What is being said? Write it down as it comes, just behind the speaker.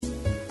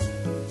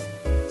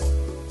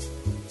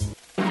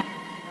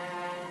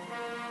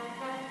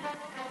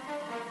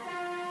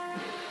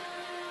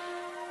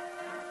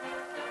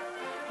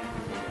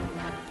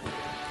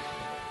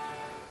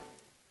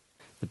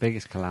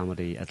biggest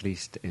calamity, at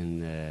least in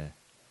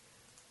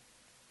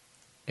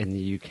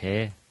the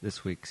UK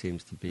this week,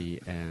 seems to be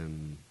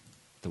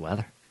the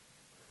weather.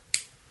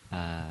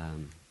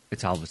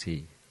 It's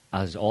obviously,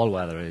 as all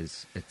weather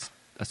is, it's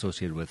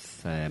associated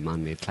with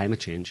man-made climate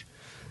change.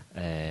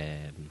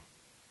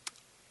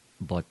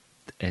 But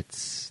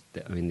it's,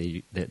 I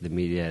mean, the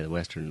media,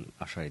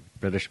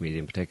 British media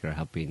in particular,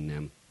 have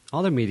been,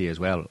 other media as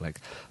well,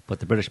 but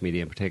the British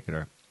media in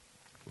particular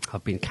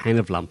have been kind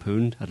of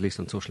lampooned, at least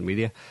on social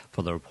media,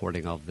 for the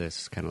reporting of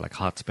this kind of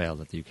hot spell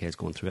that the UK is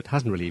going through. It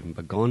hasn't really even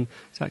begun.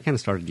 So it kind of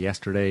started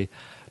yesterday,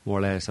 more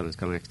or less, and it's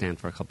going to extend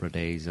for a couple of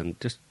days. And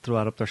just throw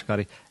that up there,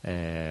 Scotty.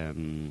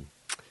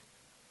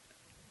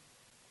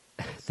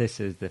 This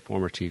is the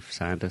former chief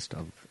scientist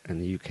in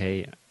the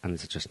UK, and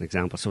it's just an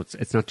example. So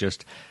it's not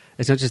just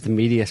the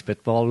media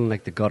spitballing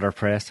like the gutter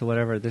press or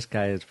whatever. This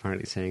guy is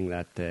apparently saying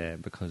that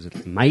because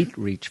it might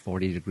reach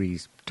 40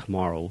 degrees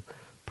tomorrow,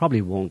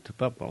 probably won't,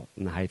 but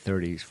in the high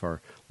 30s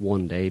for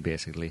one day,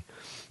 basically.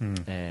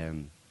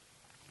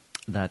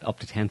 That up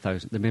to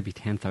 10,000, there may be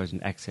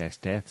 10,000 excess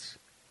deaths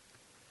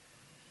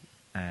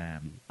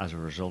as a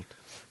result.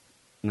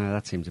 Now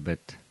that seems a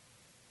bit,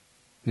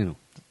 bit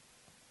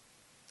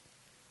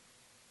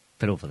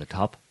over the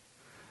top.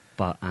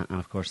 But and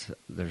of course,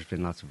 there's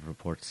been lots of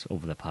reports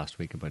over the past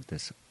week about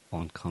this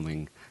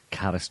oncoming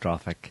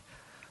catastrophic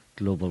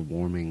global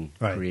warming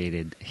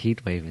created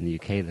heat wave in the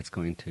UK that's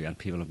going to, and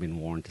people have been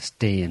warned to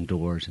stay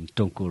indoors and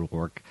don't go to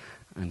work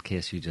in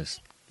case you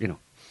just, in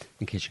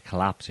case you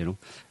collapse,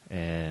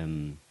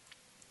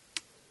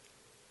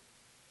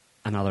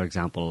 Another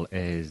example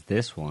is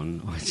this one,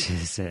 which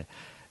is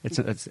it's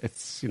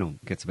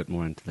gets a bit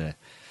more into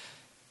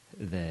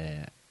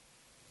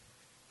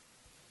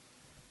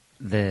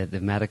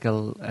the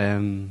medical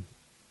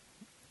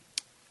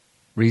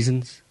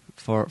reasons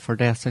for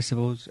deaths, I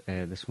suppose.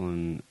 This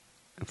one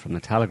from the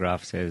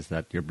Telegraph says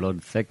that your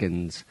blood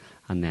thickens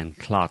and then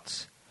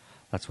clots.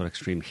 That's what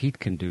extreme heat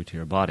can do to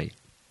your body.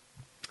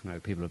 Now,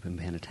 people have been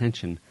paying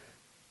attention.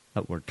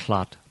 That word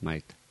clot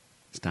might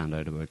stand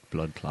out about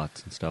blood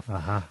clots and stuff.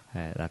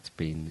 That's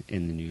been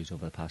in the news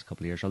over the past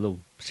couple of years, although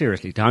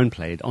seriously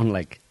downplayed,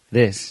 unlike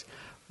this,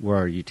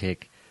 where you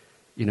take,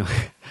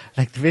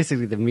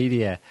 basically the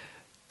media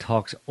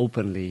talks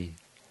openly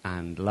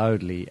and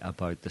loudly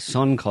about the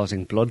sun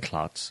causing blood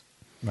clots.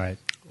 Right.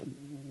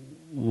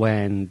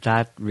 When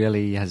that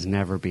really has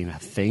never been a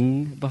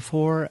thing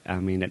before. I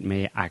mean, it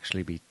may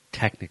actually be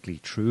technically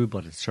true,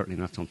 but it's certainly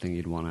not something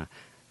you'd want to,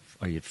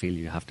 or you'd feel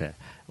you have to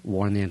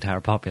warn the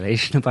entire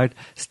population about.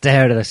 Stay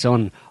out of the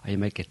sun, or you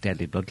might get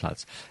deadly blood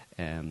clots.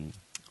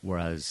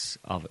 Whereas,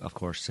 of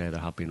course, there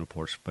have been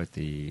reports about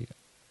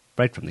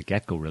right from the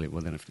get-go, really,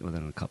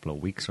 within a couple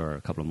of weeks or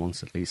a couple of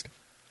months at least,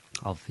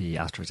 of the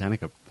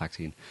AstraZeneca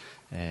vaccine.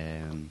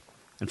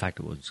 In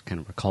fact, it was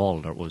kind of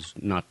recalled, or it was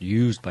not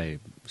used by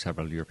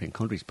several European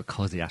countries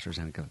because the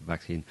AstraZeneca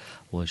vaccine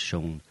was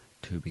shown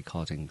to be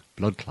causing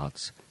blood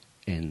clots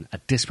in a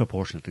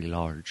disproportionately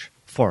large,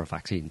 for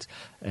vaccines,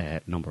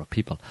 number of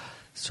people.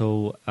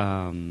 So,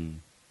 okay,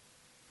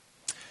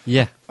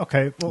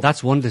 well,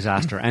 that's one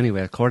disaster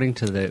anyway, according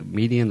to the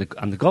media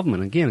and the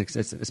government. Again,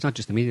 it's not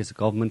just the media, it's the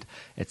government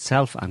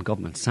itself and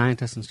government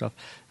scientists and stuff,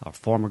 or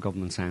former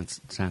government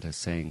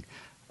scientists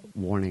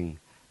warning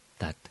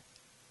that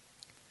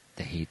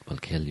the heat will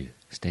kill you.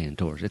 Stay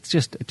indoors. It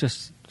just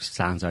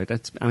stands out.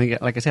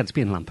 Like I said, it's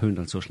being lampooned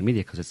on social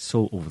media because it's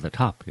so over the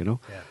top. Yeah.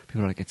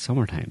 People are like, it's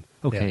summertime.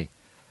 Okay, Yeah.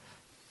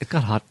 It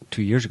got hot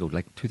 2 years ago.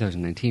 Like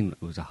 2019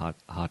 was a hot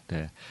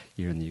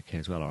year in the UK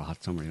as well, or a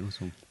hot summer.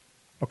 So.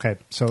 Okay,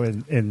 so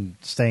in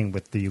staying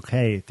with the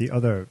UK, the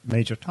other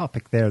major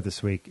topic there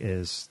this week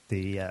is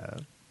the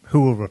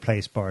who will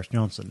replace Boris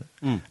Johnson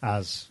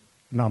as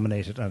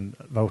nominated and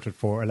voted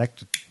for,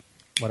 elected,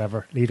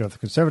 whatever, leader of the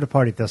Conservative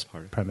Party, this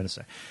Prime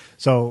Minister.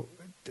 So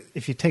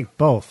if you take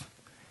both,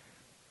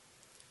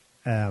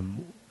 the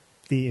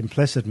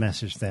implicit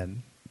message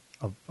then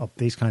of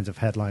these kinds of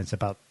headlines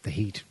about the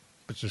heat,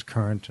 which is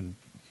current and,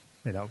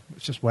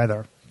 it's just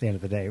weather at the end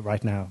of the day.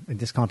 Right now, in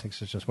this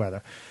context, it's just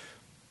weather.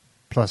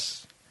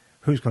 Plus,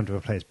 who's going to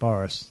replace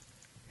Boris?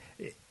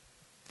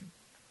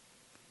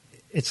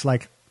 It's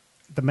like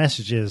the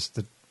message is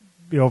that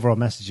the overall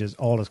message is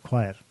all is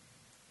quiet.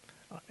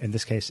 In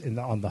this case,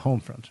 on the home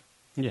front,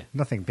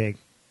 nothing big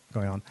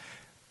going on.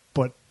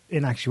 But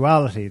in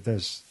actuality,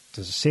 there's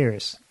a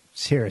serious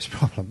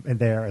problem in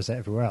there as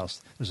everywhere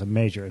else. There's a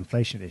major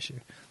inflation issue,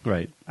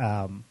 right?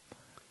 And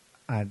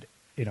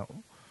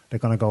they're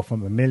going to go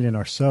from 1 million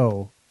or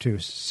so to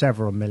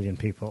several million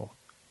people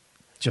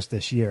just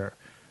this year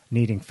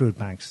needing food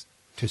banks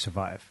to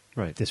survive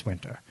this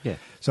winter. Yeah.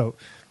 So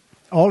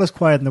all is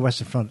quiet in the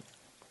Western Front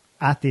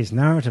at these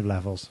narrative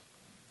levels,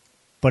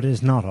 but it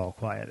is not all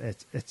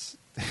quiet. It's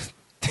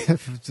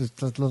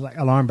like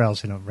alarm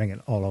bells,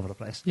 ringing all over the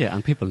place. Yeah,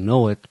 and people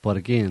know it, but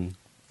again,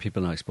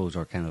 people, I suppose,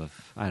 are kind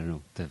of, I don't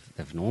know,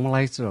 they've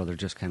normalised it, or they're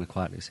just kind of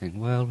quietly saying,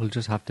 well, we'll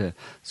just have to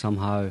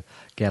somehow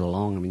get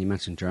along. I mean, you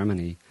mentioned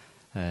Germany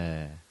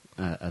at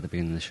the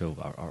beginning of the show,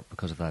 or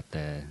because of that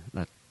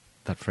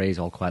that phrase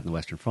 "all quiet on the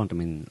Western Front." I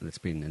mean, it's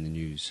been in the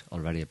news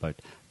already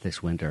about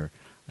this winter,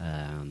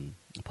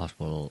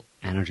 possible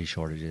energy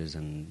shortages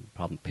and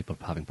people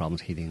having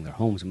problems heating their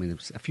homes. I mean, it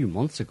was a few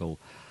months ago,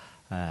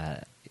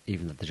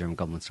 even that the German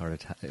government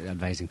started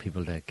advising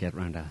people to get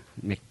around to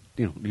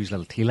use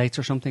little tea lights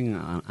or something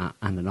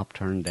and an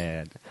upturned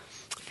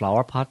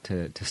flower pot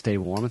to stay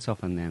warm and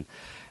stuff. And then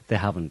they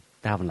haven't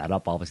let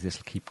up. Obviously, this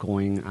will keep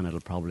going, and it'll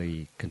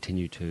probably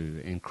continue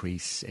to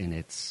increase in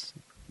its,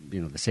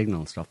 the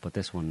signal and stuff. But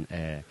this one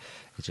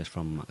is just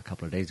from a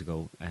couple of days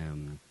ago.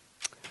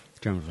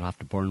 The Germans will have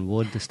to burn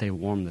wood to stay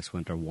warm this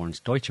winter, warns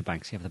Deutsche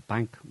Bank. So you have the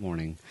bank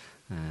warning,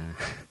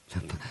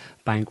 the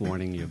bank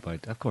warning you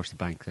about. Of course, the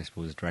bank, I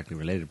suppose, is directly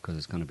related because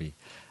it's going to be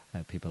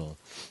people.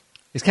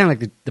 It's kind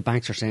of like the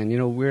banks are saying,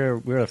 we're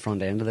at the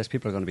front end of this.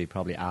 People are going to be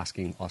probably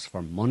asking us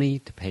for money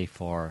to pay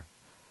for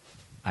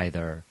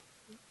either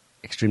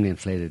extremely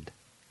inflated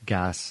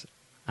gas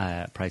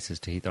prices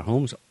to heat their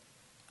homes,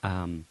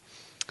 or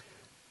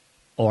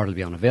it'll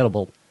be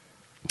unavailable.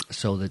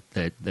 So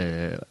that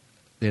the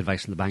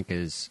advice from the bank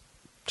is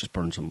just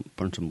burn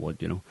some wood,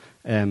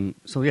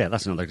 So yeah,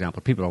 that's another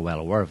example. People are well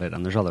aware of it,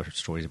 and there's other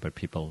stories about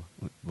people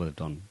who have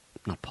done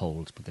not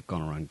polls, but they've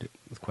gone around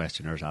with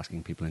questionnaires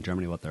asking people in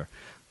Germany what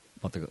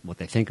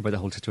they think about the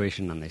whole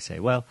situation, and they say,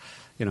 well,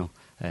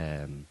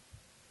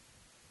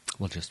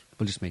 we'll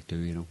just make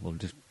do,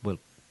 we'll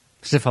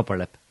stiff up our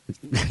lip.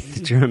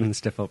 The Germans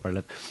stiff up our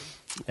lip.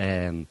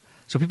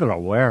 So people are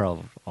aware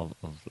of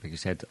like you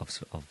said,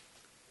 of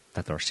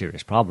that there are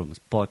serious problems,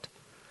 but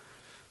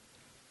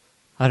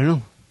I don't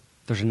know.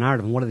 There's a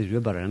narrative, and what do they do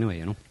about it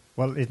anyway,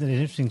 Well, isn't it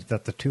interesting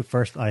that the two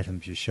first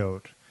items you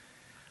showed,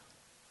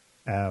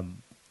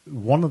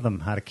 one of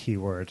them had a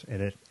keyword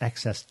in it,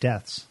 excess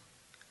deaths.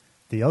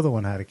 The other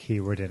one had a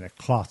keyword in it,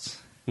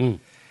 clots. Mm.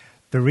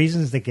 The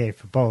reasons they gave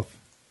for both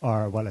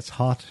are, well, it's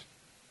hot,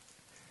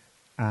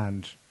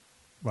 and,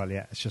 well,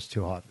 yeah, it's just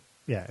too hot.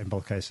 Yeah, in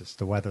both cases,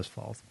 the weather's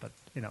fault. But,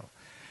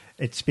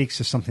 it speaks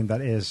to something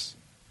that is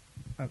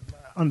an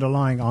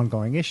underlying,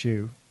 ongoing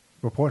issue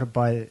reported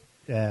by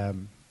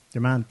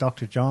your man,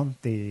 Dr. John,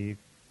 John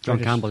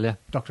British, Campbell, yeah.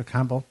 Dr.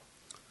 Campbell.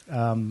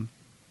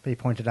 He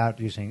pointed out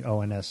using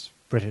ONS,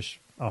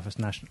 British Office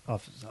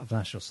of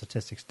National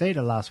Statistics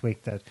data last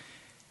week that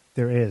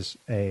there is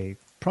a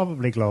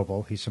probably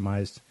global, he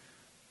surmised,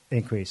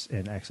 increase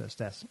in excess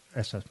deaths,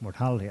 excess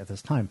mortality at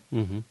this time.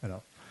 Mm-hmm.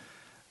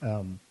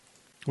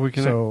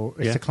 So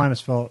it's the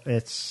climate's fault.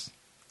 It's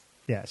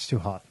too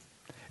hot.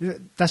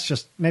 That's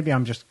just, maybe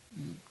I'm just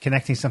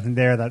connecting something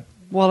there that.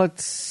 Well,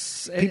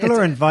 people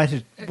are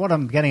invited. What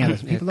I'm getting at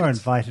is people are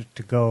invited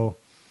to go.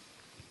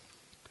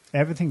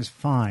 Everything's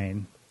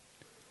fine.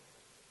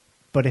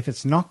 But if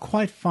it's not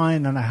quite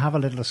fine and I have a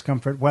little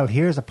discomfort, well,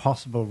 here's a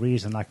possible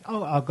reason. Like,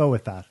 I'll go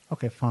with that.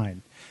 Okay,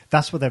 fine.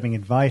 That's what they're being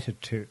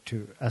invited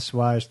to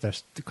assuage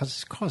because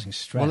it's causing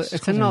stress. Well, it's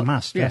causing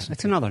mass stress. Yeah,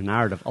 it's another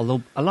narrative.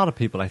 Although a lot of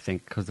people, I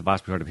think, because the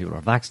vast majority of people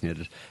are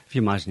vaccinated, if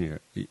you imagine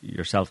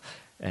yourself,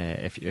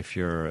 if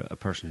you're a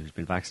person who's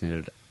been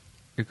vaccinated,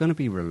 you're going to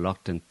be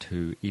reluctant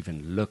to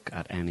even look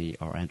at any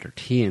or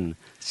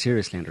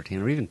seriously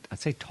entertain, or even, I'd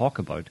say, talk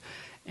about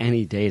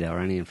any data or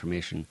any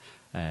information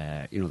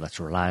that's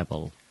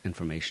reliable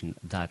information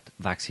that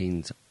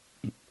vaccines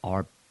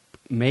are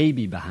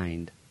maybe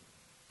behind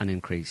an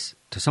increase,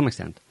 to some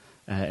extent,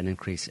 an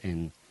increase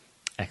in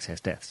excess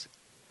deaths.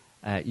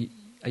 Are you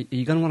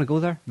going to want to go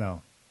there?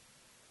 No.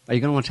 Are you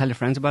going to want to tell your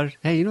friends about it?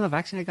 Hey, the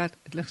vaccine I got,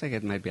 it looks like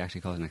it might be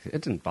actually causing excess.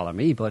 It didn't bother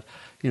me, but,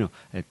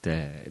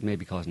 it may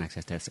be causing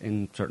excess deaths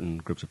in certain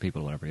groups of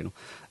people, whatever,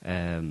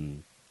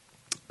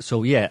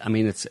 So yeah, I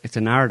mean, it's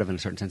a narrative in a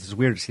certain sense. It's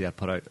weird to see that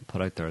put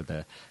out there.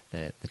 The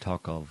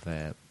talk of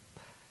the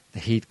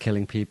heat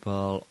killing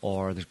people,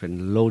 or there's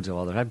been loads of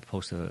others. I've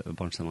posted a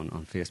bunch of them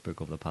on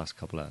Facebook over the past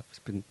couple of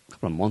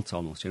months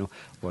almost.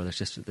 Where there's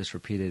just this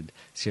repeated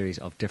series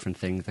of different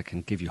things that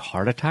can give you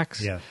heart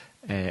attacks. Yeah,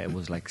 it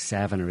was like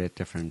 7 or 8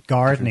 different.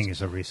 Gardening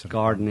is a recent.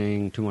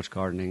 Gardening, too much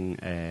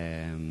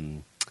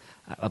gardening,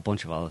 a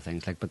bunch of other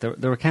things. But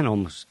they were kind of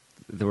almost.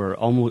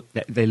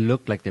 They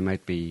looked like they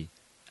might be.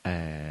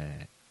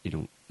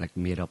 Like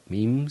made up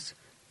memes,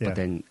 but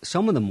then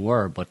some of them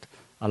were, but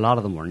a lot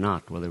of them were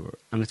not.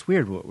 And it's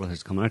weird whether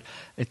it's coming out.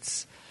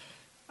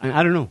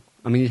 I don't know.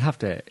 I mean, you'd have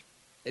to.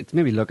 It's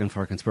maybe looking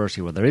for a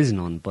conspiracy where there is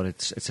none, but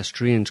it's a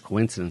strange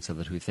coincidence of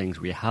the two things.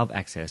 We have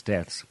excess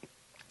deaths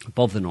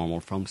above the normal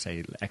from,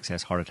 say,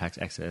 excess heart attacks,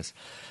 excess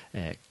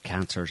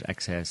cancers,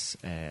 excess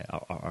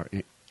or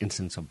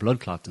incidence of blood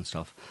clots and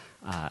stuff,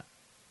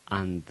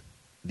 and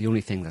the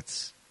only thing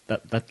that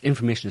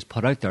information is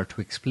put out there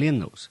to explain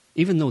those,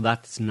 even though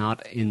that's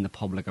not in the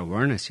public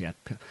awareness yet.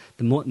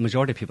 The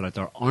majority of people out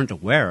there aren't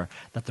aware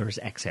that there is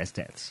excess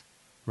deaths,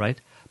 right?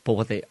 But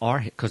what they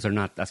are, because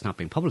that's not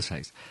being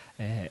publicised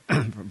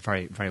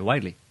very, very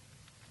widely.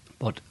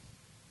 But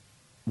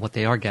what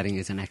they are getting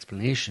is an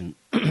explanation,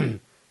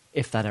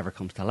 if that ever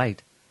comes to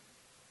light.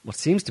 What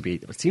seems to be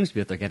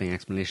that they're getting an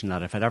explanation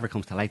that if it ever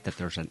comes to light that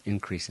there's an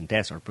increase in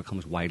deaths, or it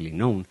becomes widely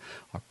known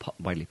or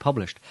widely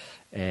published,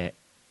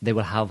 they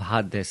will have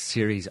had this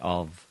series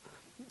of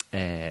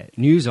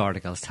news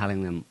articles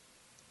telling them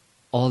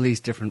all these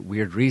different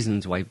weird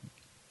reasons why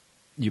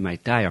you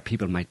might die, or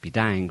people might be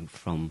dying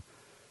from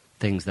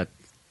things that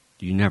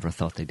you never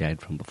thought they died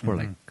from before,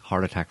 like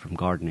heart attack from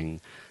gardening,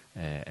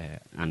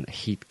 and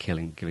heat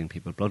giving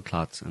people blood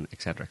clots, and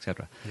etc.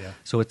 etc. Yeah.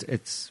 So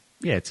it's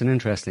an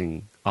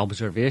interesting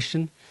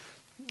observation,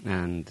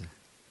 and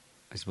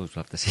I suppose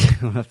we'll have to see.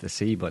 We'll have to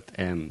see, but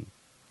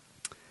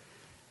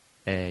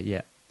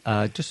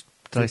just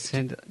did I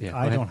send? Yeah,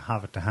 I don't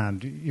have it to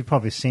hand. You've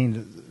probably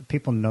seen,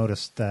 people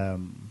noticed, I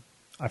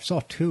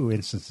saw two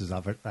instances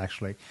of it,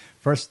 actually.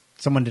 First,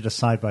 someone did a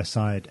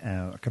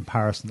side-by-side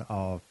comparison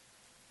of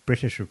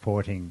British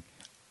reporting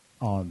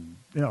on,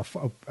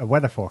 a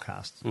weather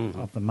forecast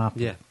of the map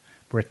of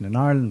Britain and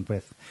Ireland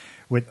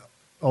with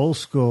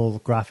old-school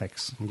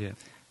graphics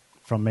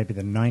from maybe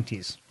the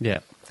 90s. Yeah.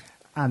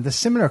 And the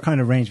similar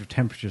kind of range of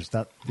temperatures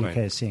that the UK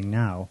is seeing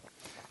now,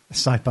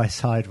 side by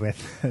side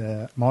with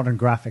modern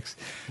graphics.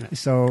 Yeah.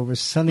 So it was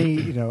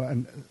sunny,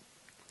 and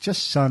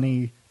just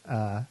sunny,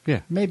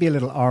 maybe a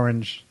little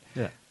orange,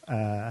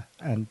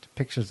 and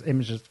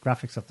images,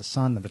 graphics of the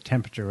sun and the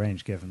temperature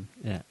range given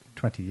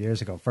 20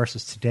 years ago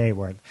versus today,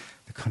 where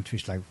the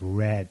country's like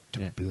red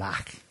to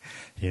black,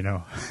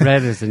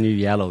 Red is the new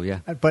yellow,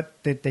 But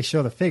they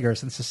show the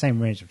figures, and it's the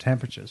same range of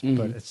temperatures,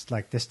 but it's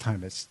like this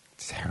time it's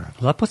terrible.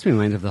 Well, that puts me in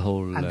mind of the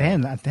whole... And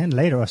then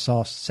later I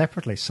saw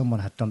separately someone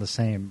had done the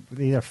same,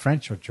 either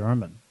French or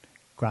German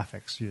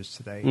graphics used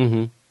today.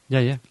 Mm-hmm.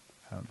 Yeah.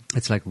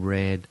 It's like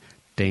red,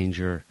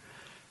 danger,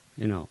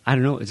 I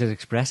don't know, is it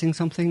expressing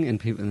something in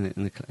people in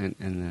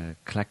the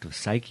collective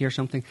psyche or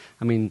something?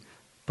 I mean,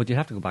 but you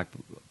have to go back...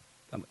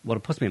 What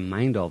it puts me in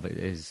mind of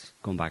is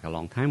going back a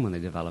long time when they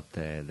developed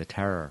the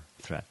terror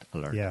threat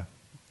alert. Yeah.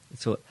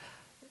 So...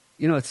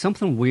 it's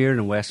something weird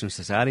in Western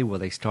society where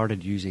they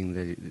started using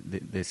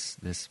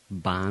this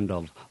band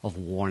of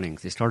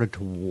warnings. They started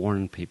to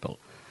warn people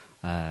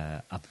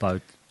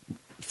about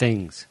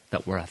things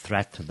that were a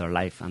threat to their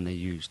life, and they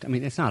used... I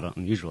mean, it's not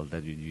unusual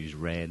that you use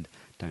red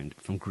down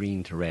from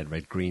green to red.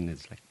 Red, green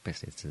is like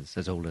basically it's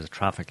as old as a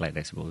traffic light,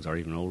 I suppose, or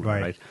even older,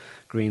 right?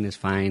 Green is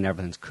fine,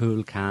 everything's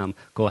cool, calm.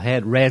 Go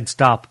ahead, red,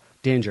 stop,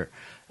 danger.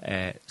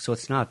 So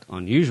it's not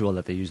unusual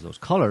that they use those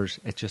colours.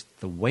 It's just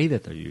the way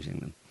that they're using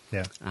them.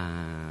 Yeah,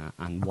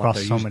 and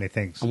across so many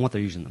things, and what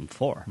they're using them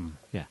for.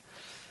 Yeah,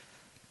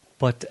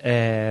 but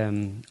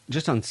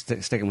just on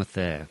sticking with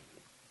the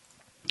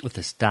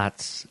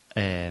stats,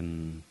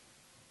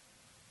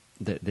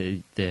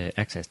 the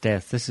excess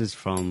deaths. This is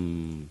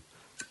from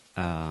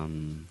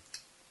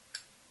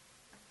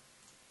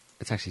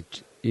it's actually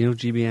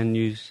GBN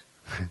News.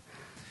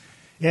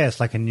 Yeah, it's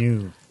like a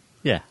new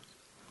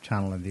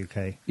channel in the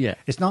UK. Yeah,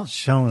 it's not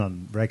shown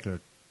on regular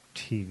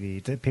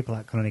TV. People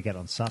can only get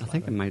on satellite. I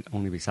think it might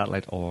only be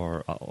satellite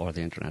or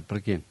the internet. But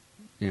again,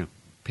 a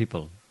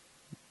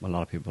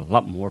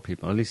lot more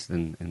people, at least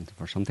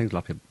for some things, a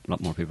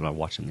lot more people are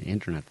watching the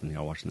internet than they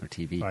are watching their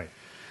TV. Right.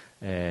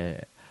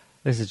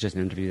 This is just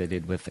an interview they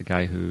did with a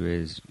guy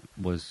who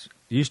was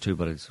used to,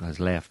 but has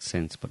left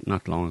since. But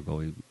not long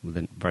ago,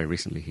 very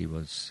recently, he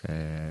was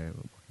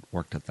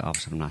worked at the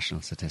Office of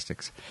National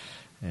Statistics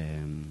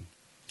in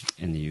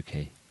the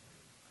UK.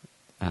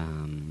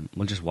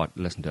 We'll just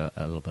listen to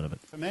a little bit of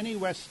it. For many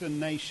Western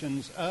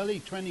nations, early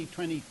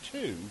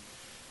 2022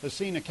 has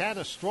seen a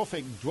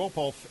catastrophic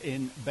drop-off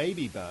in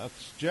baby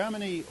births.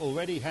 Germany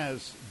already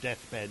has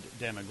deathbed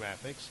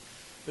demographics.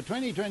 But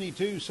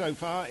 2022 so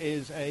far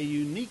is a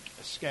unique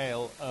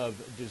scale of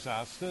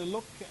disaster.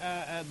 Look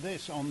at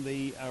this on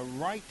the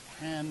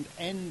right-hand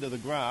end of the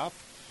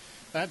graph.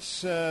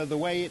 That's the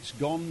way it's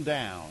gone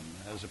down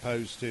as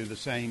opposed to the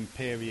same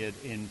period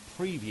in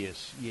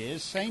previous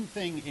years. Same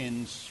thing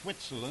in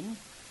Switzerland.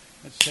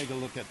 Let's take a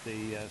look at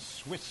the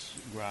Swiss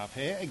graph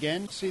here.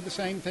 Again, see the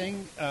same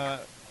thing.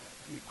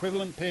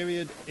 Equivalent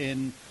period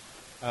in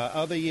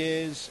other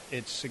years,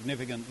 it's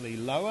significantly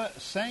lower.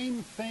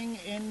 Same thing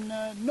in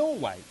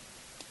Norway.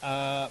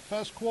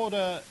 First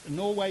quarter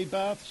Norway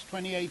births,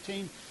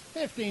 2018.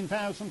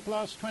 15,000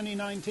 plus,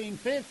 2019,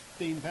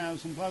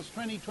 15,000 plus,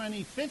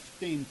 2020,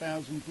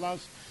 15,000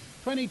 plus,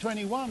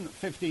 2021,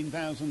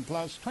 15,000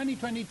 plus,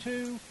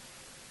 2022,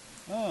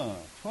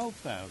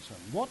 12,000.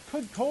 What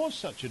could cause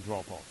such a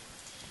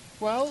drop-off?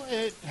 Well,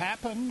 it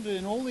happened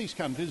in all these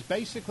countries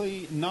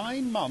basically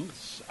 9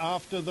 months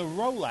after the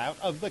rollout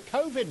of the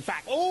COVID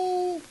vaccine.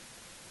 Oh!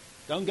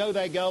 Don't go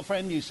there,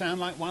 girlfriend. You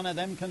sound like one of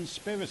them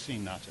conspiracy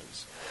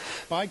nutters.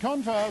 By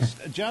contrast,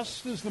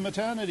 just as the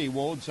maternity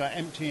wards are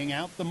emptying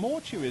out, the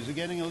mortuaries are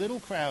getting a little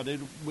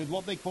crowded with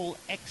what they call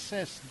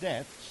excess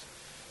deaths,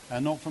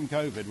 not from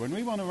COVID. When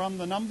we want to run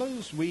the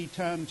numbers, we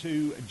turn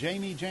to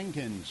Jamie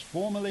Jenkins,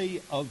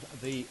 formerly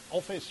of the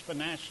Office for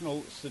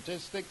National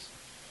Statistics.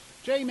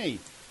 Jamie,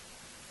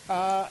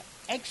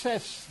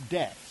 excess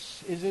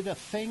deaths, is it a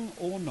thing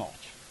or not?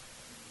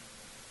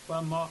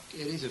 Well, Mark,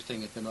 it is a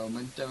thing at the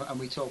moment, and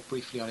we talked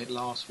briefly on it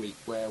last week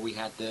where we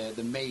had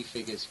the May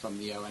figures from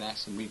the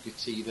ONS, and we could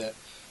see that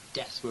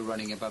deaths were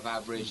running above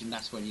average, and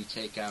that's when you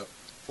take out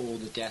all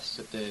the deaths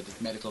that the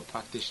medical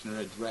practitioner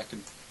had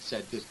reckoned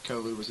said that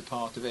COVID was a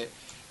part of it.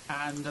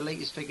 And the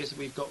latest figures that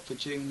we've got for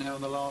June now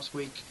in the last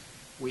week,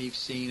 we've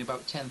seen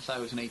about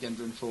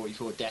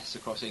 10,844 deaths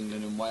across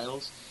England and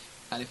Wales.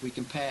 And if we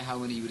compare how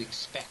many you would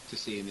expect to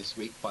see in this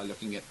week by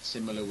looking at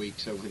similar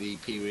weeks over the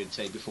period,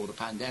 say, before the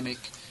pandemic,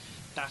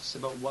 that's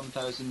about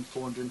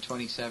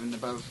 1,427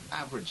 above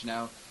average.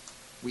 Now,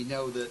 we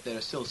know that there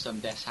are still some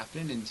deaths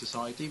happening in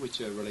society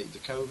which are related to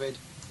COVID.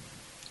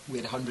 We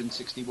had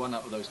 161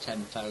 out of those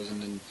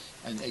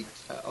 10,008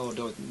 odd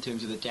in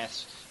terms of the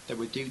deaths that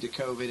were due to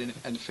COVID,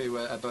 and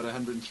fewer, about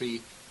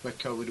 103 where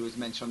COVID was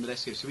mentioned on the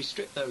list. So we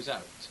stripped those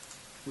out.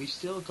 We've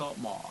still got,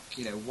 Mark,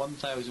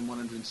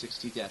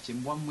 1,160 deaths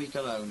in 1 week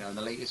alone now, in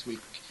the latest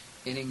week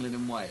in England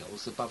and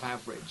Wales, above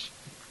average,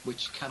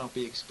 which cannot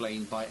be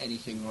explained by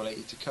anything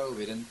related to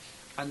COVID.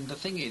 And the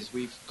thing is,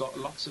 we've got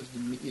lots of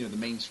the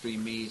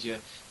mainstream media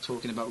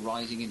talking about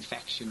rising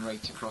infection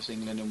rates across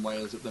England and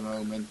Wales at the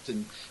moment,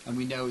 and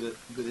we know that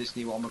with this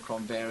new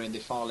Omicron variant,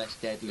 they're far less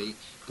deadly,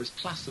 but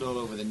it's plastered all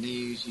over the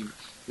news. You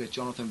had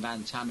Jonathan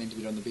Van Tam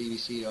interviewed on the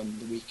BBC on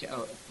the week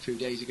a few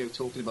days ago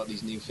talking about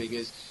these new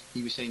figures.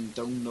 He was saying,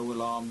 "Don't no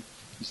alarm."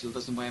 He still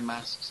doesn't wear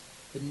masks,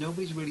 but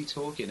nobody's really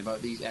talking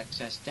about these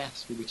excess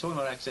deaths. We were talking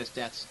about excess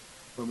deaths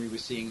when we were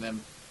seeing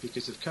them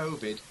because of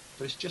COVID.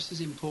 But it's just as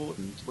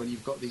important when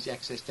you've got these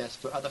excess deaths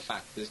for other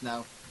factors.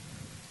 Now,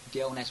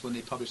 the ONS, when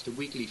they publish the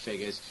weekly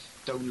figures,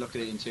 don't look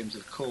at it in terms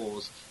of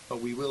cause, but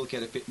we will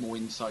get a bit more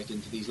insight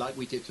into these, like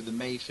we did for the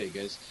May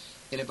figures.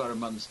 In about a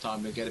month's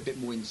time, we'll get a bit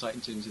more insight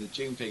in terms of the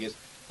June figures.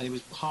 And it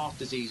was heart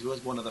disease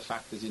was one of the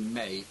factors in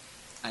May.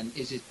 And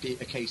is it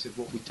a case of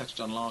what we touched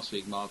on last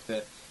week, Mark,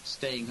 that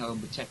staying home,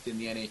 protecting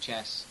the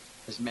NHS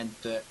has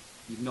meant that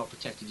you've not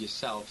protected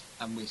yourself,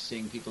 and we're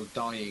seeing people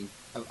dying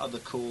of other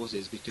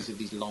causes because of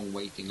these long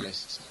waiting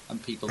lists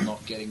and people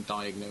not getting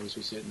diagnosed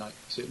with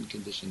certain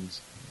conditions?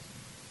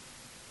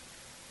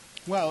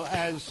 Well,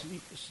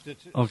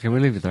 okay,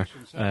 we'll leave it there.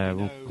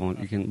 Won't go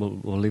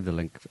on. We'll leave the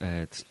link.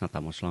 It's not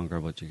that much longer,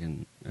 but you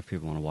can, if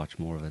people want to watch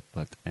more of it.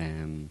 But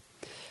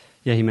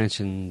yeah, he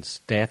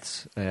mentions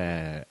deaths,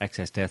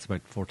 excess deaths,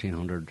 about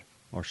 1,400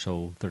 or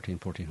so,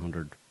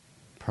 1,400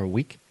 per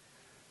week.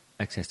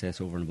 Excess deaths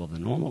over and above the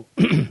normal.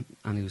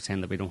 And he was saying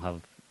that we don't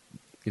have,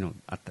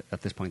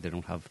 at this point they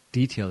don't have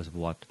details of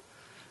what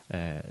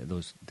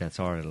those deaths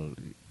are.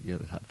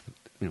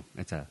 It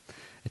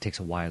takes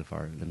a while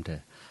for them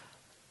to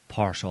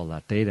parse all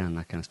that data and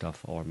that kind of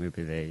stuff, or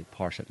maybe they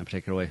parse it in a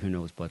particular way, who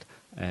knows. But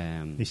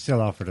he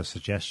still offered a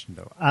suggestion,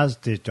 though, as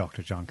did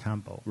Dr. John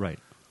Campbell. Right.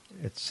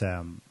 It's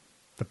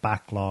the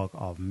backlog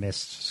of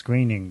missed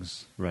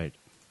screenings. Right.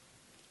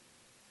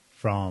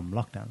 From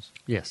lockdowns.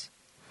 Yes.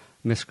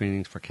 Missed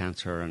screenings for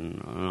cancer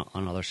and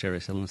on other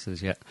serious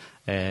illnesses, yeah.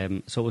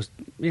 So it was,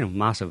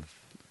 massive.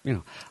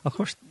 Of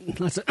course,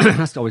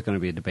 that's always going to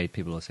be a debate.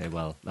 People will say,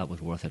 well, that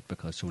was worth it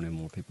because so many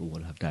more people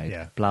would have died,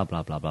 yeah. Blah,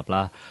 blah, blah, blah,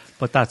 blah.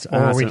 But that's...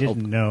 Or we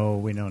didn't know,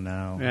 we know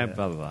now. Yeah,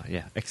 blah, blah, blah,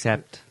 yeah.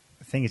 Except...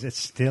 The thing is, it's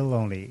still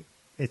only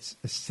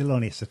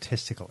a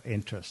statistical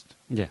interest.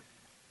 Yeah.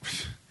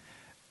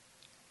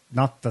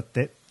 Not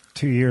that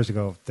 2 years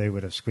ago they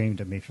would have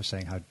screamed at me for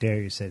saying, how dare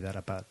you say that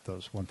about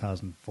those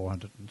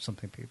 1,400 and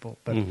something people.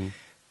 But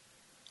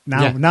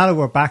now that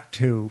we're back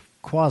to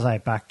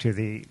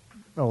the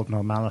old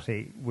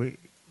normality,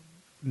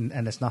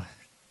 and it's not,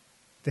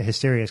 the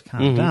hysteria has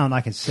calmed down,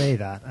 I can say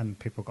that, and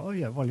people go, oh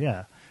yeah, well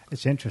yeah,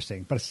 it's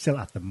interesting, but it's still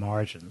at the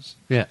margins.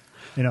 Yeah.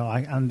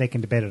 And they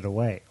can debate it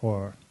away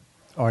or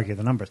argue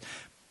the numbers.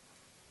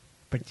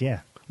 But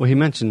yeah. Well, he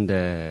mentioned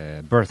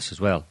births as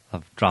well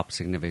have dropped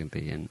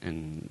significantly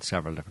in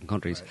several different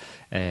countries,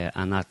 right.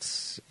 And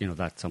that's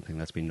something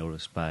that's been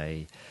noticed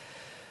by,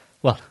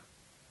 well,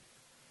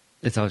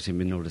 it's obviously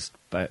been noticed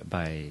by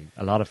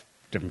a lot of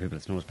different people.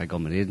 It's noticed by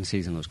government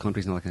agencies in those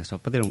countries and all that kind of stuff,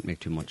 but they don't make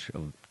too much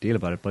of a deal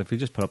about it. But if you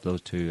just put up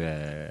those two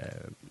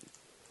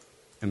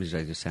images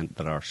I just sent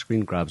that are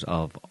screen grabs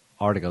of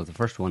articles, the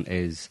first one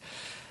is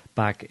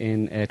back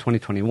in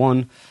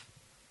 2021,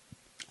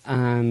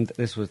 and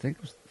this was, I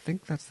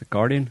think that's The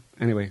Guardian.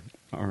 Anyway,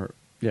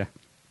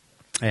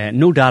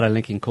 no data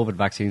linking COVID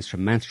vaccines to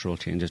menstrual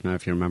changes. Now,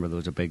 if you remember, there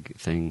was a big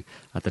thing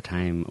at the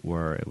time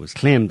where it was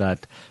claimed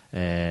that,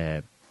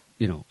 the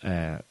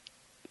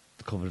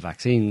COVID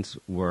vaccines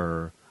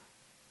were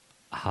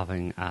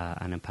having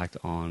an impact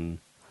on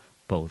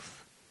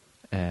both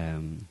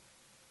women's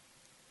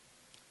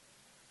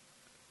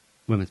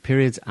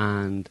periods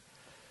and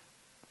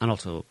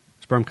also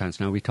sperm counts.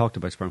 Now, we talked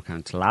about sperm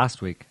counts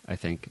last week, I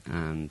think,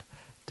 and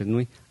didn't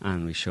we?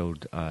 And we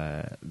showed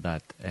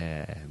that,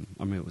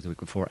 or maybe it was the week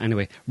before.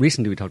 Anyway,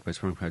 recently we talked about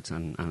sperm counts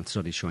and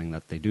studies showing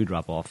that they do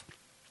drop off.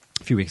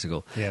 A few weeks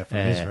ago, yeah, from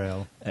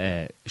Israel,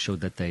 showed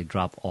that they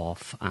drop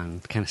off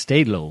and kind of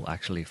stayed low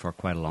actually for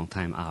quite a long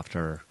time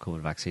after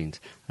COVID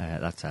vaccines.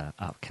 That's a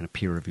kind of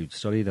peer-reviewed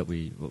study that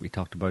we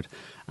talked about,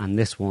 and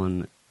this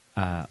one,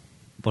 so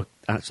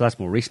that's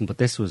more recent. But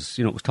this was,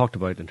 it was talked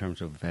about in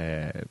terms of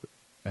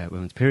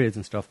women's periods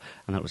and stuff,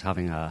 and that was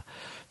having there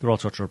were all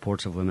sorts of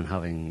reports of women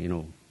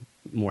having,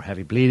 more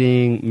heavy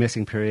bleeding,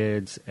 missing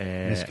periods,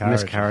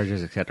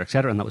 Miscarriages.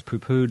 etc., and that was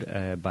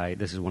poo-pooed by.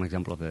 This is one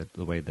example of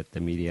the way that the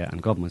media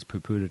and governments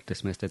poo-pooed it,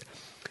 dismissed it.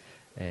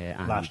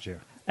 And Last year.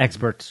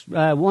 experts,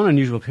 one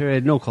unusual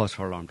period, no cause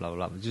for alarm, blah blah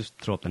blah. We'll just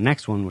throw up the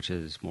next one, which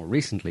is more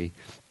recently.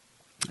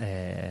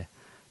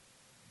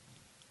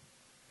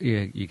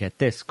 You get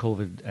this: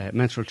 COVID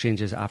menstrual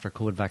changes after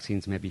COVID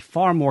vaccines may be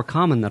far more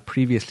common than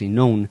previously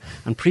known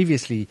and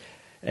previously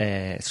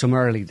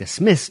summarily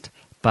dismissed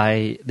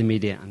by the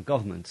media and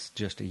governments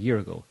just a year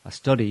ago.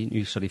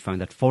 New study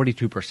found that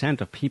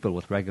 42% of people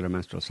with regular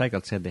menstrual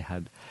cycles said they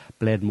had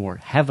bled more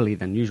heavily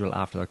than usual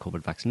after their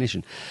COVID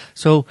vaccination.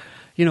 So,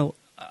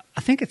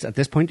 I think it's at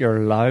this point you're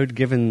allowed,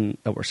 given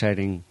that we're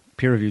citing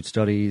peer-reviewed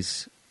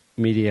studies,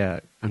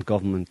 media and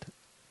government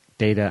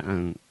data,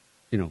 and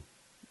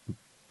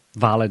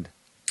valid,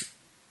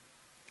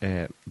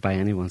 by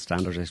anyone's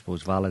standards, I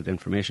suppose, valid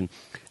information.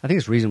 I think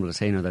it's reasonable to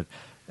say now that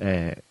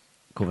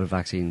COVID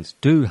vaccines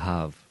do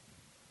have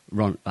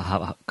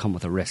come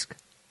with a risk,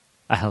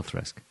 a health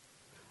risk,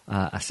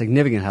 a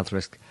significant health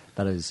risk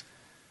that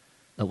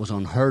was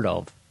unheard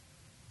of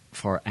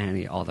for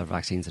any other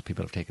vaccines that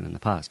people have taken in the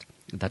past,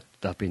 that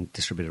have been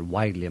distributed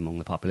widely among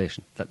the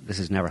population. That this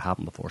has never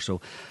happened before. So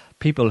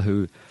people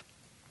who,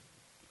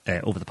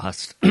 over the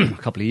past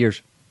couple of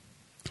years,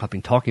 have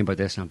been talking about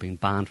this and have been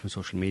banned from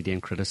social media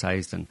and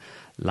criticised and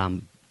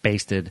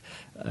lambasted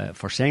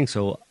for saying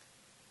so,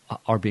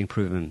 are being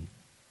proven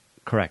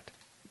correct,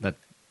 that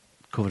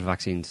COVID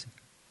vaccines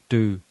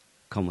do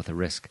come with a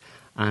risk.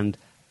 And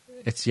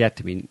it's yet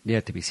to be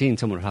seen.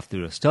 Someone would have to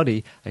do a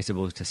study, I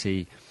suppose, to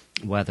see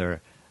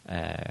whether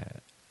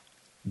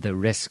the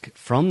risk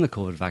from the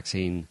COVID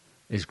vaccine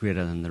is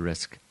greater than the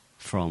risk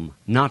from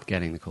not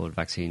getting the COVID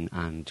vaccine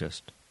and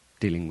just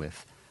dealing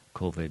with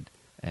COVID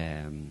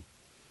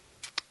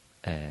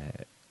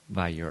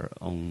by your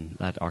own,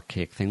 that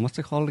archaic thing. What's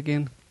it called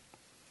again?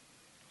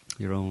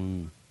 Your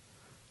own,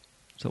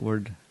 what's that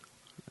word?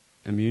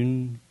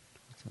 Immune?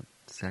 What's that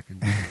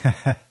second?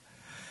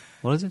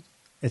 What is it?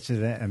 It's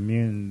an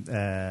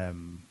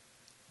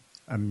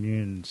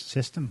immune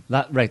system.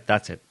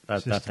 That's it.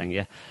 That thing,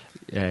 yeah.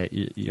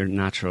 Your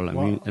natural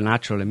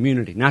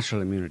immunity,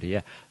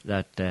 yeah.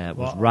 That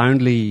was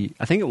roundly,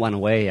 I think it went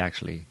away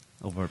actually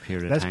over a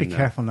period of time. Let's be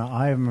careful now.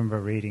 I remember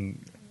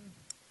reading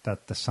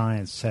that the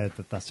science said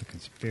that that's a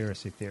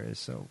conspiracy theory,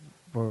 so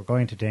we're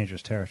going to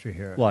dangerous territory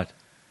here. What?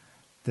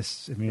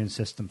 This immune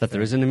system. That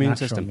there is an immune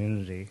natural system?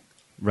 Immunity.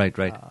 Right.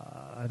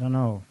 I don't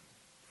know.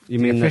 You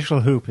the mean official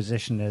WHO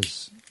position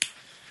is...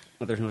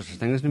 Well, there's no such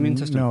thing as an immune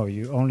system? No,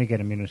 you only get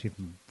immunity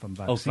from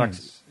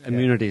vaccines.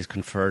 Immunity is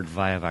conferred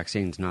via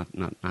vaccines, not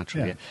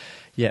naturally.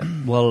 Yeah.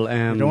 Well, we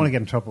don't want to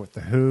get in trouble with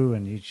the WHO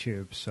and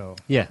YouTube, so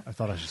yeah. I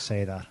thought I should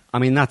say that. I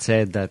mean, that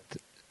said, that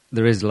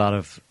there is a lot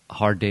of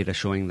hard data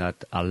showing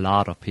that a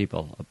lot of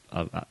people,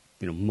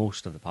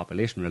 most of the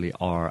population really,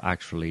 are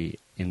actually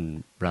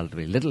in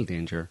relatively little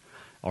danger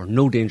or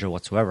no danger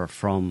whatsoever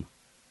from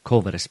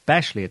COVID,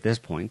 especially at this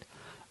point,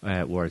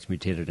 where it's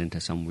mutated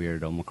into some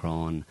weird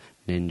Omicron,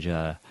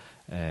 Ninja,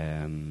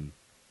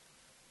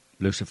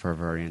 Lucifer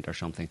variant or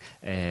something,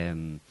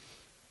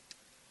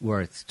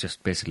 where it's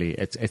just basically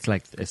it's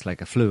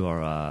like a flu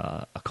or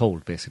a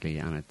cold basically,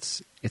 and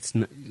it's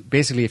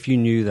basically if you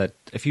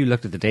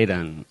looked at the data,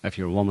 and if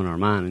you're a woman or a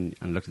man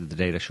and looked at the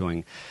data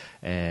showing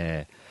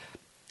the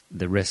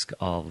risk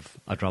of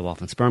a drop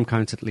off in sperm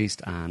counts at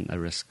least, and the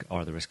risk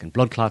in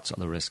blood clots or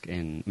the risk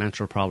in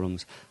menstrual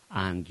problems,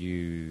 and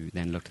you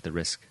then looked at the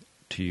risk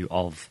to you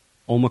of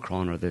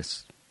Omicron or the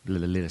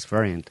latest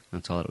variant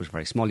and saw that it was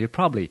very small, you'd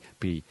probably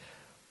be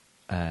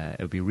it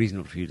would be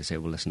reasonable for you to say,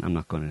 well, listen, I'm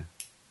not going to.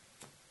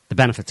 The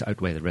benefits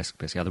outweigh the risk,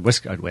 basically, or the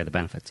risk outweigh the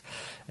benefits.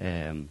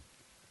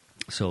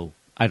 So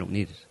I don't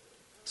need it.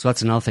 So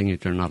that's another thing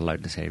you're not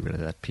allowed to say, really,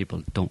 that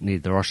people don't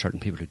need. There are certain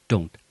people who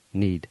don't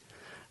need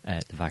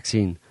the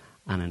vaccine,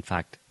 and in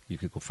fact, you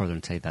could go further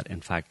and say that,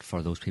 in fact,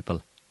 for those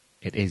people,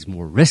 it is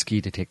more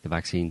risky to take the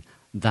vaccine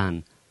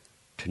than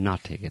to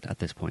not take it at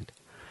this point.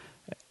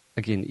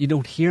 Again, you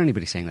don't hear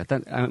anybody saying that.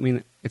 I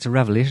mean, it's a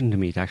revelation to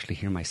me to actually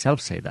hear myself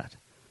say that.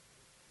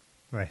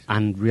 Right.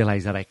 And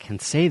realise that I can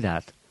say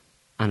that,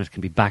 and it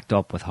can be backed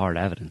up with hard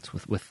evidence,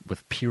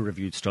 with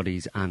peer-reviewed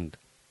studies and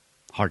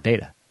hard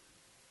data.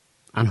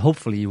 And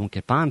hopefully you won't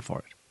get banned for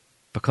it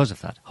because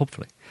of that,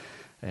 hopefully,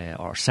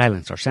 or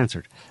silenced or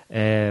censored.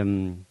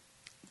 There's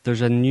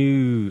also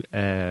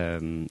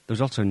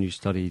a new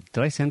study.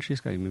 Did I censor you,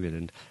 Sky? Maybe I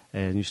didn't.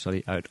 A new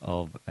study out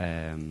of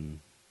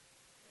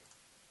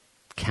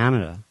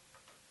Canada,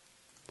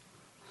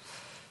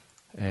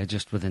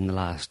 just within the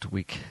last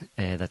week,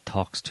 that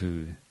talks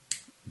to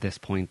this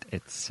point.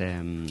 It's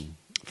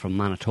from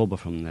Manitoba,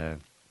 from the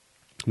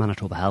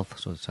Manitoba Health.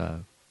 So it's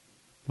what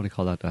do you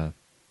call that?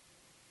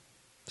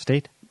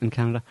 State in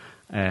Canada.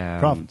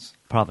 Province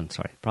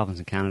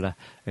in Canada.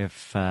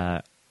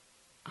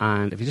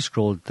 And if you just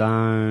scroll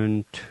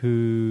down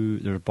to,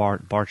 there are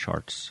bar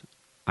charts,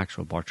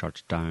 actual bar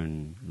charts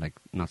down, like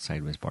not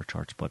sideways bar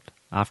charts, but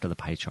after the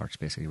pie charts,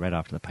 basically, right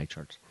after the pie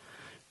charts.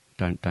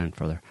 Down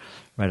further,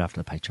 right after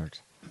the pie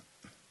charts.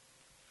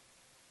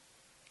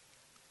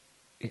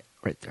 Yeah,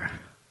 right there.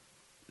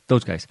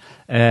 Those guys.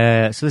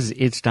 So this is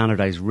age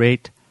standardized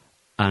rate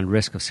and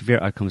risk of severe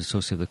outcomes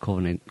associated with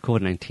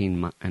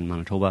COVID-19 in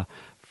Manitoba.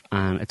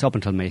 And it's up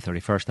until May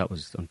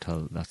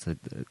 31st. That's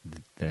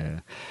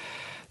the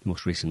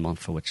most recent month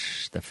for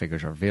which the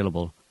figures are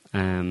available.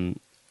 And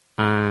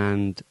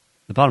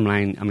the bottom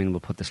line, I mean, we'll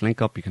put this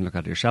link up. You can look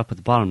at it yourself. But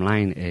the bottom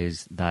line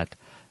is that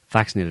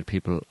vaccinated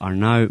people are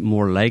now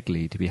more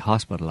likely to be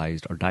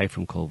hospitalized or die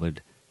from COVID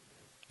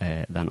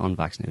than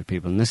unvaccinated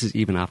people. And this is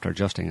even after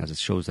adjusting, as it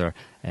shows there,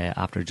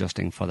 after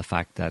adjusting for the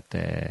fact that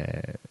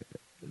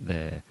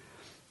the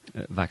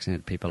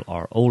vaccinated people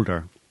are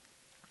older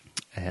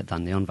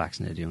than the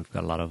unvaccinated. You know, we've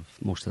got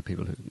most of the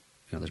people who,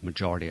 there's a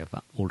majority of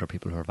older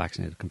people who are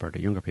vaccinated compared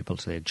to younger people,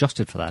 so they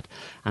adjusted for that.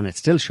 And it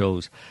still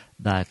shows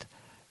that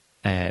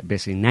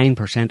basically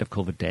 9% of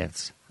COVID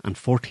deaths and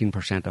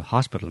 14% of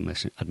hospital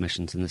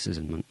admissions, and this is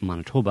in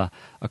Manitoba,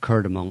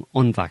 occurred among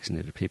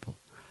unvaccinated people,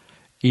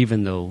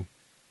 even though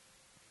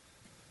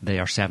they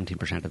are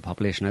 17% of the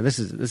population. Now, this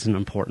is an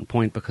important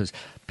point because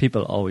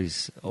people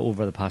always,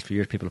 over the past few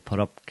years, people have put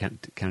up kind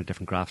of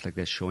different graphs like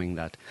this showing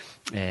that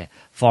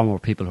far more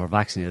people who are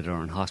vaccinated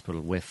are in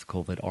hospital with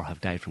COVID or have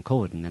died from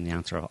COVID. And then the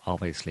answer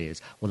obviously is,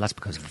 well, that's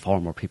because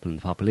far more people in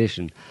the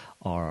population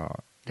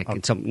are,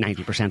 some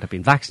 90% have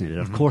been vaccinated.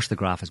 Mm-hmm. Of course, the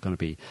graph is going to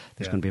be,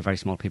 there's going to be a very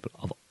small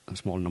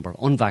number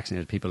of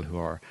unvaccinated people who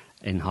are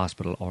in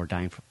hospital or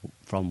dying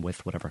from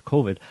with whatever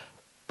COVID,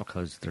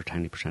 because they're a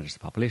tiny percentage of the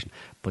population.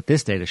 But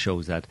this data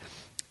shows that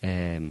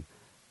in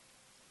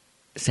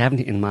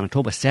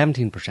Manitoba,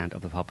 17%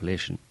 of the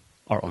population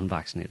are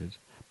unvaccinated,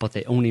 but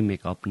they only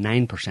make up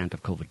 9%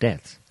 of COVID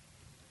deaths.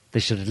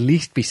 They should at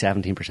least be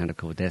 17% of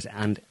COVID deaths,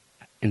 and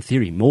in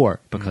theory more,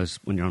 because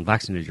when you're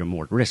unvaccinated, you're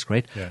more at risk,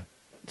 right? Yeah.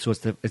 So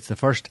it's the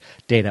first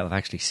data I've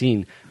actually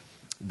seen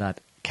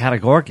that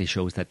categorically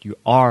shows that you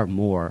are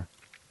more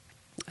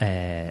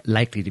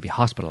likely to be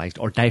hospitalized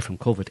or die from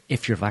COVID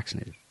if you're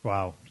vaccinated.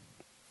 Wow.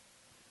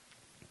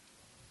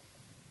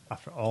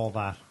 After all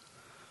that.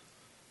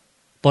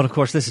 But of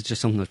course, this is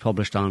just something that's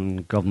published on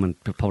Government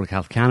Public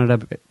Health Canada,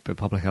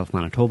 Public Health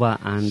Manitoba,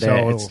 and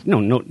it's, no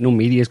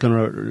media is going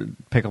to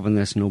pick up on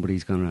this.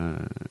 Nobody's going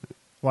to.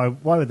 Why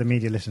would the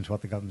media listen to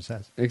what the government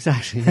says?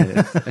 Exactly,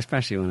 yeah,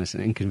 especially when it's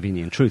an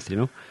inconvenient truth, you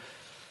know.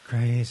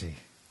 Crazy.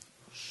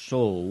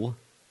 So,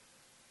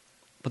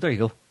 but there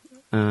you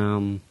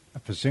go.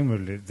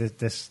 Presumably,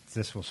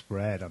 this will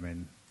spread. I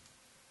mean,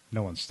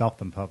 no one stopped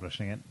them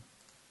publishing it.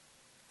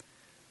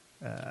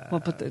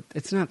 Well, but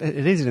it's not.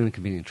 It is an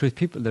inconvenient truth.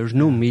 There's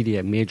no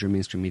major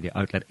mainstream media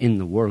outlet in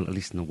the world, at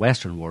least in the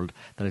Western world,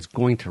 that is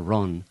going to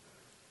run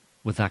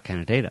with that kind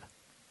of data.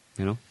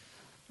 You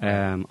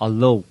know,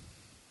 although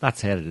that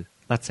said,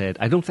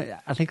 I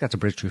think that's a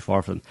bridge too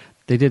far for them.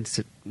 They did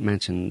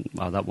mention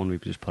that one we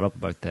just put up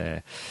about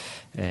the.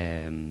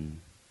 I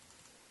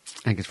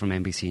think it's from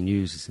NBC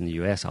News. It's in the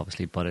US,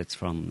 obviously, but it's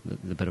from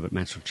the bit about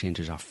menstrual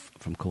changes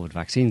from COVID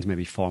vaccines,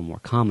 maybe far more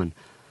common.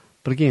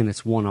 But again,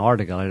 it's one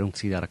article. I don't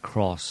see that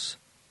across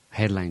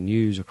headline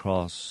news,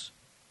 across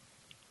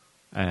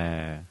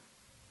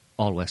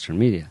all Western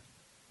media.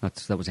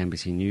 That was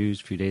NBC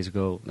News a few days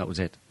ago. That was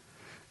it.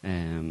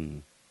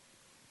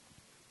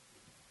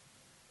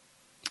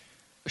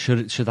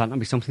 Should that not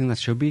be something that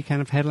should be kind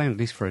of headline, at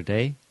least for a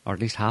day, or at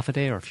least half a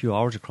day, or a few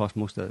hours across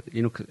most of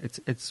the,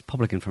 it's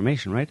public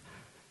information, right?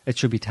 It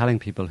should be telling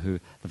people who,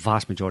 the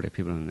vast majority of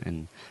people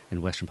in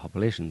Western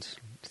populations,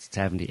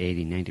 70,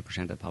 80,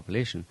 90% of the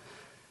population,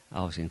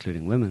 obviously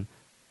including women,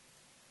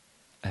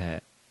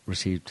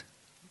 received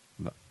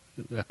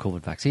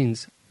COVID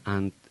vaccines,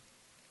 and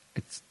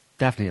it's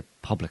definitely a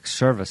public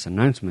service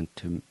announcement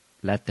to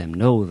let them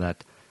know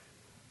that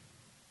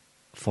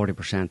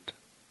 40%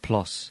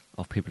 plus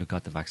of people who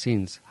got the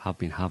vaccines have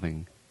been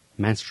having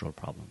menstrual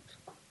problems.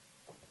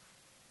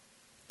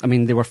 I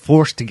mean, they were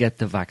forced to get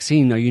the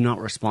vaccine. Are you not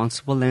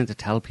responsible then to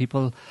tell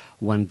people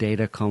when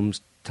data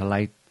comes to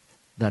light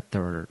that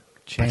there are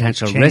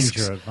potential risks?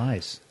 Change your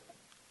advice.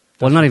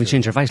 Well, not even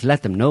change your advice.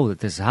 Let them know that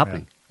this is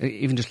happening. Yeah.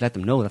 Even just let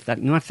them know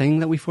that thing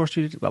that we forced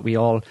you to do, that we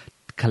all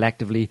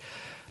collectively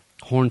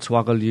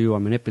hornswoggled you or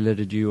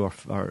manipulated you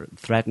or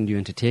threatened you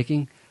into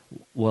taking.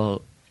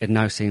 Well, it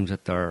now seems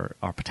that there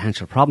are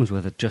potential problems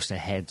with it. Just a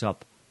heads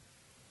up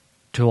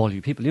to all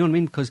you people. You know what I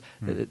mean? Because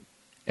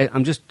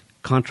I'm just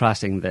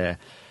contrasting the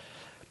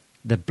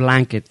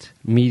blanket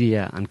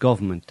media and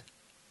government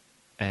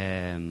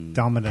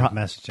dominant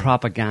messaging,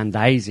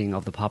 propagandizing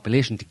of the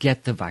population to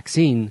get the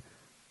vaccine,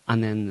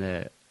 and then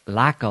the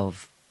lack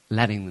of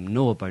letting them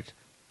know about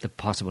the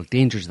possible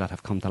dangers that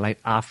have come to light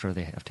after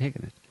they have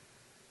taken it.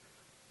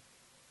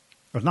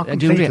 But not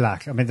complete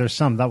lack. I mean, there's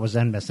some, that was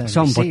MSNBC.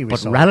 Some,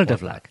 but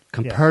relative lack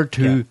compared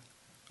to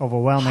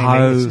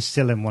overwhelmingly, it's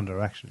still in one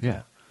direction.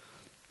 Yeah.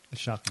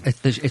 It's shocking.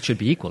 It should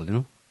be equal, you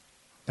know?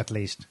 At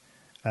least.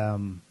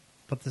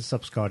 Put this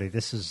up, Scotty.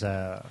 This is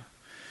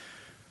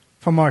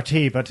from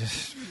RT, but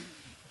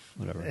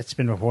whatever. It's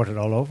been reported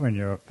all over in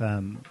Europe.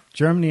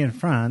 Germany and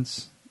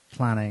France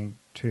planning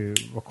to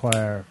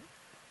require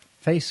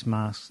face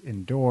masks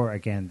indoor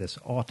again this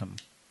autumn.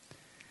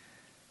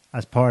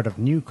 as part of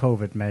new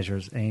COVID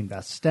measures aimed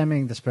at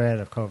stemming the spread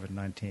of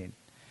COVID-19.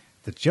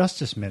 The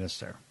Justice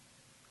Minister,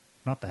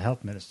 not the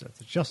Health Minister,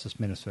 the Justice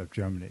Minister of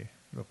Germany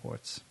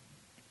reports.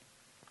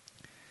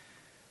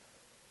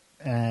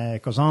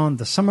 It goes on,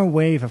 the summer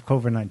wave of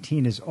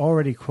COVID-19 is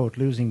already, quote,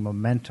 losing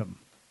momentum,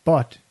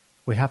 but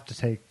we have to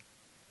take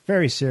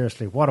very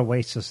seriously what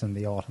awaits us in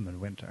the autumn and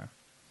winter.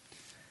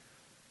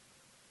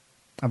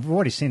 And we've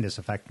already seen this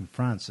effect in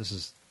France. This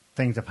is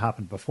things have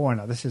happened before.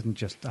 Now, this isn't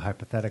just a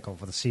hypothetical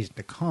for the season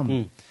to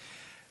come.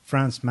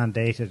 France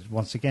mandated,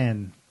 once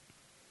again,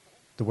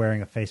 the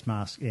wearing of face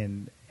masks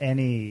in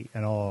any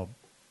and all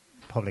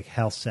public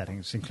health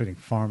settings, including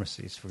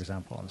pharmacies, for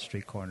example, on the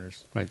street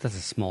corners. Right, that's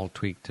a small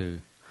tweak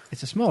to...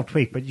 It's a small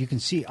tweak, but you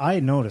can see, I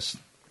noticed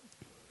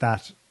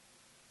that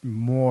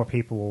more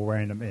people were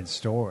wearing them in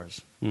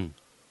stores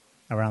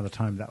around the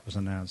time that was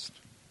announced,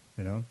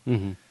 you know?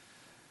 Mm-hmm.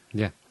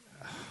 Yeah.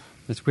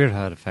 It's weird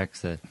how it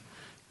affects the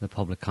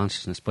public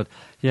consciousness. But,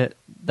 yeah,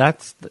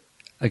 that's,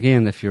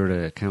 again, if you're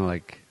to kind of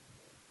like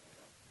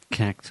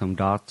connect some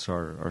dots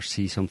or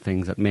see some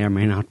things that may or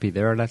may not be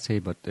there, let's say,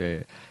 but,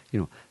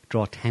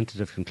 draw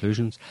tentative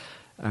conclusions.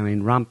 I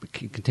mean,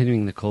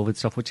 continuing the COVID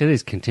stuff, which it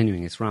is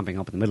continuing. It's ramping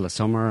up in the middle of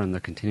summer, and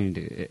they're continuing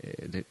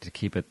to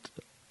keep it,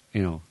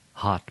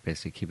 hot.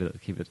 Basically,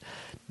 keep it.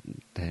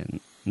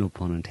 No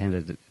pun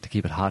intended. To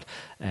keep it hot,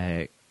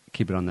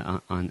 keep it on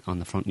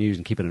the front news,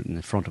 and keep it in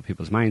the front of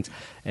people's minds.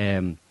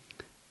 And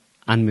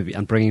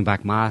bringing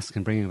back masks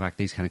and bringing back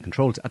these kind of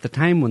controls. At the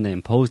time when they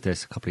imposed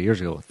this a couple of years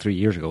ago, 3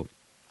 years ago,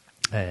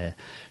 the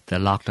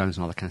lockdowns and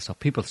all that kind of stuff,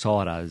 people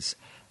saw it as,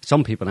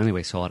 some people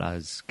anyway saw it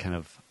as kind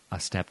of a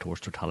step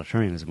towards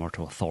totalitarianism or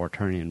to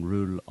authoritarian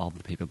rule of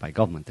the people by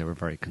government. They were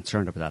very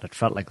concerned about that. It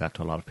felt like that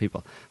to a lot of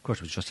people. Of course,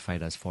 it was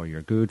justified as for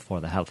your good, for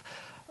the health,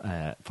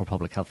 for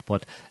public health.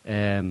 But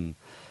if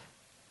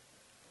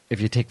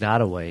you take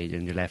that away,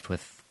 then you're left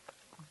with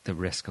the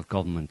risk of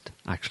government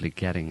actually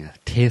getting a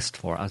taste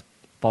for, as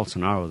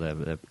Bolsonaro,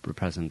 the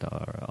president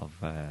of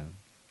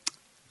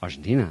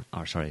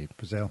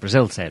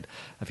Brazil said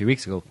a few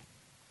weeks ago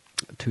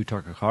to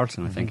Tucker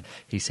Carlson, I think,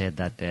 he said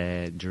that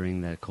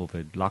during the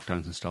COVID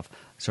lockdowns and stuff,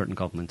 certain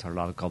governments, or a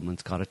lot of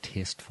governments, got a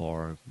taste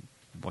for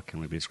what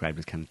can be described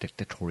as kind of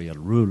dictatorial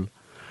rule,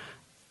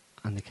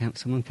 and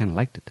someone kind of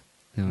liked it.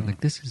 They were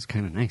like, "This is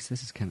kind of nice.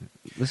 This is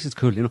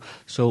cool," you know.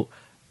 So,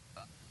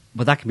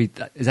 but that can be,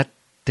 is that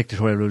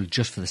dictatorial rule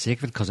just for the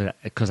sake of it,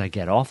 because I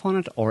get off on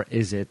it, or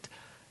is it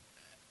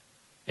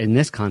in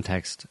this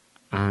context?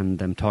 And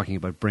them talking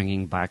about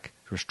bringing back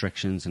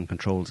restrictions and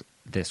controls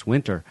this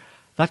winter.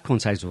 That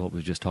coincides with what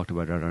we just talked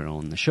about earlier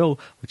on the show,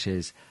 which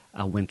is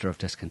a winter of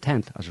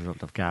discontent as a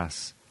result of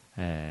gas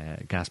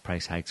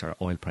price hikes or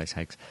oil price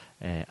hikes,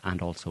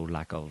 and also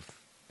lack of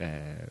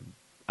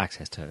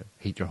access to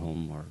heat your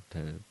home or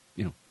to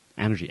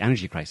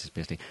energy crisis,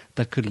 basically,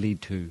 that could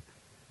lead to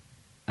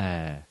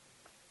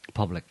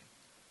public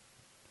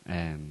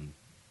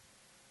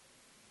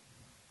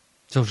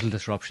social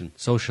disruption,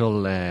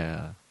 social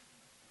I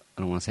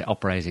don't want to say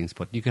uprisings,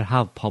 but you could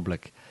have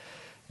public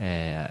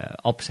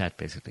upset,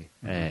 basically,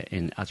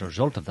 as a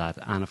result of that.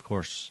 And of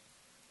course,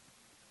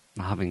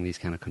 having these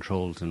kind of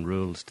controls and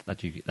rules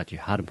that you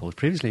had imposed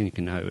previously, and you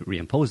can now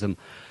reimpose them,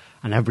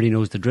 and everybody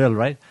knows the drill,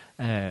 right?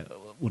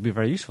 Would be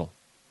very useful.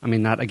 I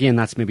mean,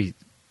 that's maybe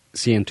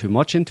seeing too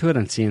much into it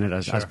and seeing it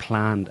as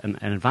planned and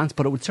in advance,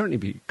 but it would certainly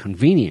be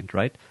convenient,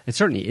 right? It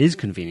certainly is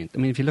convenient. I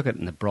mean, if you look at it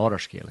in the broader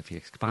scale, if you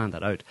expand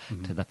that out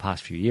to the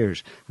past few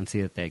years and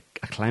see that they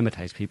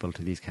acclimatise people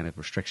to these kind of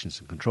restrictions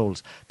and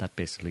controls, that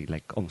basically,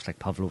 almost like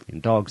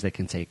Pavlovian dogs, they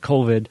can say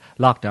COVID,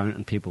 lockdown,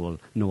 and people will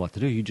know what to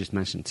do. You just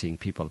mentioned seeing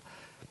people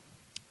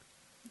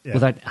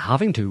without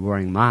having to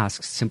wearing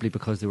masks simply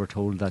because they were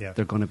told that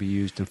they're going to be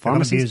used in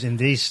pharmacies. They're going to be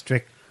used in these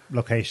strict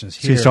locations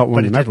here,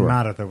 but it didn't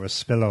matter. There was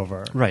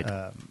spillover. Right.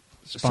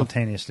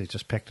 Spontaneously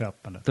just picked up.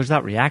 There's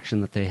that reaction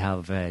that they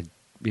have,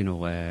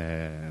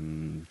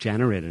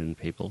 generated in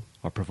people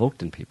or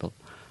provoked in people,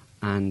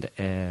 and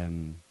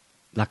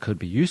that could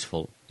be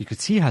useful. You could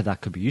see how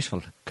that could be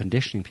useful,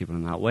 conditioning people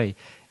in that way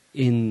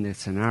in the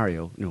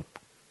scenario,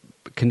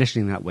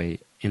 conditioning that way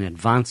in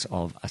advance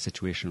of a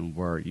situation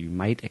where you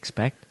might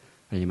expect,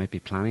 or you might be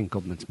planning,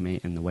 governments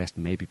in the West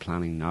may be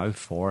planning now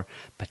for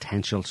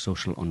potential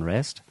social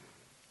unrest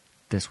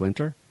this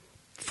winter,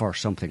 for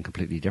something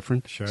completely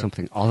different,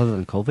 something other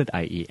than COVID,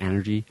 i.e.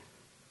 energy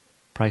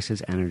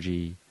prices,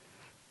 energy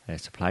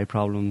supply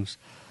problems,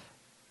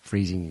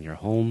 freezing in your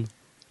home,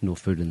 no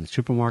food in the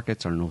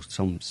supermarkets, or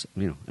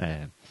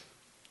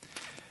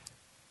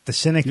the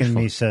cynic in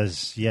me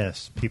says,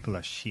 yes, people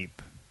are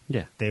sheep.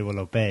 Yeah. They will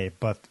obey,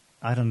 but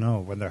I don't know,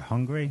 when they're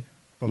hungry,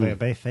 will they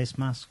obey face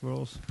mask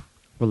rules?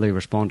 Will they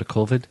respond to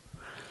COVID?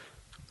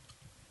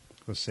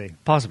 We'll see.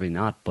 Possibly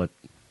not, but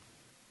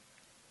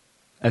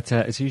it's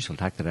a useful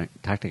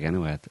tactic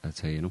anyway, I'd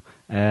say,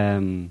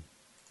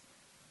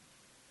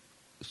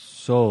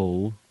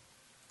 So,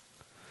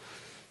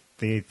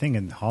 the thing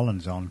in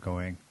Holland's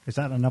ongoing. Is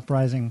that an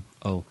uprising?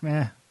 Oh.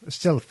 Yeah, It's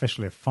still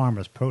officially a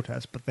farmers'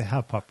 protest, but they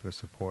have popular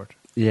support.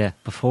 Yeah,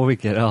 before we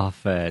get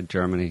off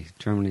Germany's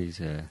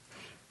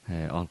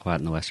all quiet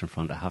on the Western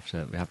Front. We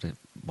have to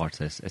watch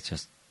this.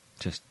 It's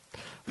just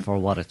for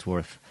what it's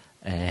worth.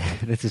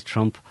 This is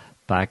Trump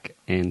back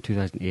in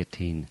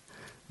 2018.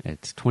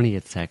 It's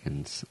 28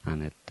 seconds,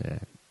 and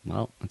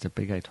it's a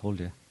big I told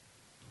you.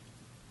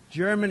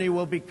 Germany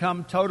will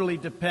become totally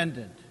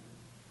dependent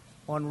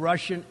on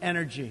Russian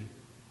energy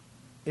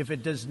if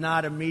it does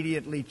not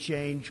immediately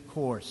change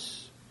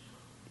course.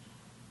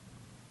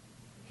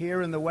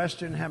 Here in the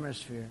Western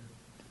Hemisphere,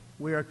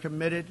 we are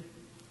committed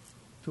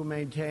to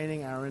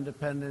maintaining our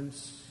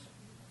independence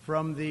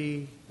from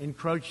the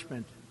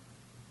encroachment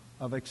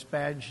of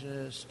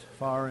expansionist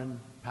foreign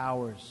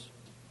powers.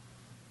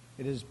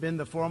 It has been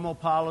the formal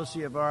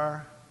policy of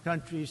our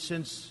country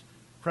since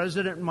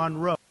President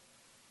Monroe.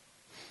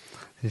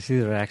 You see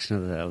the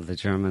reaction of the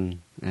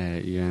German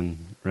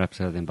UN reps,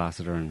 the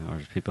ambassador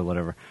or people,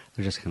 whatever.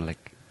 They're just kind of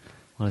like,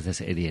 what is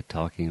this idiot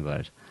talking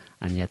about?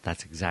 And yet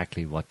that's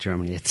exactly what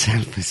Germany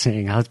itself is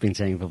saying, has been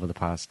saying for the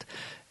past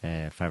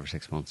 5 or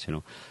 6 months,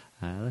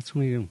 That's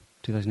only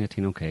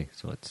 2018, okay,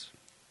 so it's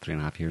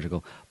 3.5 years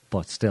ago.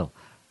 But still,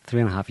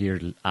 3.5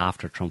 years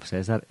after Trump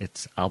says that,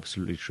 it's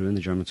absolutely true, and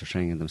the Germans are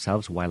saying it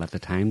themselves, while at the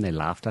time they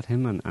laughed at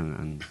him and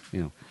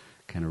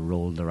kind of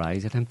rolled their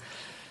eyes at him.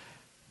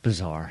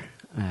 Bizarre.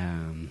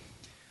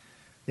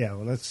 Yeah,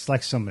 well, it's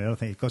like some of the other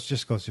things. It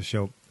just goes to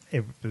show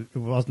it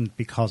wasn't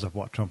because of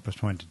what Trump was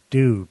trying to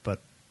do, but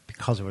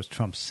because it was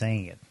Trump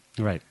saying it.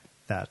 Right.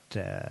 But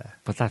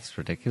that's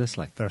ridiculous.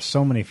 Like, there are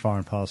so many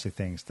foreign policy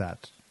things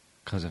that,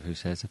 because of who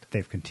says it,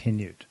 they've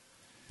continued.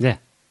 Yeah.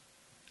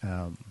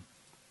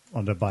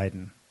 Under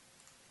Biden,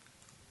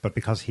 but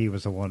because he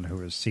was the one who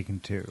was seeking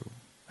to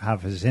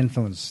have his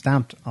influence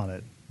stamped on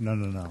it,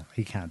 no,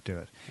 he can't do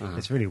it. Uh-huh.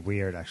 It's really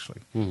weird,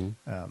 actually.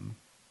 Mm-hmm.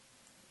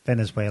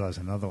 Venezuela is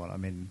another one. I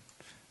mean,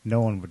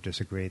 no one would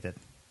disagree that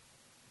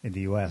in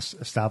the U.S.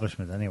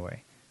 establishment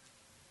anyway,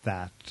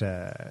 that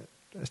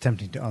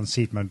attempting to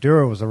unseat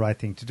Maduro was the right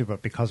thing to do,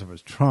 but because it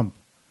was Trump,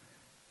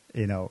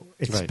 it's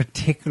right.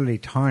 Particularly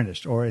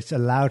tarnished, or it's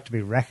allowed to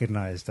be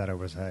recognized that it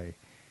was a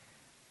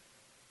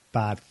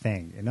bad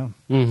thing,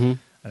 Mm-hmm.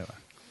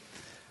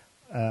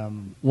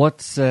 Anyway.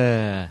 What's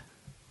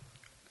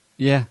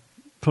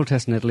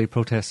protests in Italy,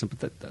 protests,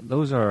 but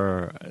those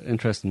are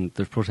interesting.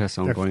 There's protests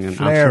ongoing in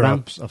Amsterdam.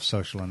 Flare-ups of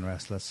social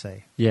unrest, let's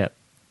say. Yeah.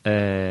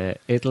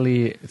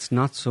 Italy, it's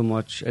not so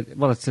much,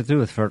 it's to do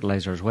with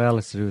fertilizer as well.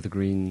 It's to do with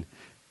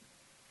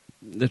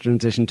the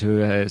transition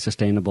to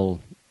sustainable,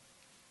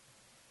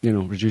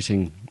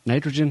 reducing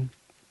nitrogen,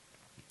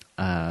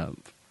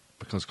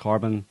 because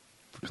carbon,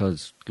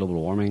 because global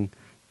warming,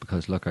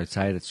 because look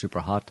outside, it's super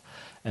hot.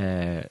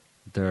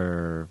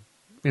 They're,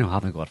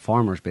 having to go at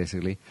farmers,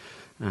 basically.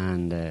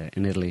 And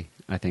in Italy,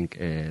 I think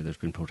there's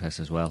been protests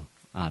as well,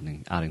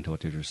 adding to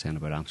what you were saying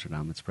about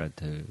Amsterdam. It's spread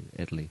to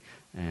Italy.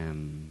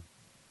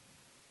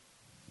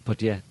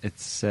 But yeah,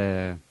 it's...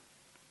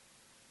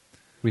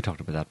 we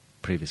talked about that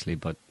previously,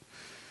 but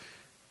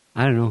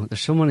I don't know.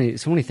 There's so many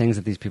things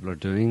that these people are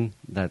doing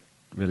that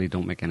really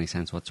don't make any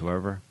sense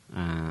whatsoever.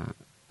 And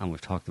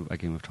we've talked about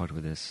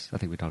this. I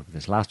think we talked about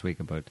this last week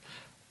about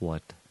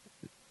what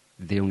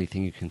the only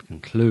thing you can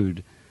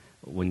conclude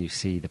when you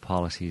see the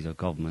policies of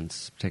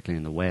governments, particularly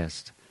in the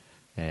West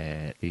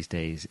these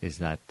days, is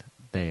that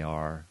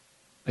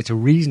it's a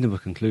reasonable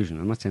conclusion.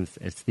 I'm not saying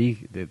it's the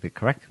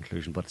correct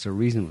conclusion, but it's a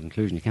reasonable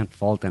conclusion. You can't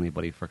fault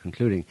anybody for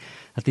concluding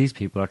that these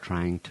people are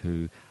trying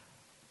to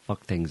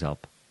fuck things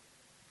up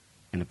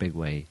in a big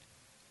way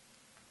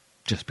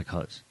just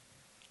because.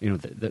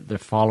 They're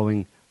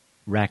following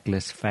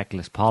reckless,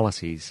 feckless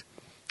policies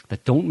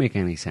that don't make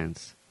any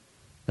sense,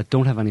 that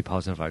don't have any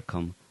positive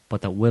outcome,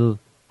 but that will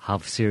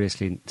have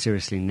seriously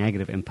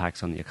negative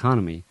impacts on the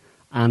economy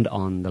and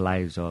on the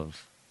lives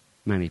of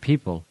many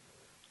people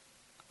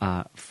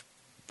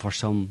for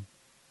some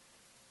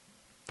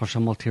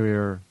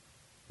ulterior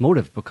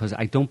motive. Because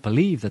I don't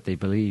believe that they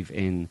believe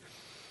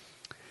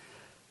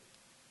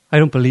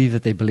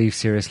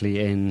seriously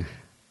in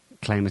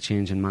climate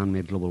change and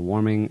man-made global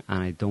warming,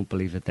 and I don't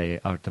believe that they,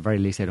 or at the very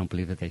least, I don't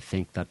believe that they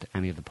think that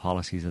any of the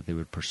policies that they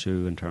would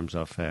pursue in terms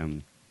of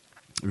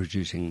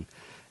reducing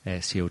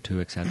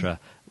CO2, etc.,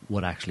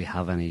 would actually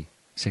have any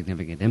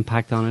significant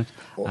impact on it,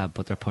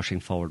 but they're pushing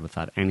forward with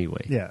that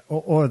anyway. Yeah,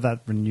 or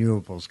that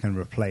renewables can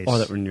replace... Or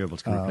that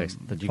renewables can replace...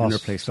 That you can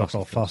replace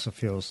fossil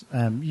fuels.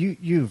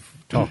 You've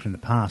talked in the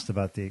past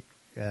about the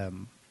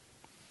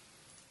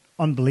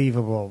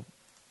unbelievable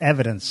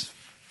evidence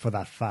for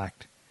that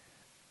fact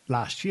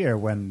last year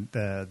when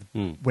the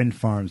wind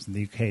farms in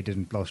the UK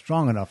didn't blow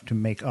strong enough to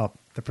make up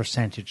the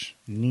percentage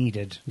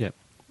needed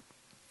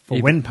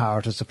for wind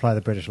power to supply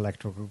the British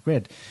electrical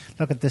grid.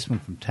 Look at this one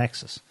from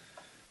Texas.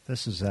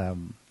 This is I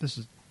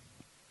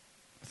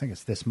think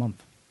it's this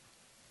month.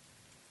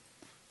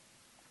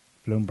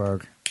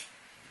 Bloomberg.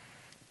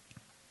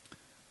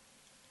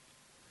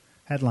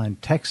 Headline: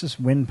 Texas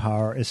wind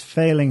power is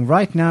failing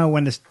right now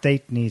when the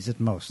state needs it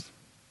most.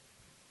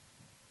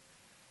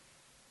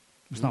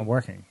 It's not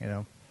working,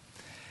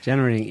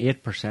 Generating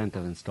 8%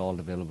 of installed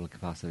available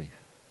capacity.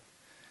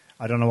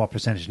 I don't know what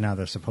percentage now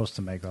they're supposed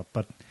to make up,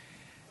 but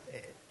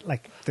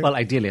Well,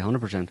 ideally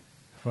 100%.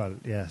 well,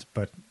 yes,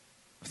 but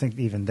I think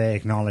even they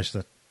acknowledge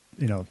that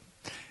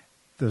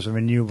there's a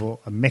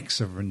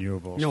mix of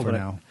renewables for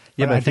now.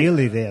 Yeah, but but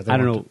ideally, I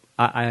don't know.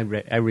 I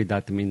read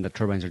that to mean that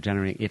turbines are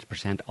generating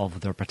 8%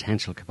 of their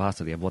potential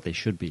capacity of what they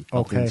should be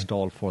of the Okay.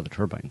 installed for the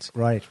turbines.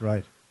 Right.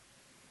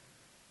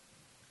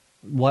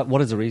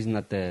 What is the reason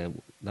that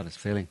it's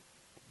failing?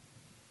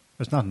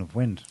 There's not enough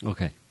wind.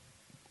 Okay,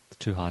 it's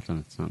too hot and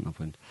it's not enough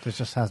wind. There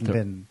just hasn't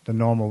There- been the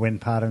normal wind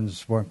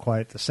patterns weren't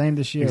quite the same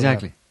this year.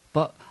 Exactly.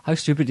 But how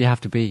stupid do you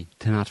have to be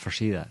to not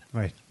foresee that?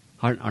 Right.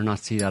 Or not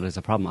see that as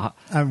a problem?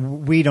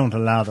 And we don't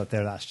allow that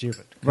they're that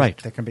stupid. 'Cause Right.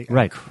 They can be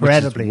right.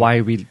 incredibly.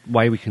 Which is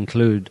why we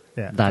conclude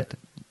Yeah. that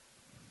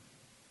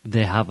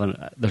they have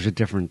there's a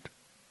different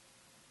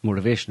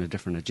motivation, a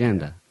different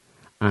agenda,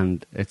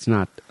 and it's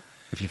not.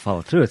 If you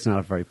follow through, it's not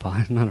a very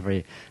not a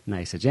very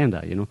nice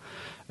agenda.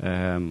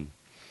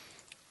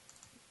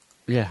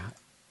 Yeah.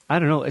 I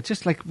don't know. It's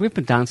just like we've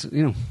been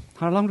dancing.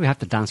 How long do we have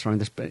to dance around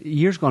this? But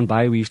years gone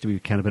by, we used to be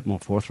kind of a bit more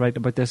forthright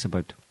about this.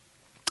 About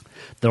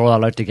they're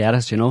all out to get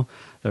us.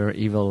 They're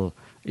evil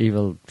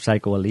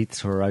psycho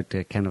elites who are out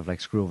to kind of like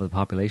screw over the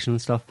population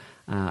and stuff.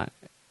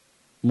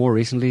 More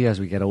recently, as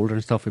we get older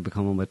and stuff, we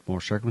become a bit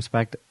more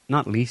circumspect.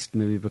 Not least,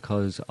 maybe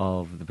because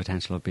of the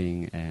potential of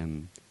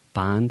being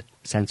banned,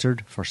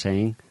 censored for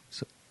saying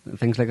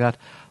things like that.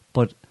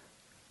 But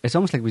it's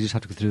almost like we just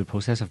have to go through the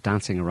process of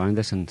dancing around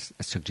this and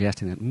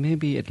suggesting that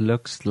maybe it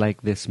looks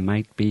like this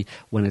might be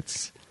when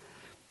it's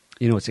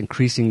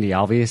increasingly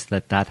obvious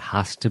that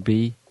has to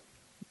be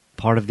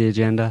part of the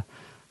agenda,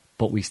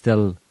 but we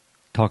still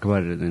talk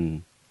about it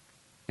in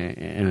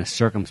a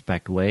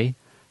circumspect way.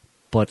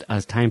 But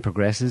as time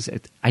progresses,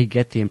 I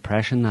get the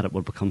impression that it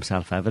will become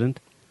self-evident,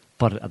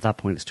 but at that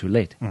point it's too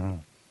late. Mhm.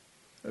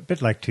 A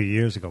bit like 2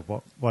 years ago,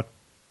 what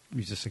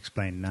you just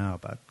explained now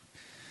about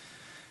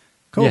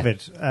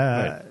COVID.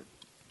 Right.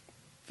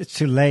 It's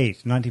too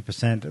late,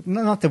 90%.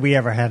 Not that we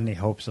ever had any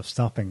hopes of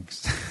stopping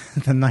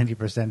the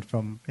 90%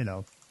 from,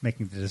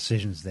 making the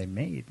decisions they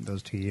made in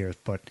those 2 years.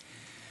 But,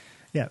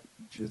 yeah,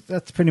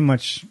 that's pretty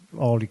much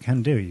all you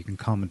can do. You can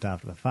comment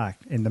after the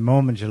fact. In the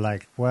moment, you're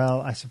like, well,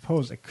 I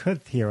suppose it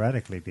could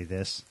theoretically be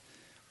this.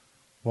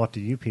 What do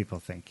you people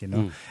think,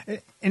 In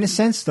a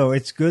sense, though,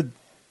 it's good.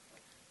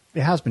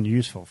 It has been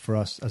useful for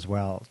us as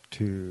well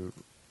to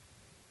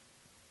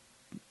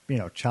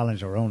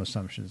challenge our own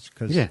assumptions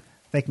because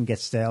they can get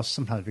stale.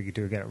 Sometimes we get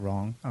it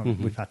wrong.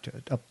 We've had to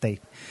update.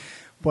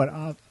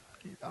 But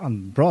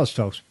on broad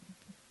strokes,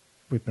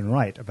 we've been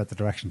right about the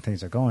direction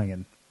things are going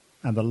in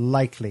and the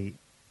likely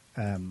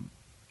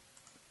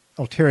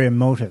ulterior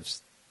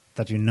motives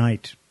that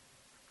unite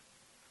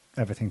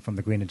everything from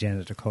the green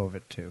agenda to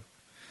COVID to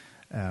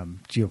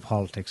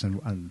geopolitics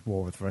and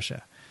war with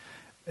Russia.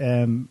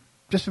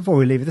 Just before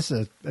we leave, this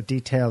is a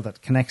detail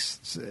that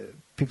connects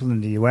people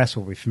in the US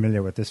will be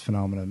familiar with this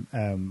phenomenon.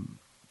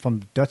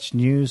 From Dutch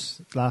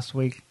news last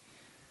week,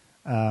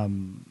 I'll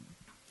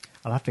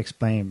have to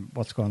explain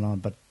what's going on,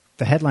 but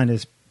the headline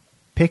is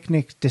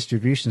Picnic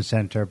Distribution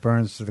Center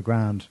burns to the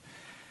ground.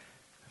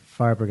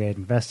 Fire Brigade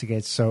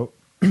investigates. So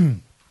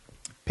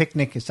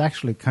Picnic is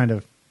actually kind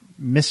of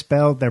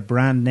misspelled. Their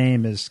brand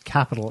name is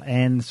capital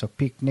N, so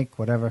Picnic,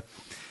 whatever.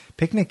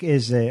 Picnic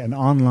is an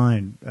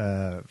online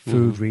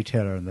food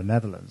retailer in the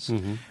Netherlands.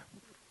 Mm-hmm.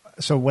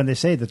 So when they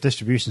say the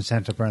distribution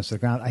center burns to the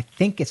ground, I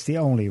think it's the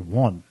only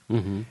one.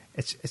 Mm-hmm.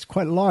 It's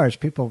quite large.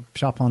 People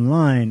shop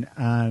online,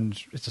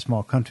 and it's a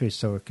small country,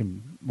 so it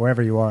can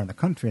wherever you are in the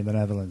country in the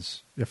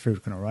Netherlands, your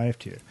food can arrive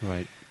to you.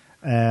 Right.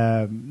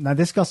 Now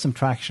this got some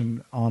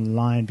traction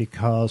online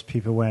because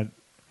people went.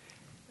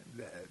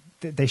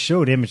 They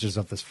showed images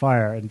of this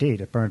fire.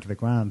 Indeed, it burned to the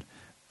ground,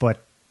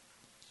 but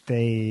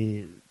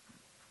they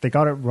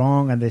got it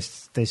wrong, and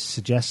they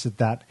suggested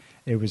that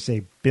it was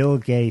a Bill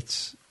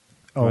Gates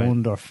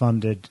owned or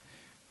funded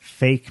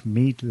fake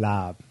meat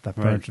lab that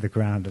burned to the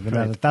ground.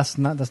 And that's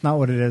not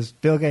what it is.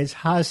 Bill Gates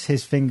has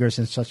his fingers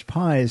in such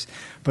pies,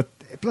 but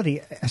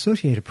bloody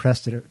Associated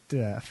Press did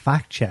a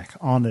fact check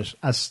on it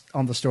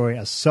on the story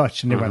as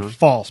such, and they went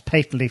false,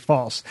 patently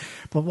false.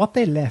 But what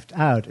they left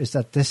out is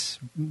that this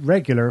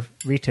regular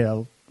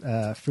retail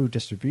food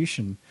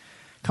distribution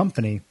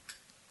company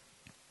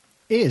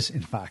is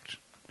in fact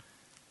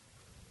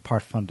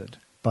part funded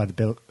by the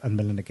Bill and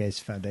Melinda Gates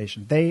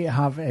Foundation. They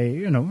have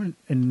an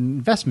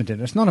investment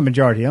in it. It's not a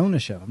majority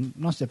ownership,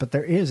 but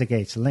there is a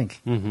Gates link.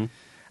 Mm-hmm.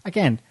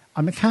 Again,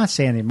 I can't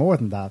say any more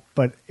than that,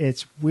 but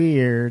it's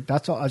weird.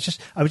 That's all. I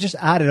would just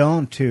add it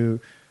on to,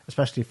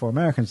 especially for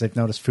Americans, they've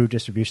noticed food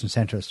distribution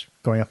centers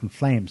going up in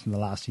flames in the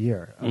last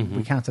year. Mm-hmm.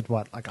 We counted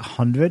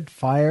 100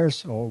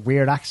 fires or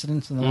weird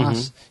accidents in the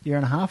last year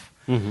and a half.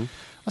 Mm-hmm.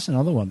 That's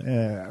another one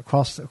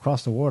across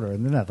the water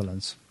in the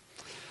Netherlands.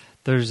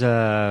 There's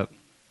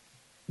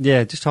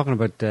just talking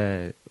about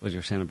what you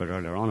were saying about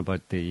earlier on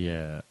about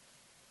the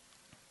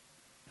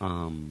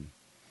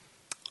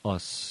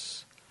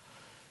us,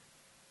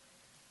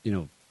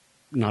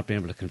 not being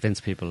able to convince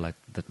people like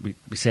that we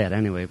say it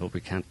anyway, but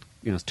we can't.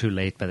 It's too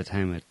late by the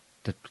time it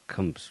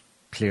becomes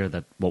clear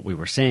that what we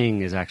were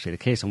saying is actually the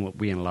case, and what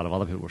we and a lot of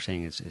other people were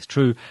saying is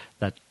true.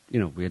 That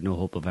we had no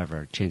hope of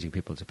ever changing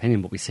people's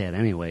opinion, but we say it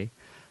anyway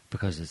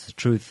because it's the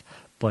truth.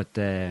 But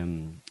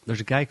there's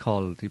a guy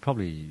called, you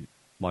probably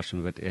watched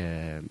him, but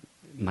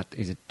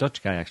he's a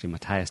Dutch guy actually,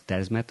 Matthias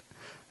Desmet.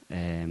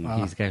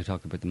 He's the guy who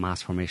talked about the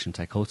mass formation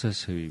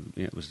psychosis, who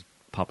was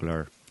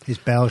popular. He's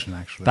Belgian,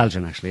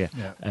 actually.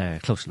 Yeah.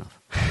 Close enough.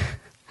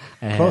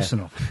 Close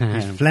enough.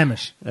 He's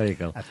Flemish. There you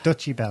go. A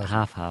Dutchy Belgian.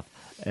 Half.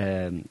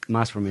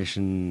 Mass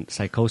formation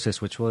psychosis,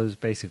 which was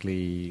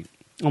basically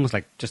almost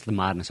like just the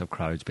madness of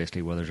crowds,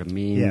 basically, where there's a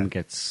meme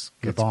gets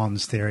Le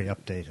Bon's theory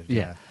updated.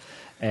 Yeah.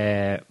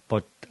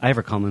 But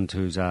Ivor Cummins,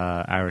 who's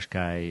an Irish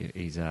guy,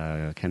 he's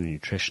a kind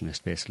of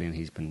nutritionist, basically, and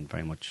he's been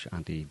very much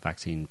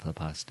anti-vaccine for the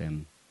past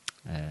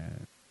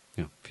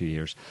few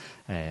years.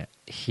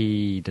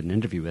 He did an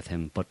interview with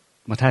him, but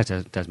Matthias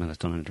Desmet has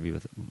done an interview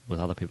with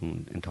other people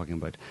in talking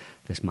about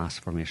this mass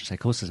formation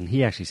psychosis, and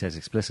he actually says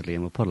explicitly,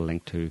 and we'll put a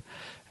link to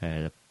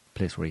the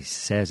place where he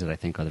says it, I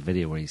think, or the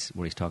video where he's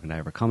talking to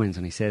Ivor Cummins,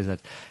 and he says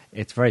that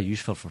it's very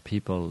useful for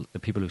the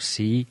people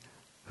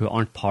who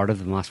aren't part of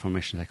the mass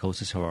formation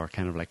psychosis, who are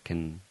kind of like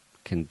can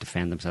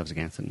defend themselves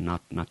against it and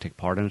not take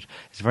part in it.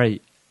 It's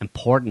very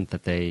important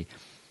that they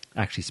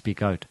actually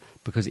speak out,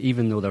 because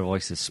even though their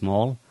voice is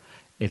small,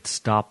 it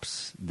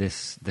stops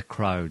the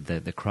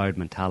crowd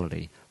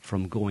mentality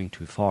from going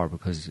too far,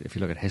 because if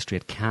you look at history,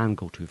 it can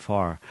go too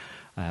far,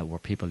 where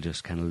people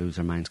just kind of lose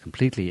their minds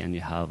completely, and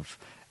you have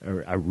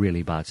a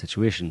really bad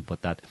situation.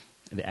 But that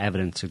the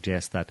evidence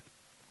suggests that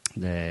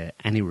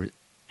any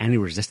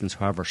resistance,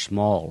 however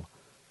small,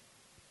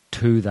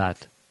 to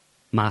that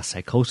mass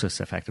psychosis,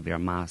 effectively, or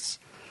mass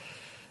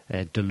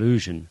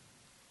delusion,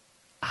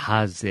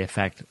 has the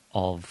effect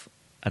of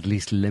at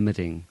least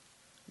limiting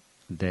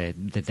the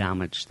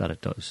damage that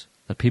it does.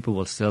 That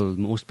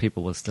most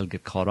people will still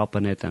get caught up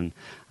in it and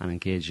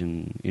engage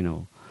in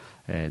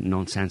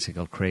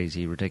nonsensical,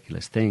 crazy,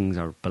 ridiculous things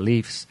or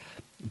beliefs,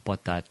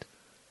 but that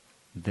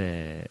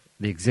the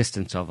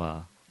existence of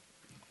a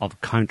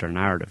counter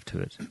narrative to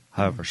it,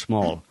 however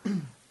small,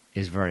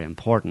 is very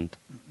important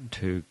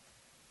to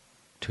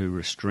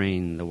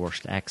restrain the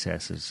worst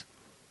excesses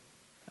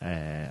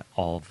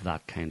of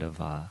that kind of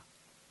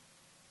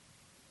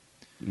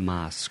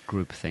mass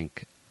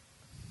groupthink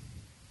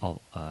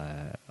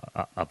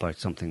about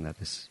something that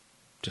is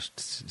just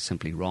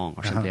simply wrong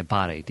or simply a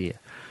bad idea.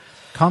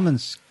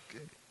 Cummins,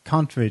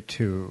 contrary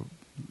to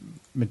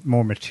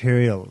more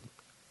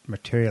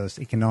materialist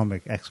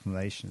economic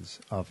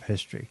explanations of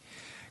history,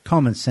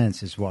 common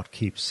sense is what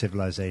keeps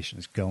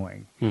civilizations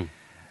going.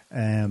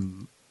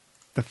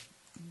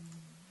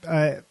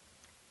 I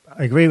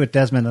agree with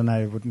Desmond, and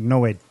I would in no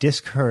way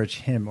discourage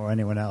him or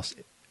anyone else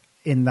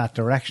in that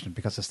direction,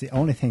 because it's the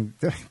only thing,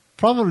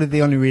 probably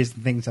the only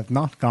reason things have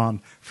not gone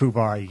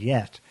FUBAR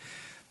yet.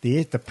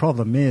 The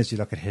problem is, you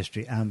look at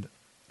history, and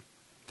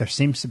there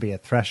seems to be a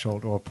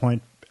threshold or a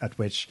point at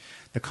which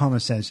the common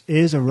sense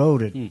is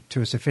eroded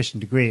to a sufficient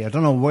degree. We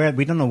don't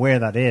know where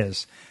that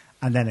is,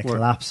 and then it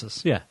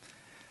collapses. Yeah.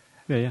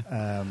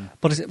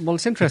 But it's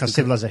interesting because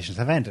civilizations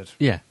have ended.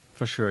 Yeah,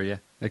 for sure. Yeah,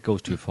 it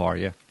goes too far.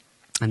 Yeah,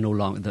 and no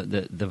longer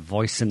the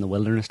voice in the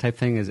wilderness type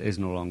thing is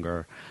no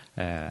longer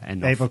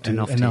enough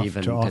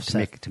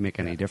to make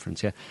any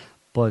difference. Yeah,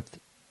 but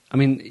I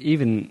mean,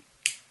 even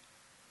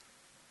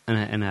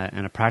in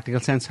a practical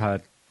sense, how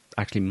it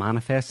actually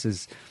manifests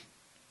is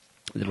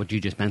what you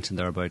just mentioned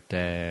there about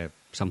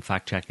some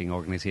fact-checking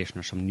organisation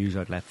or some news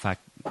outlet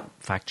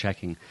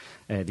fact-checking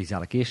these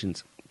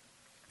allegations.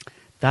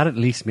 That at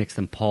least makes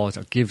them pause,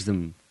 or gives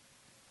them,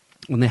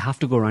 when they have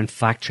to go around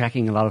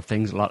fact-checking a lot of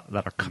things,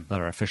 that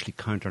are officially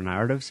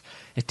counter-narratives,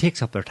 it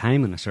takes up their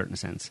time in a certain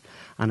sense,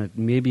 and it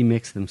maybe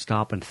makes them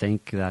stop and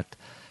think that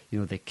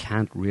they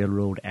can't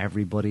railroad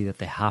everybody, that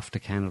they have to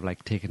kind of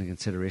like take into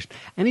consideration.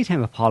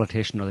 Anytime a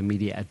politician or the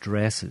media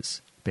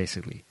addresses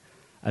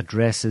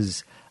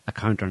a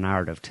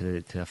counter-narrative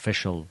to the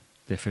official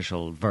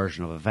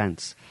version of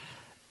events,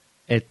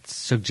 it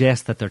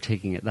suggests that they're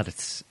taking it, that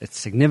it's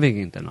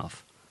significant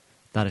enough,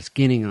 that it's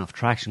gaining enough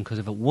traction, because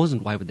if it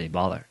wasn't, why would they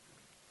bother?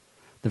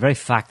 The very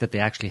fact that they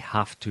actually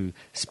have to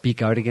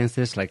speak out against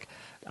this, like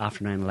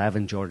after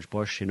 9/11, George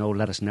Bush,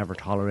 let us never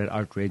tolerate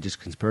outrageous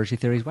conspiracy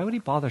theories. Why would he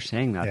bother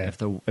saying that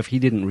if he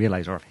didn't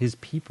realise, or if his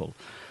people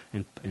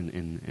in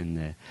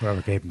the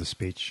whoever gave him the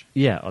speech,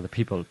 or the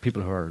people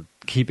who are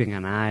keeping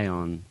an eye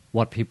on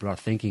what people are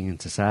thinking in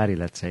society,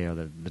 let's say, or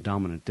the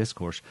dominant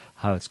discourse,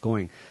 how it's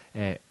going,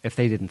 if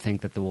they didn't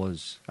think that there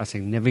was a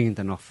significant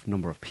enough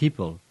number of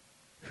people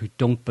who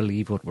don't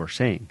believe what we're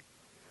saying,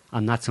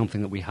 and that's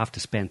something that we have to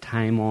spend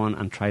time on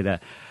and try to,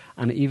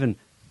 and even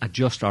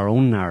adjust our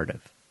own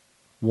narrative,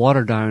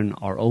 water down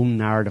our own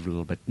narrative a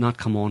little bit, not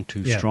come on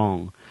too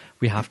strong.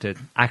 We have to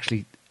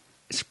actually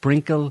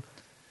sprinkle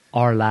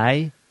our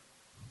lie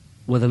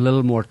with a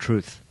little more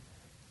truth,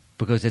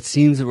 because it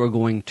seems that we're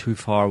going too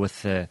far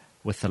with the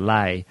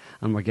lie,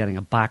 and we're getting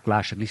a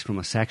backlash, at least from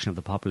a section of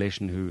the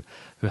population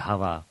who have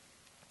a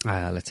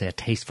let's say, a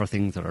taste for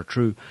things that are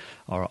true,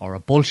 or a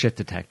bullshit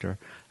detector.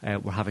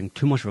 We're having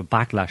too much of a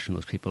backlash from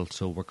those people,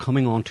 so we're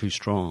coming on too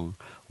strong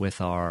with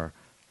our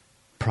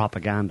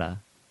propaganda.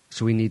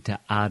 So we need to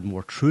add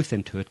more truth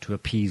into it to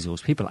appease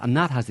those people, and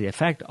that has the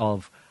effect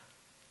of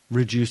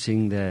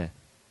reducing the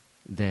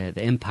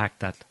impact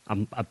that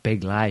a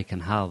big lie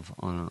can have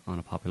on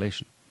a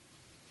population.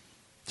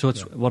 So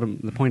it's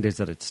the point is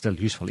that it's still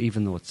useful,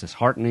 even though it's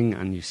disheartening,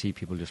 and you see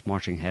people just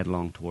marching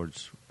headlong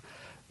towards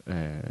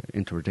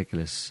into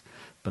ridiculous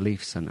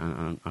beliefs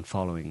and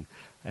following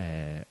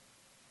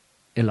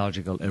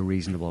illogical,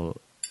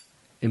 irreasonable,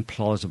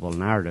 implausible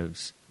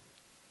narratives,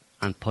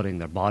 and putting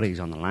their bodies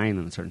on the line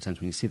in a certain sense.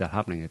 When you see that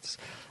happening, it's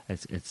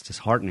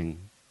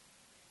disheartening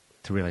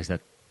to realize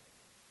that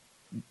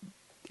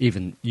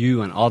even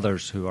you and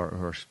others who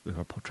are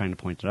trying to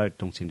point it out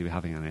don't seem to be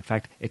having an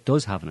effect. It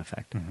does have an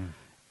effect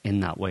in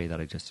that way that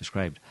I just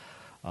described,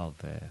 of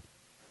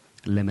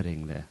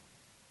limiting the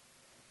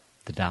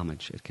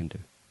damage it can do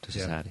to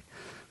society.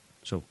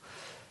 So,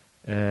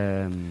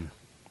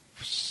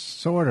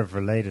 sort of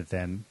related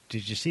then,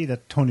 did you see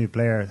that Tony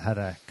Blair had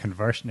a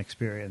conversion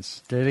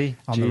experience? Did he?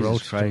 On Jesus the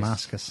road to Christ.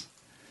 Damascus.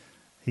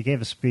 He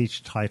gave a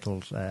speech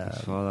titled I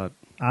saw that.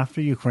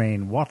 After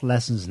Ukraine, What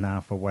Lessons Now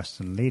for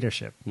Western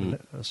Leadership?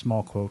 A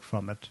small quote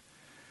from it.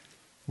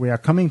 We are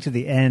coming to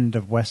the end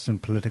of Western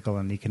political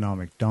and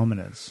economic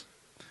dominance.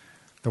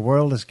 The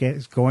world is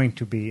going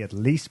to be at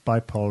least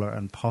bipolar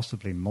and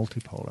possibly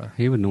multipolar.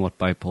 He would know what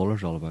bipolar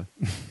is all about.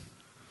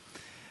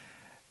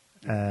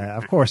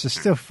 Of course, it's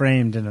still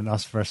framed in an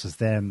us versus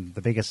them.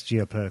 The biggest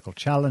geopolitical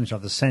challenge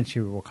of the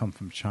century will come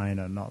from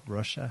China, not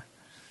Russia.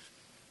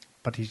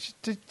 But he's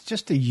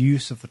just the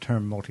use of the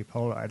term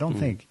multipolar. I don't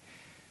think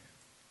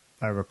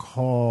I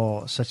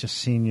recall such a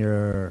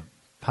senior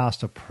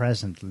past or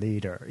present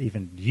leader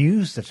even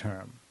use the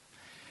term.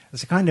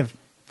 It's a kind of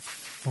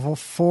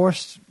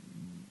forced...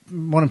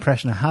 One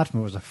impression I had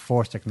from it was a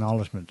forced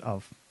acknowledgement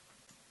of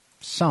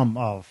some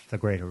of the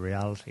greater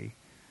reality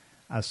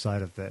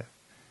outside of the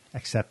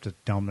accepted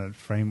dominant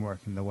framework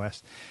in the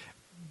West.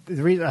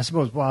 The reason, I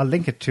suppose, I'll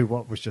link it to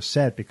what was just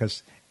said,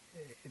 because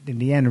in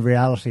the end,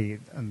 reality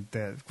and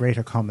the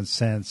greater common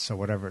sense, or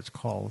whatever it's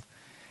called,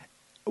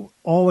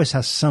 always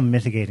has some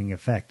mitigating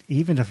effect,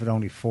 even if it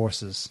only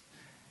forces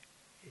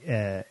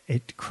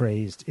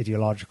crazed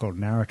ideological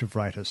narrative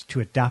writers to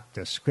adapt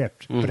the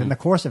script. But in the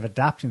course of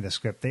adapting the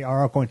script, they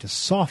are going to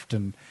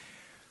soften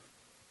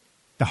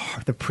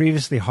the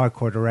previously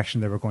hardcore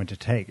direction they were going to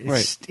take.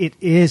 It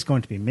is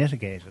going to be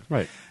mitigated.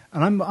 Right.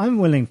 And I'm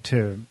willing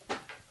to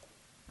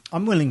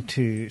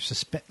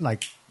suspect,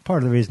 like,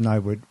 part of the reason I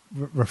would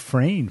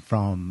refrain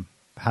from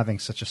having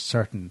such a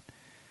certain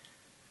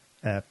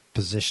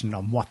position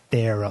on what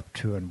they're up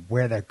to and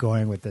where they're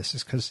going with this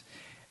is because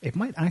it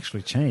might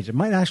actually change. It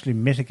might actually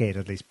mitigate,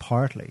 at least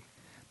partly.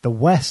 The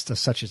West, as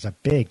such, is a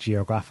big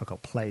geographical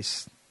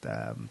place.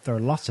 There are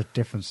lots of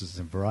differences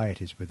and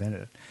varieties within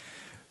it.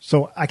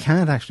 So I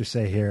can't actually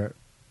sit here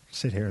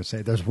and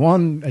say there's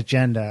one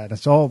agenda and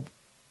it's all,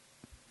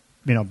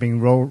 being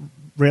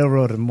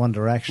railroaded in one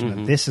direction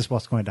and this is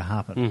what's going to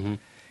happen.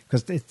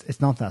 Because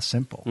it's not that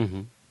simple.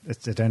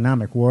 It's a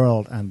dynamic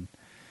world, and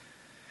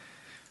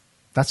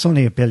that's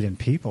only 1 billion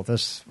people.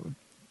 There's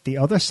the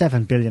other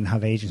 7 billion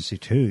have agency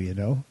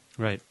too,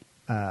 Right.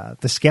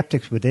 The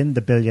skeptics within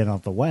the billion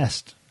of the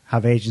West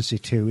have agency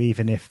too,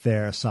 even if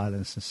they're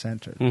silenced and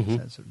censored.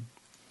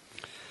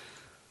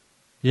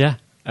 Yeah.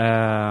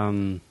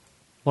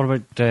 What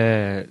about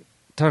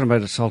talking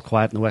about it's all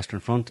quiet in the Western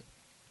Front?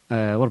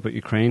 What about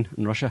Ukraine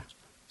and Russia?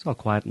 It's all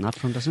quiet on that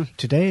front, isn't it?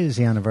 Today is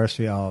the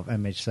anniversary of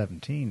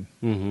MH17.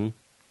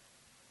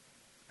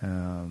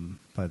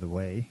 By the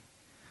way,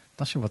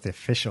 not sure what the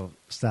official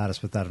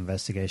status with that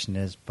investigation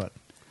is, but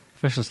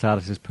Official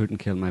status is Putin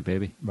killed my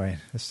baby. right,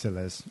 it still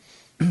is.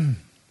 Did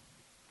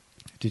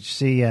you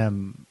see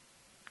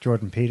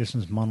Jordan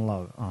Peterson's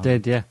monologue?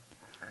 Did, yeah.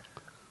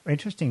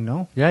 Interesting,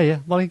 no? Yeah.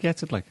 Well, he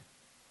gets it, like.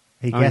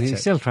 He I mean, gets he's it.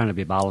 still trying to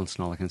be balanced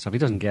and all that kind of stuff. He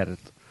doesn't get it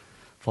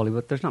fully,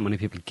 but there's not many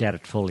people get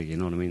it fully, you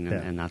know what I mean,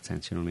 in that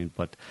sense, you know what I mean?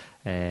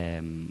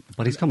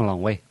 But he's come a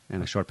long way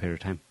in a short period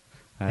of time.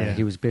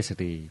 He was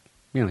basically,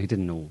 he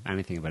didn't know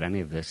anything about any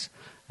of this.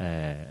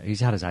 He's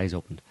had his eyes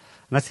opened.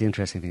 And that's the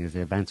interesting thing, is the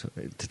events,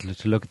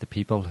 to look at the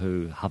people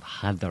who have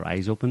had their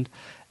eyes opened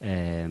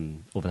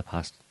over the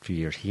past few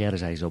years. He had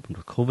his eyes opened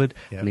with COVID,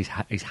 and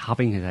he's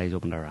having his eyes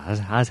opened, or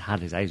has had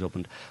his eyes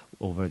opened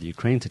over the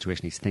Ukraine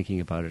situation. He's thinking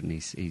about it, and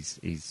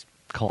he's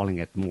calling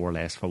it more or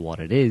less for what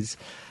it is,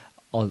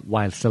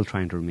 while still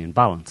trying to remain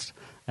balanced,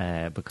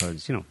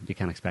 because you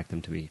can't expect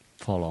them to be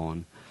full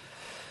on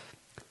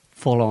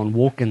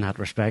woke in that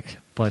respect.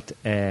 But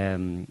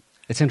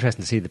it's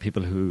interesting to see the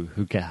people who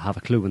have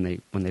a clue when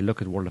they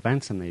look at world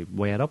events and they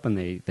weigh it up and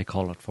they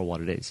call it for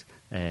what it is.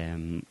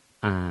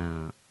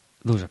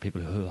 Those are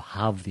people who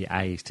have the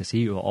eyes to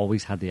see, who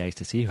always had the eyes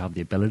to see, who have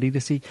the ability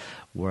to see,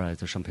 whereas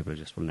there's some people who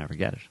just will never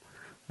get it.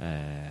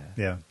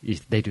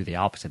 They do the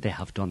opposite. They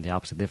have done the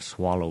opposite. They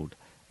swallowed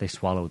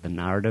the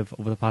narrative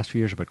over the past few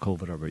years about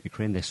COVID or about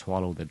Ukraine. They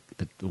swallow the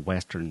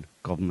Western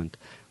government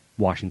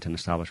Washington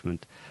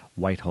establishment,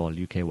 Whitehall,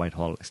 UK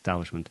Whitehall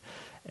establishment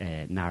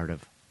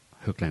narrative,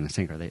 hook, line and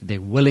sinker. They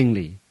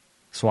willingly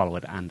swallow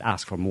it and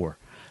ask for more,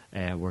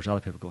 whereas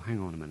other people go, hang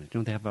on a minute,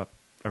 they have a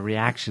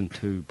reaction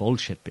to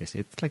bullshit,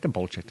 basically. It's like a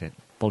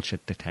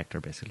bullshit detector,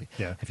 basically.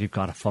 Yeah. If you've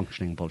got a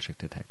functioning bullshit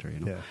detector,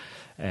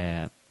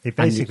 He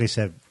basically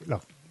said,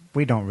 look,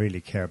 we don't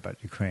really care about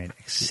Ukraine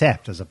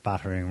except as a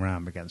battering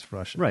ram against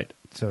Russia. Right.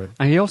 So,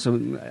 and he also,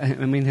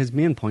 his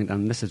main point,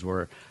 and this is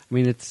where,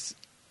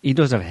 he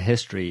does have a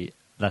history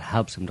that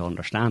helps him to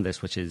understand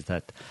this, which is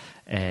that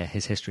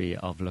his history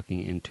of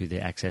looking into the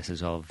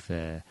excesses of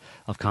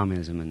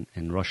communism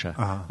in Russia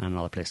and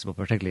other places, but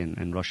particularly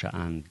in Russia,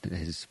 and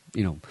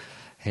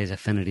his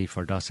affinity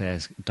for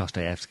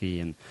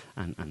Dostoevsky and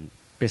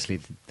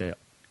basically the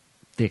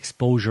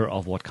exposure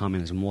of what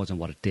communism was and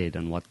what it did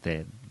and what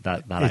that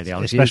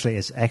ideology, especially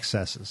its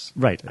excesses,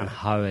 right, and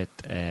how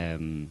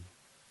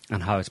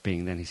it's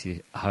being, then you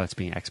see how it's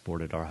being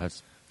exported, or how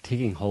it's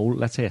taking hold.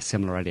 Let's say a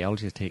similar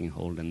ideology is taking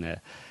hold in the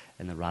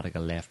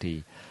radical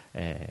lefty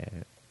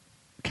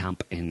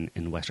camp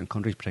in Western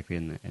countries,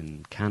 particularly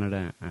in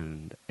Canada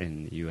and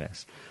in the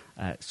US.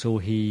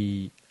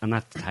 And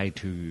that's tied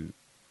to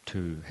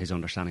his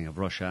understanding of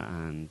Russia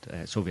and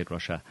Soviet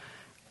Russia.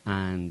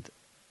 And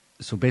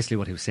so basically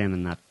what he was saying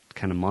in that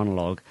kind of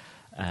monologue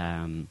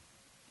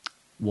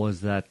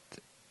was that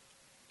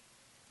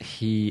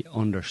he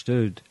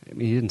understood,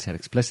 he didn't say it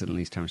explicitly in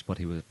these terms, but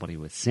what he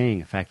was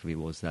saying effectively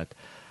was that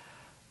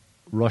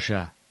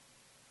Russia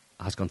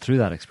has gone through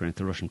that experience.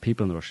 The Russian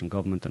people and the Russian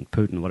government and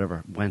Putin,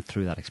 whatever, went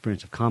through that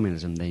experience of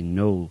communism. They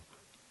know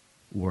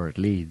where it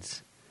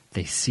leads.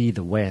 They see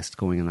the West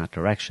going in that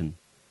direction,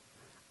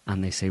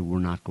 and they say, we're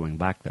not going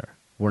back there.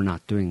 We're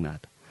not doing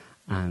that.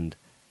 And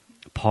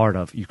part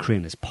of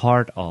Ukraine is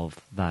part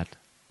of that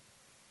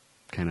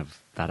kind of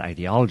that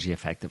ideology,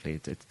 effectively.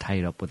 It's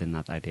tied up within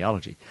that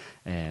ideology.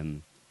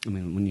 When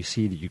you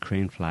see the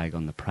Ukraine flag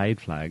on the Pride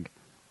flag,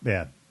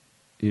 yeah,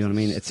 you know what I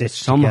mean? It's Stitched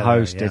somehow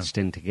together, stitched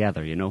in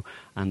together,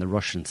 and the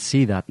Russians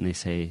see that and they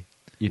say,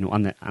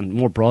 and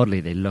more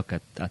broadly, they look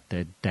at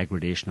the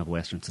degradation of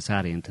Western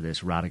society into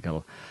this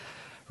radical,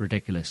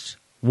 ridiculous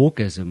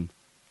wokeism,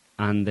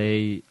 and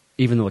they,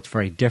 even though it's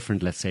very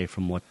different, let's say,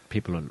 from what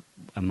people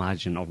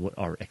imagine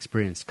or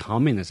experience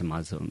communism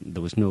as,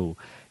 there was no,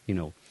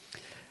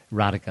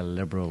 radical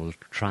liberal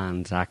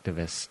trans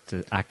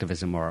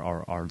activism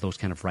or those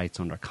kind of rights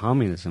under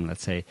communism,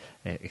 let's say,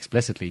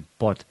 explicitly,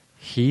 but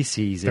he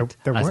sees it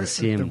as the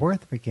same. There were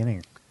at the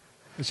beginning.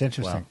 It's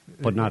interesting. Well,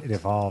 but not, it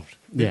evolved.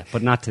 Yeah,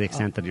 but not to the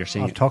extent that you're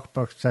seeing it. I'll talk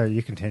about, sorry,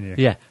 you continue.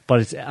 Yeah,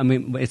 but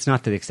it's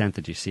not to the extent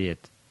that you see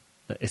it.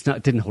 It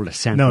didn't hold a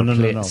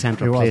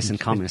central place in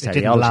communist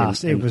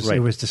ideology.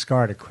 It was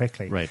discarded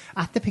quickly. Right.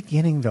 At the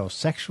beginning, though,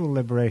 sexual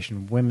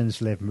liberation,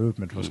 women's lib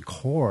movement was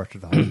core to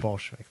the whole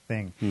Bolshevik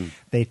thing.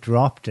 They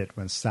dropped it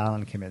when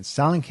Stalin came in.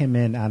 Stalin came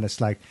in, and it's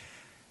like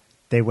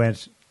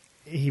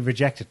he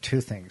rejected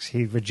two things.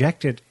 He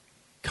rejected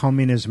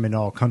communism in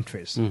all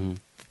countries.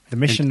 The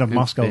mission of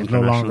Moscow was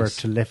no longer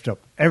to lift up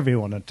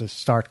everyone and to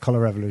start colour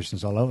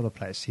revolutions all over the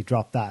place. He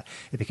dropped that.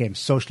 It became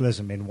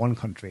socialism in one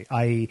country,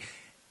 i.e.,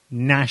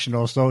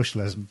 National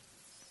Socialism.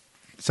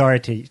 Sorry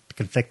to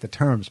conflict the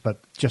terms, but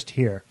just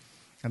here.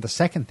 And the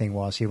second thing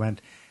was he went,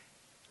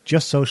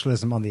 just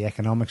socialism on the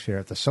economic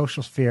sphere. The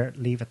social sphere,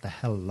 leave it the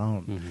hell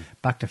alone.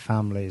 Back to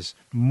families,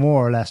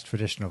 more or less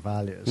traditional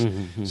values.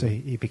 So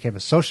he became a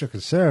social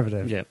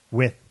conservative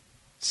with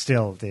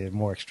still the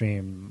more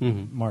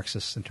extreme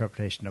Marxist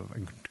interpretation of a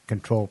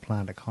controlled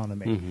planned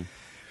economy.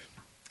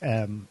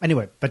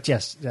 Anyway, but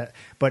yes,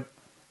 but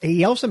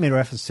he also made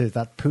reference to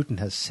that Putin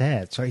has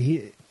said. So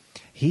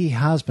he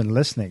has been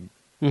listening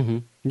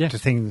to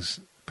things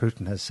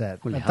Putin has said.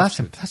 Well, that's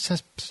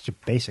just such a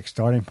basic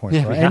starting point.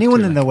 For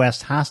anyone in the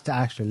West has to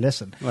actually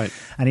listen. Right.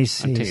 And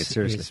take it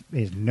seriously.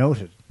 He's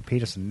noted,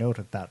 Peterson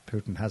noted that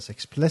Putin has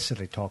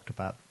explicitly talked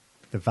about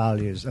the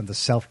values and the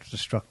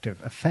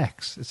self-destructive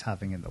effects it's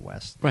having in the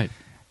West. Right.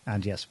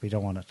 And yes, we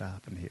don't want it to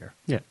happen here.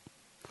 Yeah.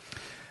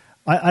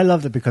 I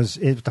loved it because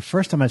it was the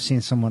first time I've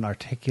seen someone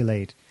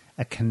articulate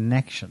a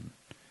connection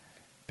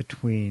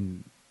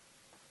between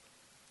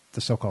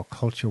the so-called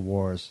culture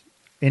wars,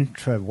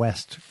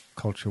 intra-West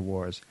culture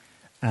wars,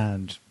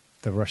 and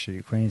the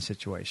Russia-Ukraine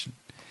situation.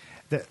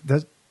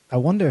 I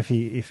wonder if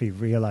he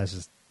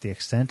realizes the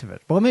extent of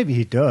it. Well, maybe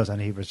he does,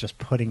 and he was just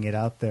putting it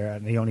out there,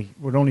 and he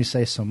would only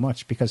say so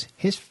much because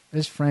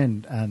his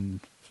friend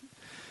and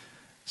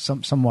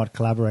somewhat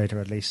collaborator,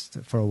 at least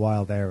for a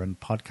while there in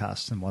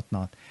podcasts and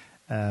whatnot,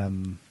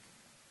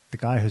 the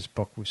guy whose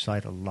book we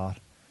cite a lot,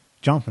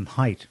 Jonathan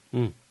Haidt.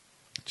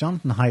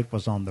 Jonathan Haidt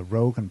was on the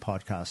Rogan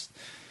podcast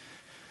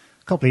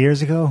a couple of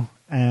years ago,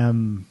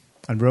 and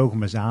Rogan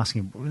was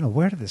asking,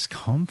 where did this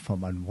come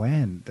from and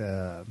when?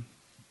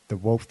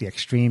 The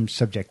extreme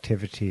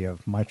subjectivity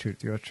of My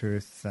Truth, Your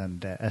Truth,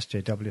 and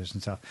SJWs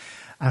and stuff.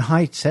 And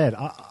Haidt said,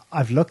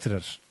 I've looked at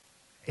it.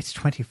 It's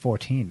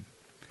 2014.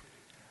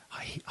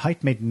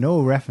 Haidt made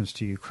no reference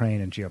to Ukraine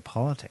and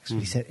geopolitics.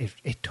 He said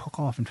it took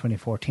off in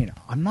 2014.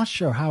 I'm not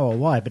sure how or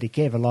why, but he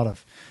gave a lot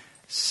of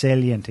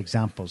salient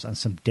examples and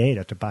some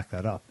data to back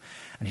that up.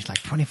 And he's like,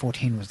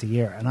 2014 was the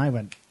year. And I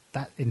went,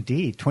 that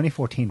indeed,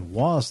 2014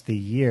 was the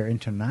year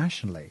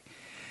internationally.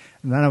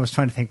 And then I was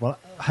trying to think, well,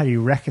 how do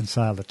you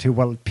reconcile the two?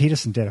 Well,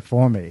 Peterson did it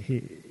for me.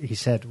 He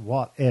said,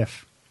 what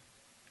if?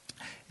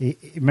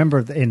 Remember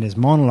in his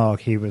monologue,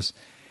 he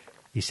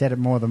said it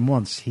more than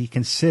once. He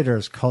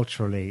considers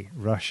culturally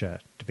Russia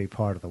to be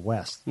part of the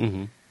West,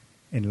 in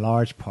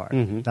large part.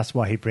 That's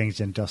why he brings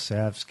in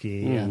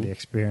Dostoevsky and the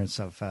experience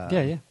of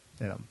you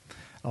know,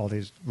 all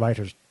these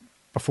writers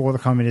before the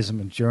communism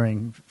and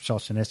during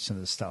Solzhenitsyn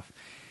and stuff.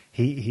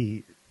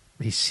 He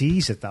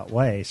sees it that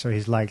way. So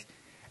he's like,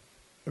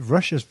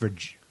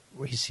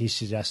 he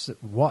suggests,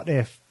 what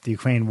if the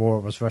Ukraine war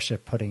was Russia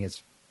putting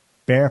its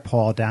bare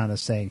paw down and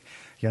saying,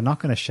 you're not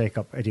going to shake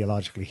up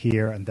ideologically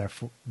here and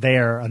therefore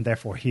there and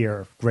therefore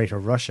here, greater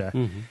Russia.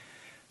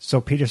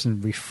 So Peterson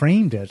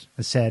reframed it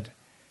and said,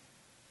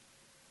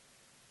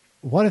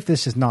 what if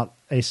this is not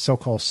a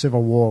so-called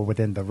civil war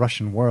within the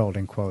Russian world,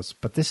 in quotes,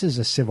 but this is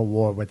a civil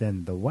war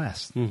within the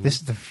West? This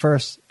is the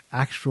first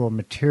actual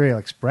material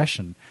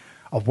expression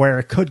of where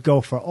it could go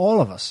for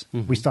all of us.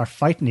 We start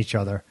fighting each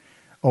other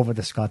over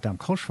this goddamn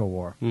cultural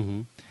war.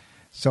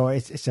 So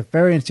it's a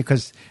very interesting,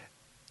 because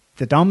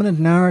the dominant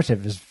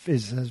narrative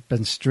has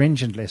been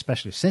stringently,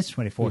 especially since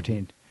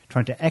 2014,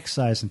 trying to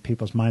excise in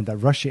people's mind that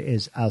Russia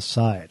is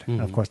outside.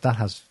 And of course, that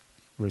has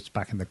roots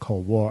back in the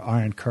Cold War,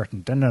 Iron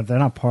Curtain. They're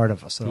not part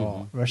of us at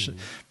all. Russia.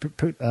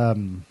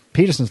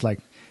 Peterson's like,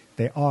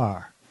 they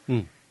are.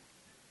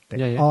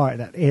 They are.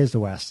 That is the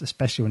West,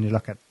 especially when you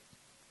look at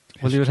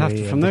well, you would have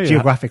to, from the there,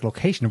 geographic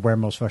location of where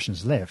most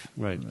Russians live.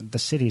 Right. The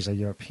cities are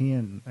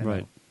European,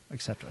 right,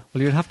 etc.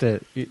 Well, you'd have to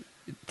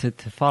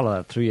follow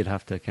that through. You'd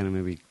have to kind of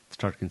maybe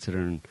start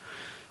considering,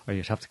 or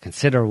you'd have to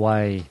consider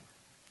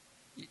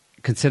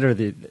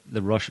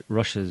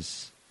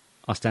Russia's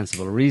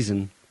ostensible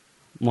reason,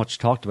 much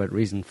talked about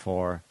reason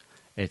for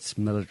its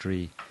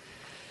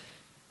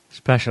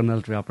special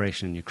military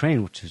operation in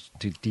Ukraine, which is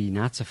to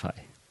denazify.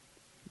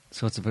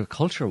 So it's a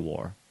culture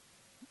war.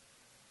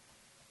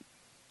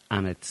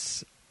 And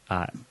it's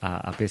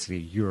basically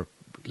Europe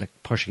like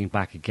pushing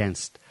back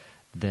against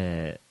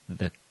the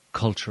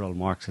cultural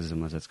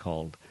Marxism, as it's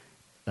called,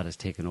 that has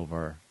taken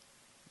over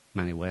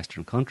many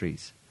Western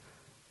countries,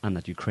 and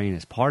that Ukraine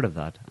is part of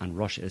that, and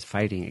Russia is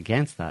fighting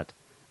against that,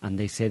 and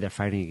they say they're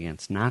fighting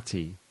against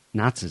Nazism.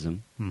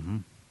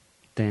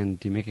 Then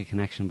do you make a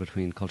connection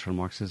between cultural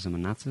Marxism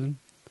and Nazism?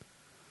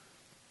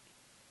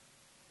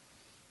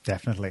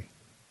 Definitely.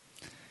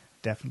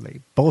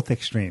 Both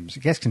extremes.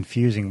 It gets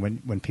confusing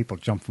when people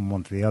jump from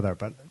one to the other,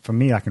 but for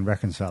me, I can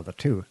reconcile the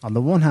two. On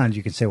the one hand,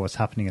 you can say what's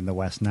happening in the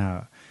West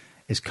now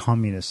is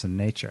communist in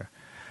nature.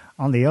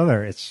 On the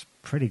other, it's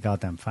pretty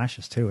goddamn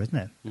fascist too, isn't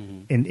it?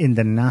 In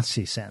the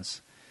Nazi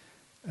sense.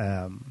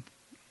 And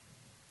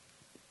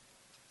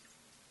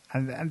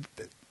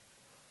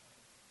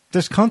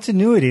there's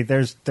continuity.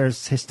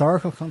 There's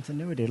historical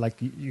continuity. Like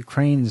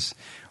Ukraine's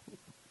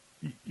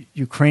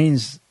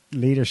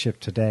leadership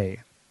today.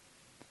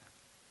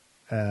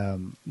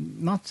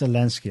 Not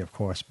Zelensky, of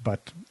course,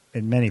 but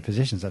in many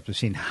positions that we've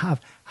seen,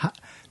 have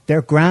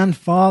their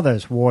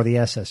grandfathers wore the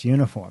SS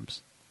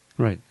uniforms.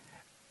 Right.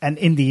 And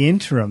in the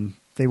interim,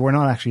 they were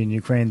not actually in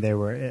Ukraine. They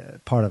were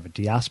part of a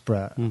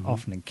diaspora,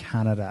 often in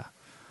Canada,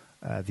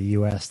 the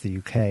US, the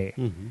UK.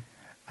 And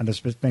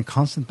there's been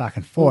constant back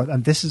and forth.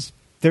 And this is,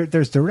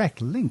 there's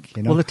direct link,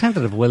 you know. Well, the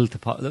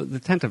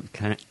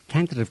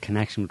tentative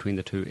connection between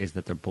the two is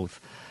that they're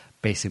both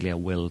basically a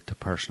will to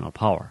personal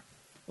power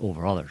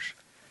over others.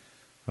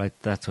 Right,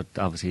 that's what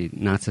obviously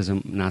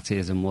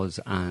Nazism was,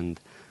 and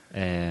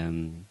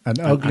an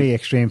ugly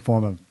extreme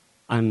form of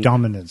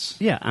dominance.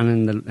 Yeah,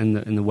 and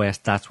in the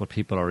West, that's what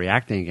people are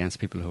reacting against.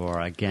 People who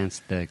are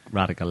against the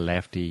radical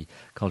lefty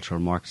cultural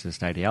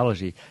Marxist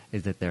ideology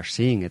is that they're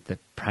seeing it that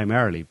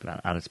primarily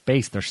at its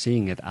base, they're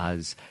seeing it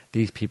as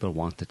these people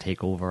want to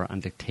take over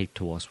and dictate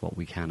to us what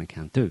we can and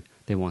can't do.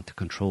 They want to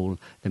control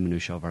the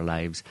minutiae of our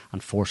lives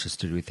and force us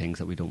to do things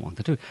that we don't want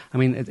to do. I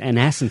mean, in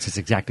essence, it's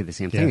exactly the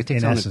same thing. It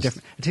takes on a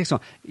different. It takes on.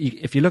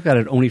 If you look at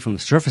it only from the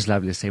surface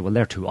level, you say, "Well,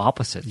 they're two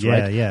opposites."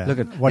 Right? Yeah. Look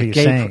at what are you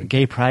saying?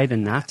 Gay pride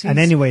and Nazis. And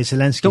anyway,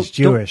 Zelensky's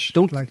Jewish.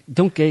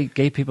 Don't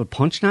gay people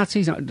punch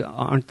Nazis?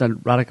 Aren't the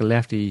radical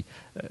lefty?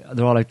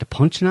 They're all out to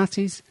punch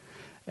Nazis.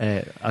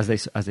 As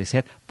they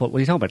said, but when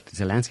you talk about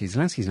Zelensky,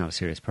 Zelensky's not a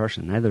serious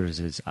person. Neither is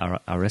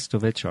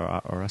Arestovich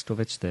or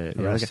Arestovich.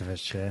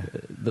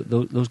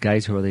 Those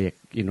guys who are the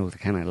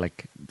kind of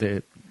like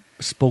the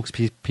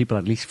spokespeople,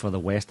 at least for the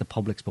West, the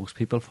public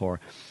spokespeople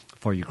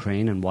for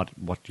Ukraine and what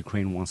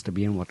Ukraine wants to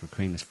be and what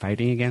Ukraine is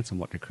fighting against and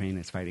what Ukraine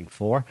is fighting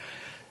for.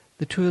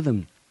 The two of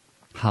them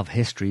have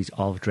histories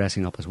of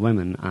dressing up as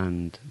women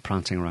and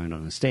prancing around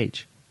on a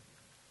stage.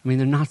 I mean,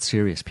 they're not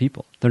serious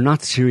people. They're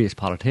not serious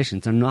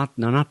politicians. They're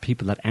not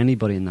people that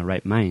anybody in their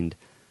right mind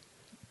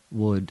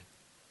would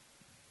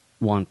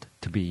want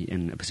to be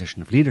in a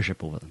position of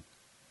leadership over them.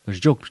 There's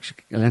a joke.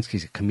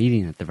 Zelensky's a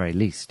comedian at the very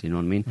least. You know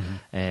what I mean?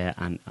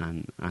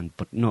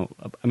 But no,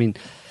 I mean,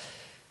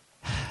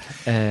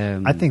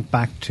 I think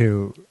back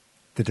to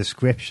the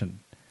description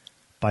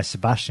by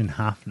Sebastian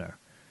Hafner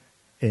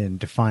in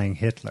Defying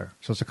Hitler.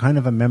 So it's a kind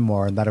of a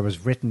memoir in that it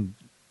was written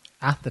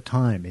at the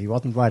time. He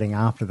wasn't writing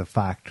after the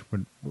fact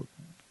when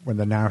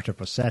the narrative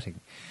was setting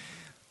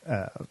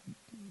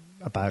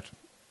about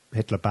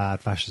Hitler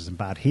bad, fascism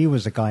bad. He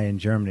was a guy in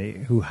Germany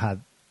who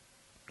had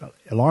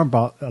alarm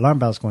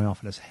bells going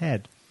off in his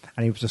head,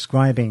 and he was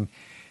describing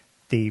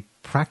the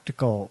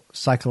practical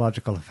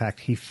psychological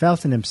effect he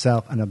felt in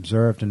himself and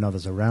observed in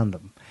others around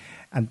him.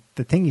 And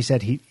the thing he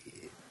said, he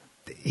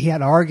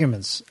had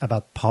arguments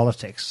about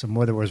politics and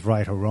whether it was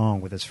right or wrong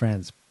with his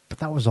friends, but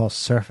that was all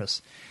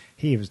surface.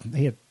 He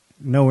had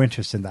no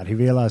interest in that. He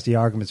realized the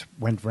arguments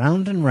went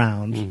round and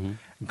round,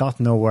 got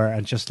nowhere,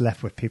 and just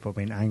left with people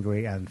being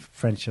angry and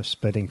friendships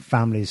splitting,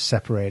 families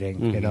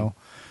separating, you know.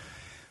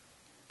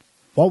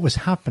 What was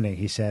happening,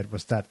 he said,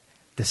 was that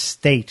the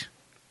state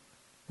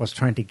was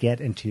trying to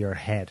get into your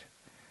head.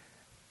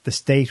 The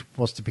state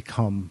was to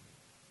become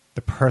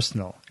the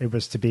personal. It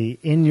was to be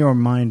in your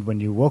mind when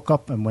you woke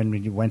up and when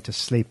you went to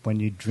sleep, when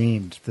you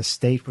dreamed. The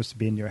state was to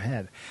be in your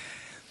head.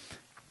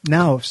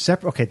 Now,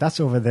 okay, that's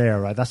over there,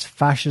 right? That's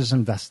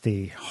fascism. That's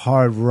the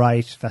hard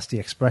right. That's the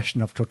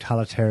expression of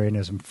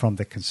totalitarianism from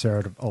the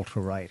conservative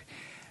ultra-right.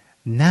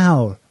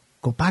 Now,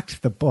 go back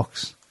to the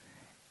books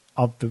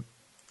of the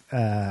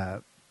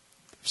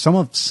some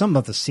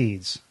of the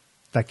seeds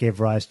that gave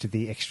rise to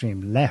the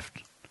extreme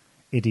left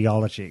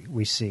ideology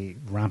we see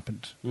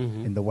rampant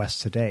in the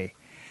West today.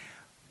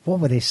 What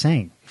were they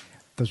saying?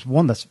 There's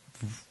one that's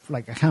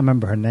like, I can't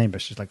remember her name,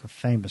 but she's like a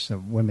famous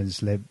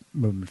women's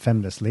movement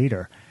feminist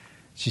leader.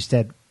 She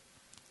said,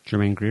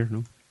 Germaine Greer,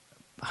 no?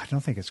 I don't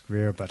think it's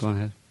Greer, but go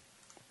ahead.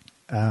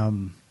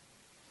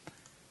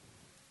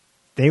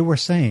 They were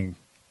saying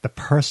the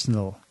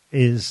personal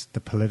is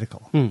the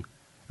political. It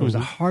was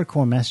a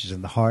hardcore message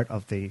in the heart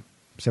of the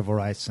civil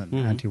rights and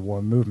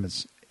anti-war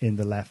movements in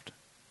the left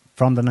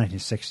from the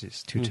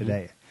 1960s to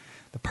today.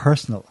 The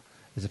personal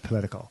is the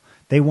political.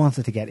 They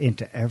wanted to get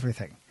into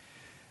everything.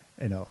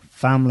 You know,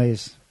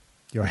 families,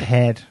 your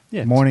head,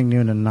 morning,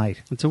 noon and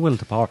night. It's a will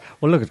to power.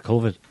 Well, look at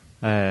COVID.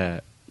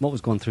 What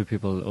was going through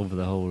people over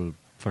the whole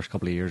first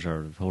couple of years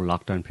or the whole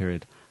lockdown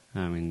period?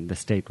 I mean, the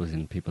state was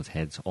in people's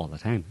heads all the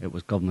time. It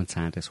was government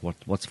scientists.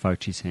 What's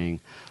Fauci saying?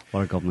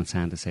 What are government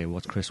scientists saying?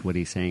 What's Chris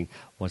Whitty saying?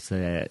 What's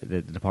the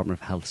Department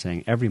of Health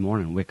saying? Every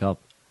morning, wake up.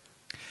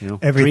 You know,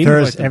 every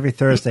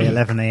Thursday,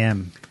 11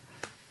 a.m.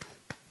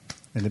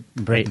 in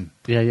Britain.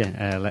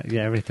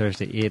 Every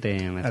Thursday, 8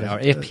 a.m. or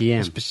 8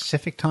 p.m. A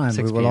specific time,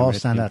 we will all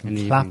stand out and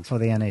clap for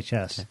the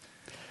NHS. Yeah.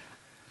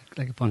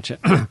 Like a bunch of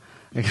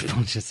like a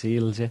bunch of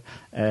seals,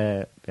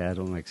 I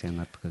don't like saying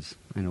that because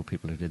I know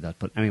people who did that.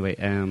 But anyway,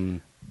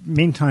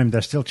 meantime,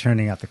 they're still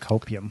churning out the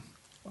copium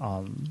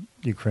on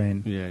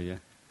Ukraine. Did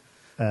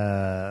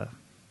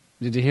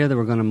you hear they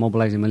were going to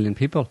mobilize 1 million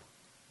people?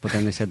 But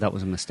then they said that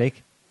was a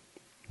mistake.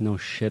 No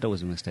shit, it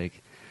was a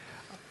mistake.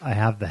 I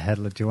have the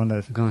headline. Do you want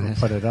to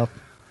put it up?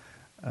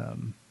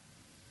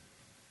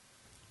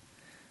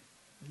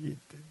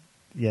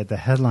 The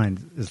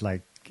headline is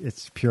like,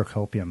 it's pure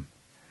copium.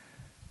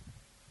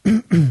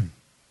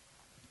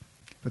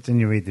 But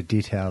then you read the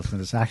details, and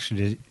it's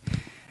actually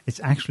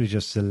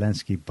just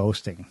Zelensky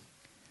boasting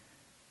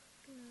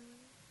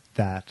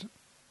that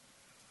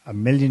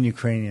 1 million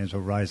Ukrainians will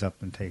rise up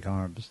and take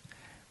arms.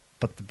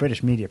 But the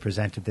British media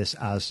presented this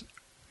as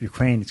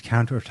Ukraine's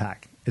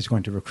counterattack is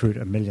going to recruit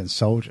 1 million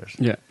soldiers.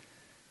 Yeah.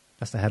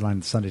 That's the headline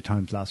of the Sunday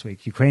Times last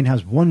week. Ukraine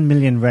has 1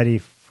 million ready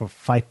for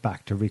fight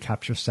back to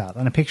recapture South.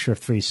 And a picture of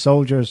 3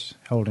 soldiers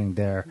holding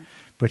their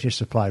British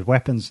supplied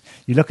weapons.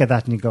 You look at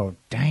that and you go,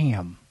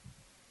 damn,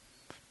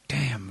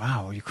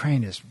 wow,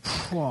 Ukraine is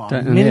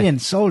 1 million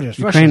soldiers.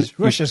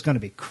 Russia's going to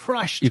be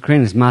crushed.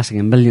 Ukraine is massing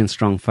 1 million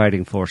strong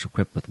fighting force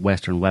equipped with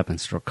Western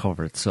weapons to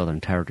recover its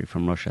southern territory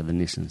from Russia, the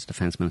nation's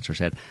defense minister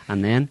said.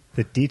 And then?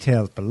 The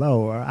details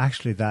below are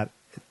actually that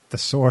the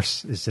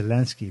source is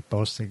Zelensky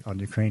boasting on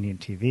Ukrainian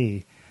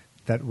TV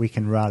that we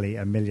can rally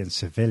 1 million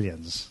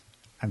civilians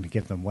and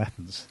give them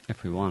weapons.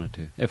 If we wanted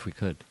to, if we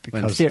could.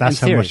 Because that's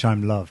how much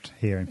I'm loved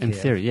here in Kiev. In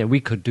theory, yeah, we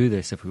could do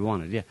this if we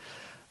wanted, yeah.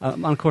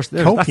 And of course,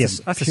 but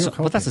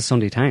that's the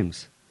Sunday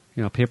Times.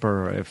 You know,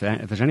 paper. If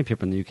there's any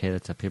paper in the UK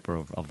that's a paper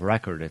of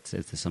record, it's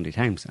the Sunday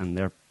Times, and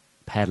they're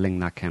peddling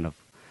that kind of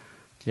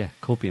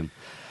copium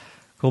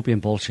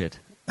bullshit.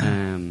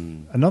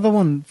 Another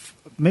one,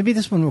 maybe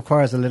this one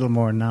requires a little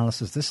more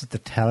analysis. This is the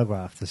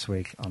Telegraph this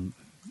week.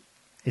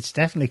 It's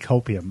definitely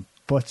copium,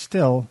 but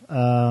still,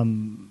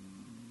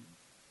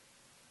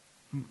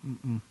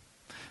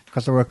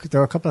 because there were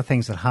a couple of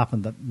things that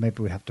happened that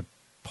maybe we have to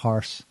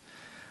parse.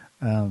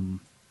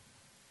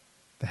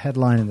 The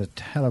headline in the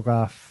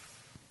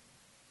Telegraph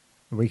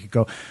a week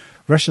ago,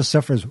 Russia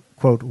suffers,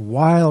 quote,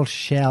 wild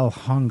shell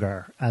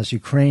hunger as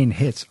Ukraine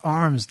hits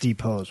arms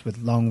depots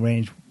with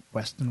long-range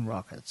Western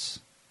rockets.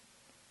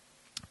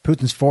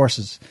 Putin's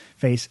forces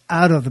face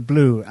out of the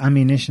blue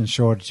ammunition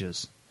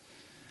shortages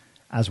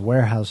as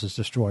warehouses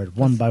destroyed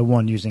one by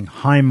one using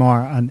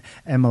HIMAR and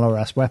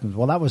MLRS weapons.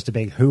 Well, that was the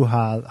big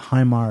hoo-ha.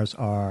 HIMARs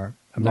are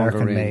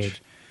American-made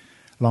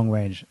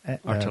long-range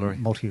artillery.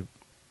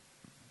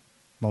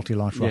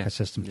 multi-launch Yeah. rocket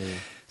system. Yeah.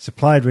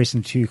 Supplied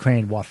recently to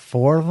Ukraine, what,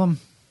 4 of them?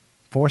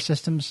 4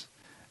 systems?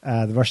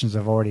 The Russians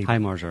have already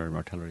HIMARS or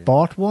artillery.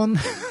 bought one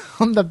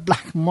on the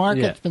black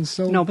market. Yeah. It's been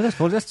sold. No, but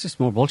that's just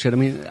more bullshit. I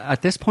mean,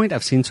 at this point,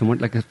 I've seen someone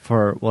like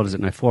for what is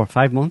it now, 4 or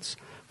 5 months.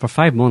 For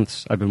 5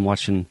 months, I've been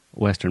watching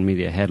Western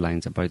media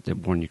headlines about the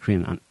war in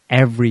Ukraine, and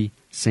every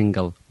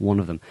single one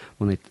of them,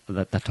 when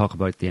that talk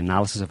about the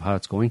analysis of how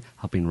it's going,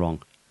 have been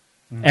wrong.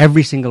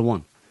 Every single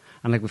one.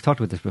 And like we've talked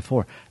about this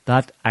before,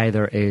 that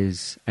either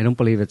is, I don't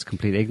believe it's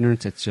complete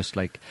ignorance, it's just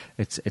like,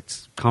 it's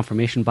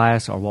confirmation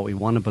bias or what we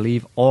want to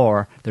believe,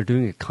 or they're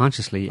doing it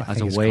consciously I as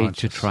think a it's way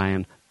conscious. to try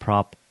and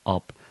prop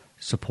up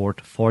support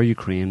for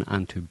Ukraine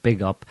and to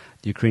big up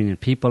the Ukrainian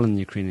people and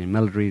the Ukrainian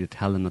military to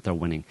tell them that they're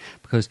winning.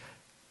 Because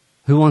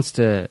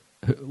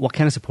what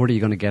kind of support are you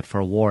going to get for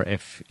a war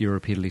if you're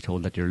repeatedly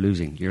told that you're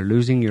losing? You're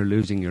losing, you're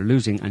losing, you're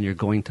losing, and you're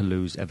going to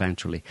lose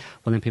eventually.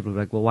 Well, then people are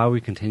like, well, why are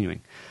we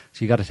continuing?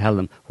 So you got to tell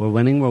them, we're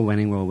winning, we're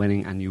winning, we're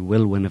winning, and you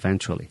will win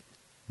eventually.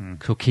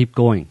 So keep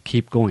going,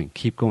 keep going,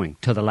 keep going,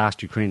 to the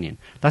last Ukrainian.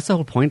 That's the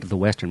whole point of the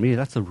Western media.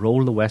 That's the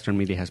role the Western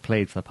media has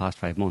played for the past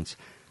 5 months.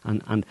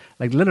 And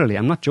like literally,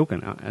 I'm not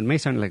joking, it may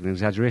sound like an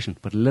exaggeration,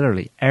 but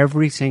literally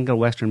every single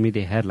Western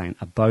media headline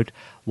about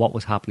what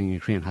was happening in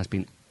Ukraine has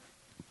been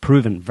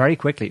proven very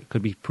quickly. It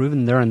could be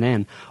proven there and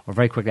then, or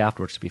very quickly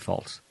afterwards to be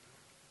false.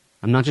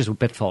 And not just a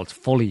bit false,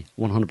 fully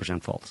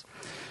 100% false.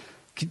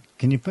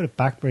 Can you put it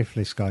back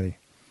briefly, Scotty?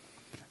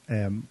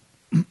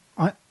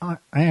 I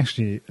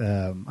actually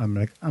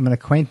I'm an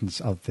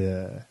acquaintance of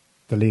the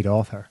lead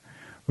author,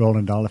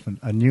 Roland Oliphant.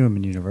 I knew him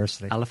in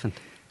university. Elephant.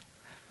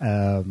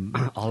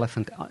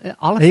 Oliphant.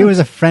 He was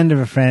a friend of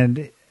a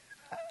friend.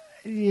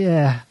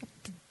 Yeah,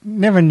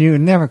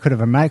 never could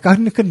have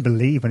imagined. I couldn't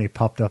believe when he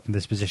popped up in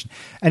this position.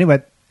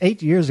 Anyway,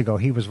 8 years ago,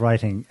 he was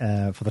writing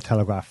for the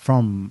Telegraph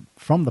from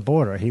the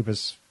border. He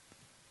was,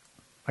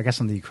 I guess,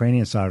 on the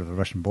Ukrainian side of the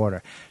Russian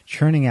border,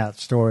 churning out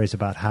stories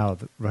about how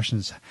the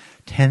Russians,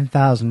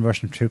 10,000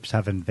 Russian troops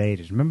have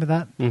invaded. Remember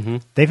that? Mm-hmm.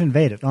 They've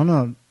invaded. Oh,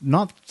 no,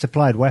 not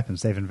supplied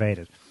weapons. They've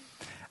invaded.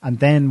 And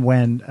then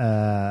when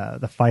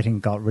the fighting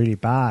got really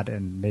bad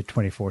in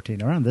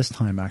mid-2014, around this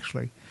time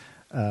actually,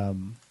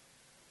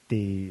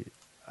 the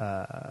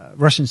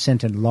Russians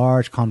sent in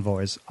large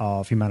convoys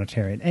of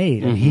humanitarian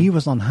aid. And he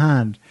was on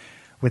hand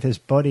with his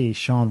buddy,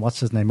 Sean,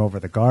 what's his name, over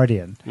The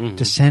Guardian,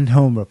 to send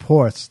home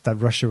reports that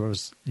Russia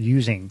was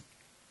using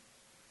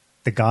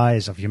the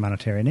guise of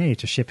humanitarian aid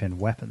to ship in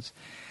weapons.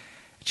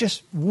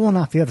 Just one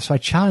after the other. So I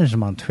challenged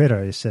him on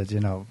Twitter. He said,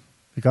 you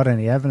got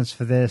any evidence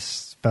for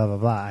this? Blah, blah,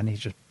 blah. And he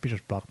just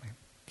blocked me.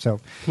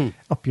 So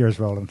up yours,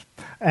 Roland.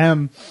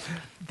 Now,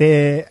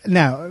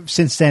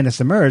 since then,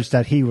 it's emerged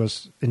that he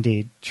was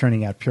indeed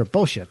churning out pure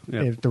bullshit.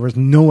 Yep. There was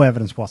no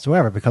evidence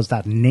whatsoever because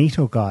that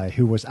NATO guy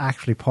who was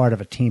actually part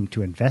of a team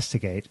to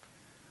investigate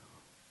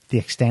the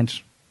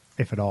extent,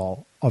 if at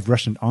all, of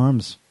Russian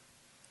arms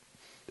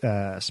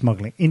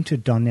smuggling into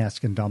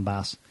Donetsk and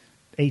Donbass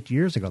 8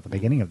 years ago, at the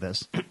beginning of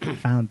this,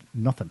 found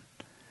nothing.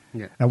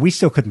 Yeah. Now, we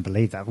still couldn't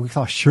believe that. We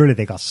thought surely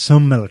they got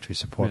some military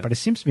support, Yeah. but it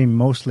seems to be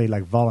mostly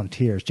like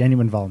volunteers,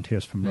 genuine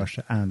volunteers from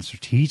Russia and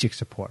strategic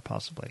support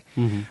possibly.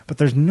 But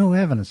there's no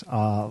evidence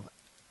of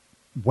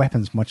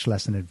weapons, much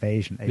less an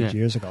invasion 8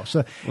 years ago.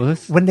 So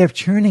when they're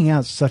churning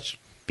out such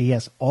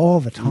BS all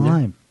the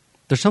time.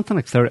 There's something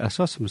like 30, I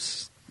saw some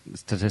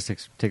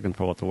statistics, take them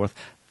for what they're worth,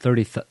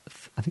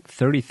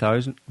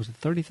 30,000, was it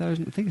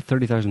 30,000? I think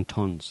 30,000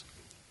 tons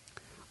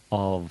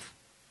of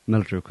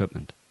military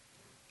equipment.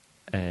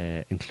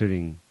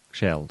 Including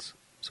shells,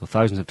 so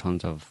thousands of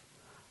tons of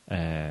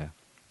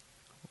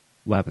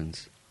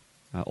weapons,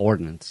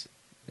 ordnance,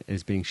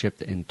 is being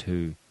shipped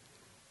into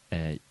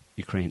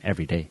Ukraine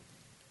every day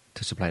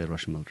to supply the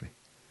Russian military.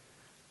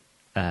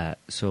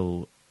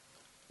 So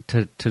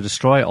to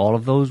destroy all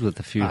of those with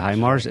a few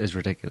HIMARS is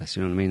ridiculous.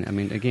 You know what I mean? I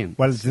mean, again,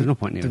 there's no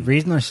point in the even.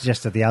 reason I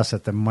suggested at the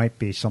outset there might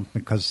be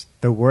something because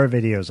there were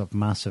videos of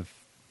massive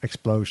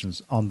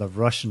explosions on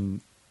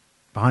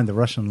behind the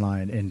Russian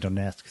line in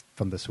Donetsk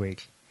from this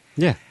week.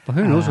 Yeah, but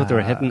who knows what they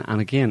were hitting?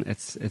 And again,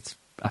 it's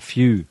a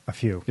few. A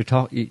few.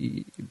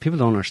 People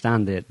don't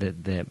understand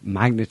the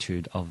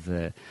magnitude of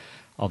the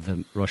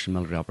Russian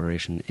military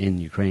operation in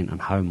Ukraine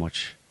and how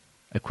much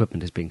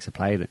equipment is being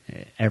supplied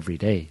every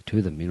day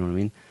to them. You know what I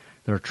mean?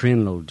 There are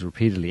train loads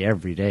repeatedly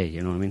every day.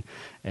 You know what I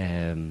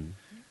mean?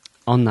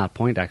 On that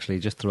point, actually,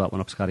 just throw that one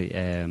up,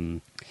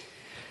 Scotty.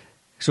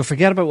 So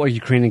forget about what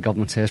Ukrainian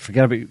government says,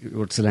 forget about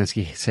what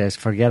Zelensky says,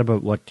 forget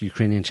about what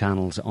Ukrainian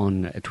channels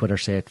on Twitter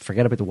say,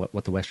 forget about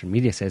what the Western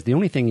media says. The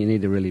only thing you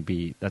need to really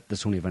be,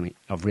 that's only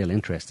of real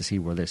interest to see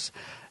where this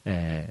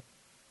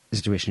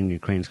situation in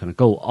Ukraine is going to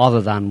go,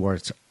 other than where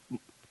it's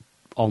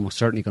almost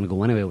certainly going to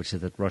go anyway, which is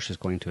that Russia is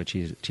going to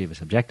achieve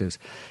its objectives,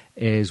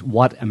 is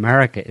what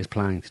America is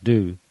planning to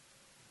do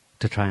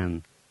to try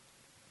and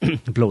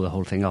blow the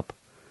whole thing up.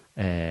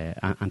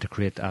 And to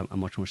create a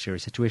much more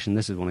serious situation.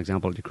 This is one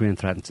example. Ukraine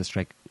threatens to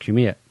strike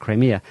Crimea.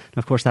 And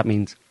of course, that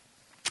means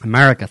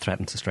America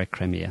threatens to strike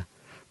Crimea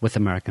with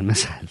American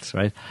missiles,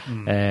 right?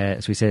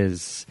 So he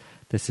says,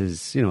 this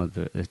is,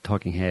 the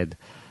talking head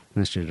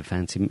Ministry of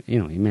Defence.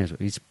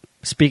 He's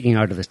speaking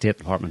out of the State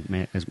Department,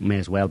 may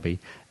as well be.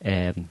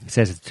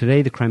 Says that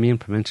today the Crimean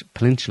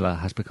Peninsula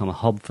has become a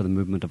hub for the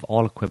movement of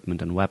all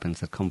equipment and weapons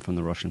that come from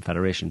the Russian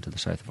Federation to the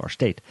south of our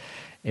state.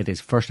 It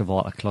is first of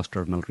all a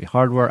cluster of military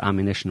hardware,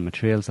 ammunition and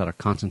materials that are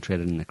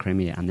concentrated in the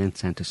Crimea and then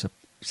sent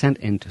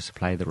in to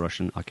supply the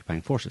Russian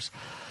occupying forces.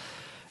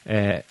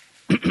 This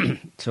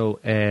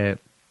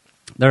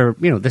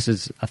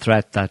is a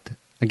threat that,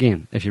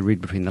 again, if you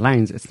read between the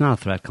lines, it's not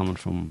a threat coming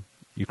from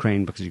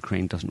Ukraine, because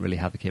Ukraine doesn't really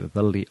have the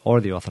capability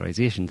or the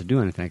authorization to do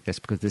anything like this,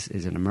 because this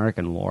is an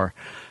American war,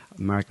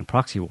 American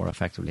proxy war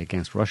effectively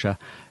against Russia,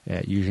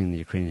 using the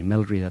Ukrainian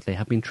military that they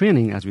have been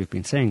training, as we've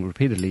been saying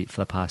repeatedly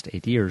for the past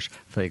 8 years,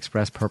 for the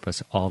express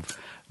purpose of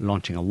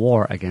launching a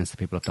war against the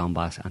people of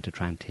Donbass and to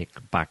try and take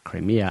back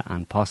Crimea,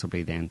 and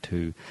possibly then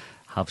to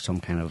have some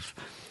kind of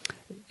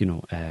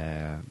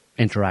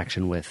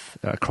interaction with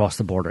across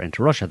the border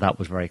into Russia. That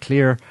was very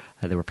clear.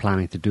 They were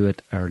planning to do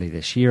it early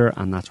this year,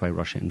 and that's why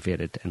Russia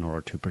invaded, in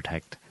order to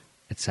protect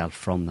itself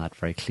from that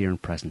very clear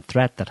and present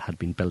threat that had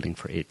been building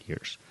for 8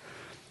 years.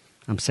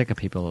 I'm sick of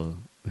people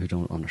who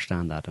don't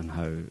understand that and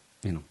how,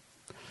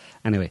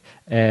 Anyway,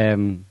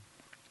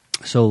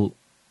 so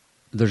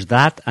there's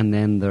that, and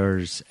then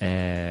there's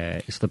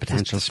the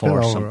potential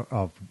for some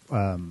of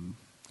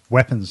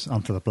weapons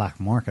onto the black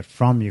market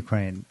from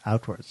Ukraine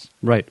outwards.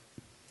 Right.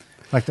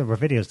 Like there were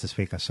videos this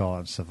week I saw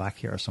in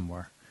Slovakia or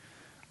somewhere.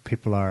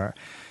 People are,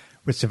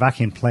 with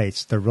Slovakian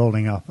plates, they're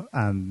rolling up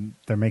and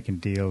they're making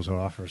deals or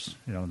offers,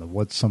 in the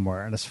woods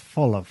somewhere, and it's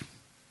full of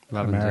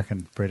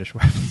American, British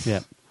weapons. Yeah.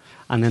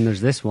 And then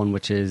there's this one,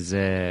 which is,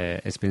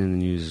 it's been in the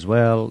news as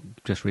well.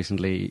 Just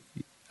recently,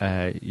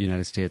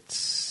 United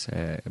States,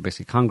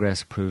 basically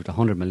Congress approved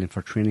 $100 million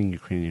for training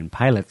Ukrainian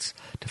pilots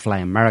to fly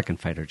American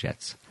fighter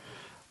jets.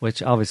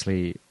 Which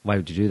obviously, why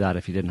would you do that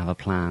if you didn't have a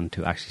plan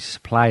to actually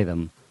supply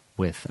them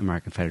with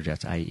American fighter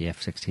jets, i.e.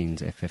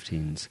 F-16s,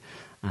 F-15s?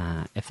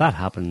 If that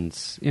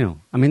happens,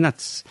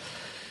 that's...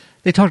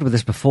 They talked about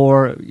this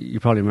before. You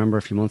probably remember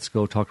a few months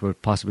ago, talked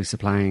about possibly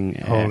supplying...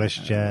 Polish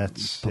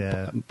jets,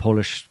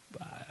 Polish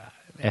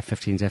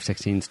F-15s,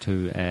 F-16s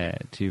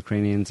to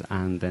Ukrainians,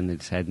 and then they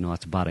said, no,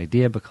 it's a bad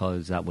idea,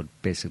 because that would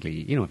basically,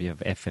 if you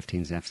have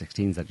F-15s and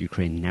F-16s that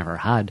Ukraine never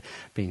had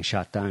being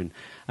shot down.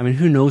 I mean,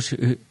 who knows...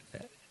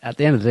 At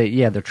the end of the day,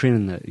 yeah, they're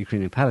training the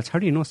Ukrainian pilots. How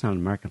do you know it's not an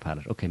American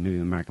pilot? Okay, maybe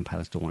American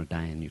pilots don't want to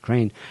die in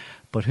Ukraine,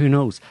 but who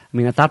knows? I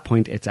mean, at that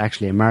point, it's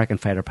actually American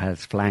fighter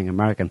pilots flying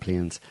American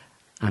planes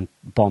and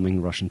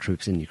bombing Russian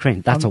troops in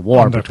Ukraine. That's a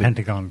war under between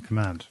Pentagon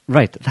command.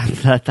 Right,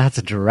 that's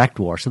a direct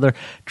war. So they're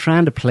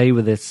trying to play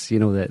with this,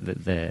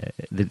 the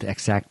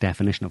exact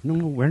definition of no,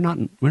 we're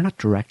not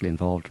directly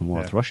involved in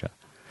war with Russia.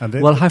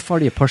 Well, how far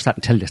do you push that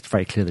until it's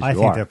very clear that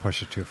you are? I think they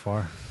push it too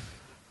far.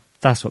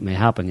 That's what may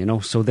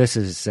happen, So this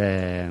is,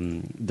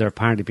 they're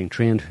apparently being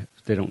trained.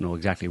 They don't know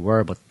exactly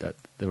where, but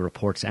the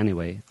reports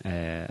anyway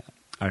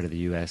out of the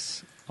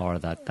US are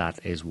that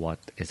is what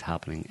is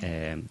happening.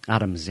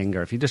 Adam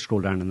Zinger, if you just scroll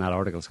down in that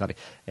article, Scotty,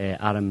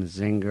 Adam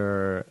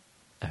Zinger,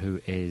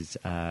 who is,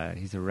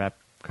 he's a rep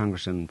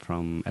congressman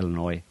from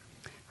Illinois,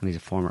 and he's a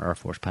former Air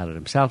Force pilot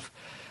himself,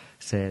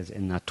 says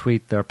in that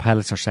tweet, their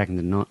pilots are second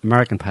to none,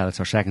 American pilots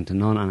are second to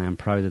none, and I am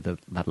proud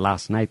that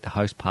last night the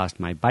House passed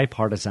my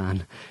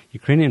bipartisan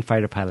Ukrainian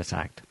Fighter Pilots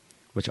Act,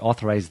 which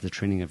authorizes the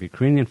training of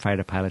Ukrainian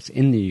fighter pilots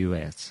in the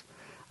US.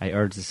 I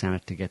urge the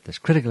Senate to get this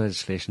critical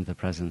legislation to the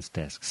President's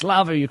desk.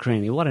 Slava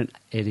Ukraini, what an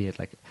idiot.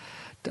 Like,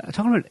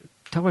 talk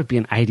about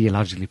being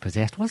ideologically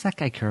possessed. What does that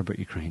guy care about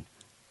Ukraine?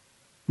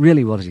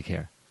 Really, what does he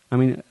care? I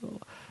mean,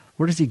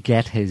 where does he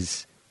get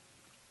his,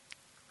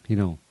 He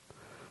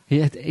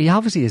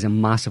obviously is a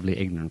massively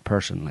ignorant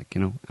person,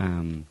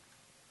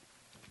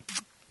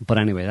 but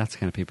anyway, that's the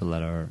kind of people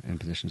that are in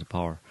positions of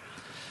power.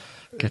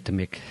 Get to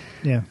make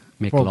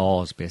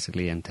laws,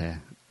 basically, and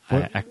to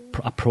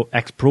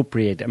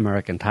expropriate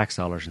American tax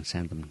dollars and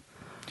send them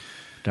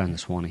down the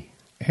Swanee.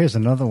 Here's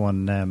another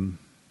one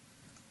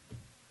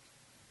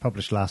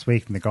published last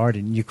week in The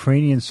Guardian.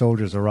 Ukrainian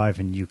soldiers arrive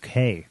in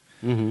UK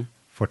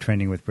for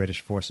training with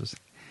British forces.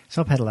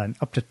 Subheadline,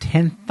 up to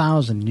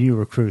 10,000 new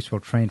recruits will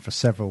train for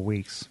several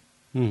weeks.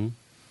 Mm-hmm.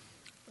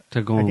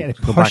 To go, again, it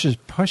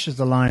pushes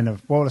the line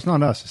of, well, it's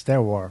not us, it's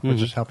their war. We're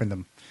just helping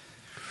them.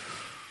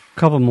 A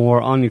couple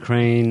more on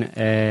Ukraine,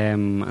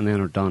 and then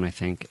we're done, I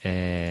think.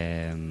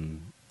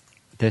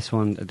 This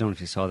one, I don't know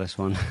if you saw this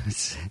one.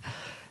 It's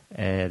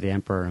the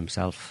Emperor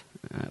himself,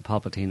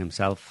 Palpatine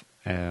himself,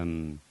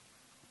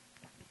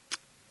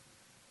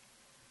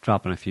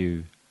 dropping a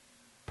few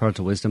pearls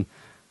of wisdom.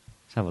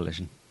 Let's have a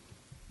listen.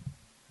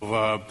 Of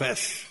our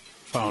best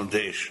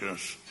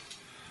foundations,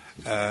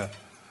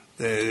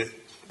 they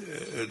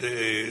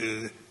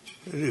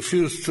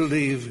refuse to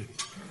leave,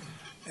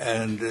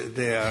 and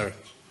they are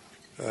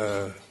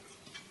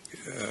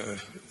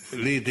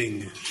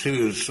leading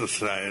civil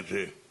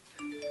society.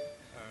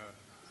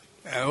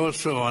 I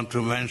also want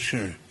to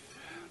mention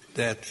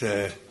that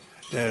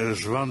there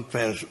is one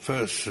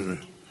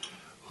person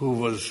who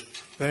was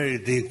very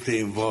deeply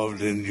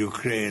involved in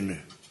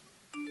Ukraine,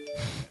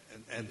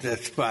 and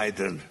that's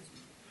Biden.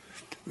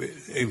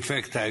 in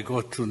fact, I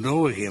got to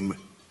know him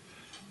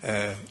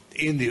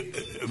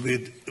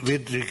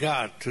with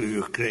regard to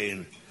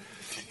Ukraine.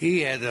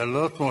 He had a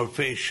lot more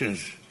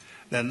patience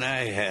than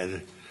I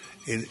had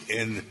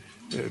in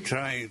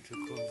trying to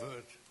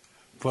convert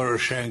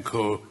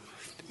Poroshenko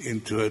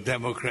into a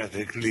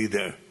democratic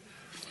leader.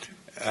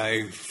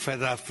 I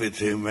fed up with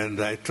him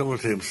and I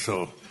told him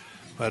so,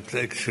 but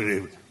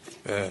actually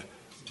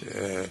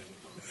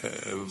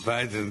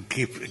Biden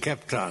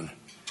kept on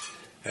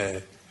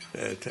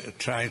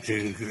trying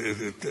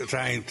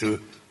to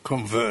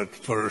convert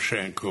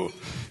Poroshenko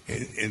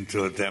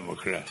into a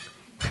Democrat.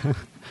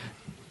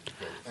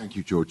 Thank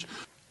you, George.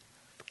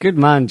 Good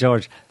man,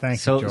 George.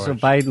 Thank you, George. So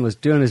Biden was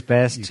doing his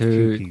best You to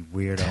kooky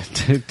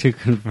weirdo. to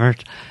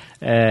convert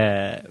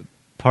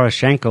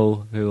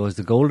Poroshenko, who was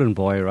the golden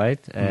boy, right?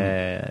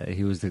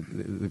 He was the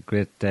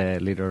great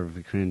leader of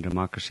Ukrainian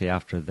democracy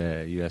after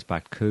the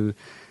US-backed coup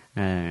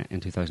in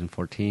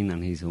 2014,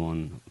 and he's the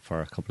one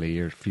for a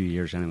few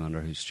years anyway,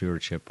 under whose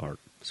stewardship, or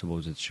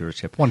supposed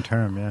stewardship, One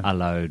term, yeah.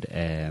 allowed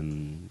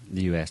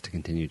the US to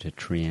continue to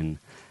train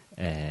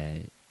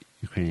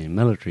Ukrainian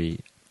military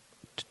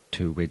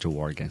to wage a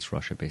war against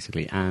Russia,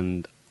 basically.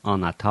 And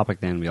on that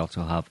topic, then we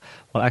also have.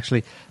 Well,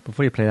 actually,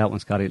 before you play that one,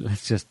 Scotty,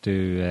 let's just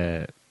do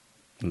a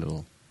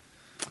little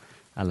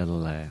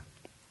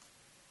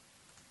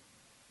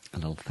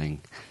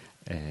thing.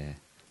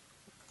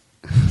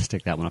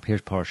 Stick that one up.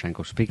 Here's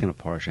Poroshenko. Speaking of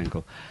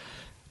Poroshenko,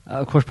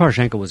 of course,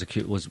 Poroshenko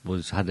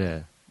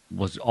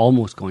was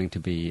almost going to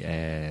be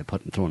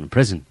thrown in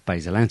prison by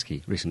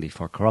Zelensky recently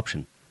for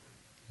corruption.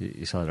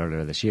 You saw it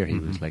earlier this year. He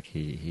was like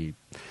he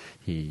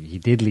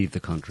did leave the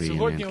country and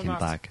then came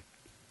back.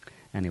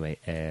 Anyway,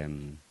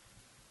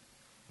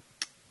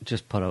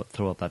 just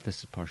throw up that this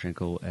is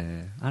Poroshenko.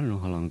 I don't know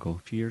how long ago,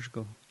 a few years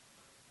ago.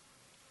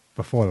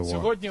 Before the war.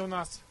 Сьогодні у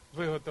нас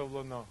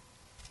виготовлено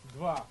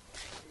 2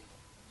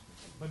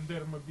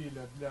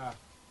 бандермобіля для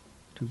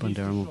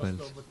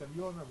 206-го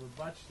батальйону. Ви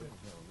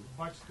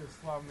бачите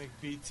славних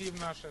бійців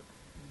наших.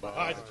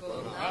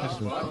 Батько наш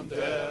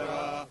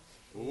Бандера,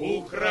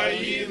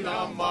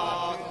 Україна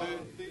мати,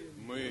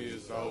 ми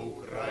за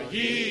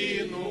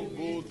Україну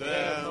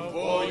будемо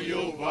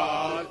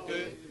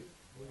воювати.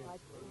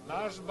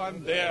 Наш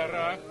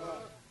Бандера,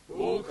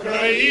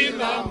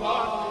 Україна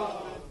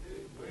мати,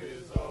 ми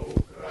за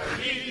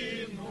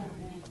Україну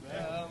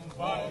будемо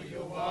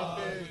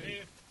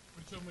воювати.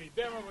 Причому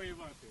йдемо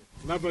воювати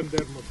на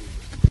Бандермобілі.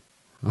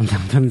 On the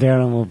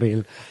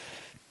Banderamobile.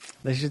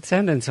 They should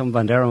send in some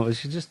Bandera. They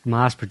should just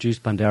mass-produce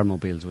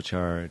Banderamobiles, which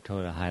are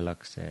Toyota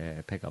Hilux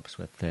pickups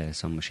with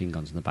some machine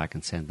guns in the back,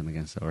 and send them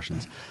against the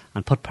Russians,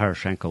 and put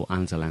Poroshenko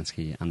and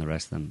Zelensky and the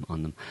rest of them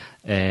on them.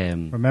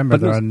 Remember,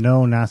 there are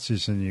no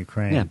Nazis in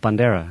Ukraine. Yeah,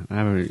 Bandera.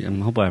 I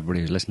hope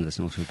everybody who's listening to this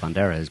knows who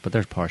Bandera is. But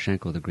there's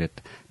Poroshenko, the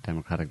great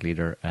democratic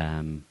leader.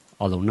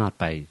 Although not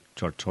by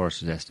George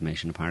Soros'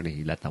 estimation, apparently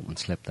he let that one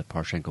slip, that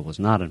Poroshenko was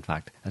not, in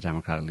fact, a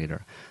democratic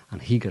leader,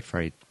 and he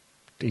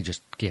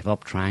just gave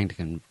up trying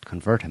to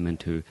convert him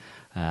into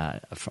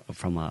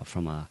from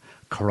a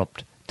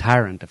corrupt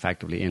tyrant,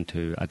 effectively,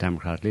 into a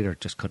democratic leader.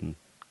 Just couldn't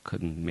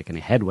make any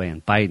headway.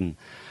 And Biden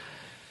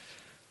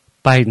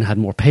had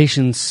more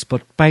patience,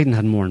 but Biden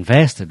had more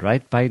invested,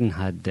 right? Biden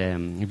had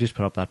you just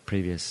put up that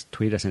previous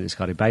tweet I sent to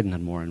Scotty. Biden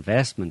had more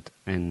investment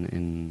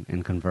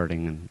in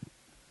converting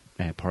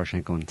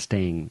Poroshenko and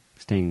staying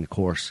the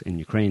course in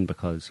Ukraine,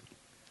 because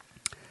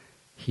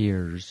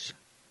here's.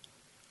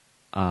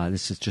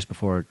 This is just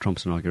before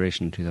Trump's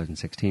inauguration in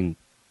 2016.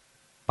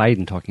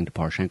 Biden talking to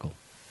Poroshenko.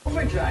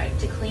 Overdrive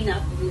to clean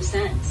up loose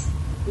ends.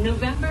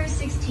 November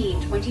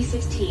 16,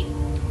 2016,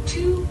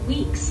 2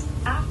 weeks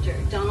after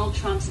Donald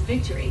Trump's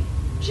victory,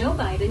 Joe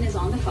Biden is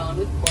on the phone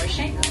with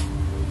Poroshenko.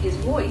 His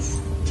voice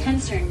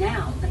tenser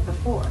now than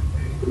before.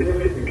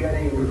 This is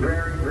getting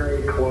very,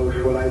 very close.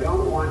 What I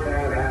don't want to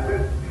have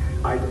happen,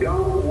 I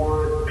don't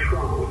want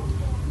Trump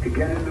to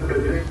get in the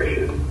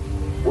position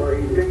where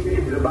he thinks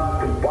he's about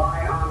to buy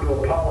onto a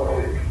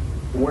policy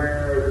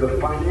where the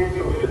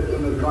financial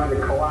system is going to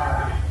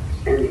collapse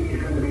and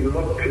he's going to be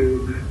looked to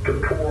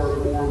pour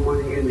more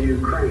money into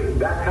Ukraine.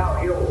 That's how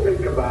he'll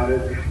think about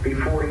it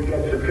before he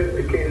gets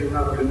sophisticated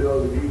enough to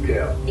know the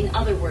details. In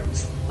other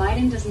words,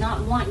 Biden does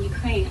not want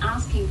Ukraine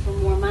asking for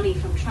more money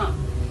from Trump.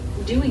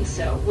 Doing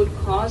so would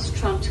cause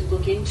Trump to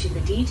look into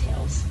the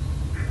details.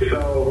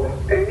 So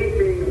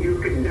anything you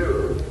can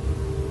do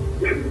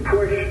to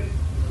push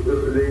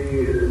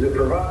the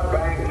Privat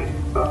Bank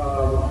to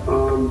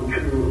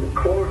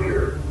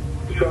closure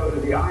so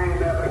that the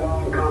IMF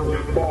loan comes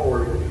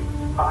forward,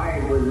 I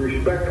would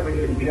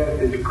respectfully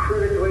suggest is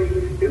critically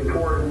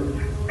important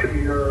to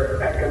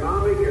your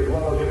economic as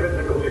well as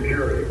physical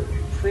security.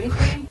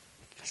 Critically?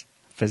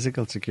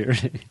 Physical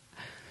security.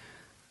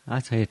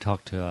 That's how you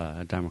talk to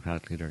a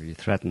Democratic leader. You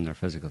threaten their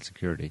physical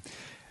security.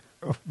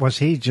 Was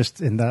he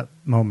just in that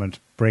moment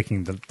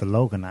breaking the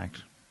Logan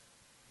Act?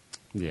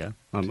 Yeah.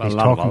 He's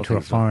talking to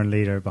a foreign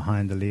leader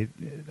behind the lead,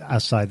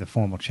 outside the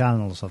formal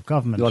channels of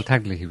government. Well,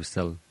 technically he was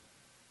still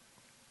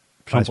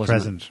Trump Vice wasn't-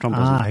 president. Trump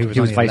wasn't. He was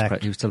only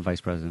elect. He was still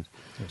vice president.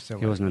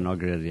 He wasn't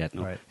inaugurated yet.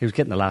 No, Right. he was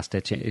getting the last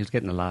ditch. He was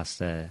getting the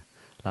last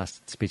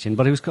speech in.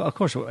 But he was, of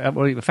course,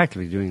 what he was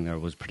effectively doing there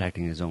was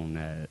protecting his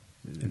own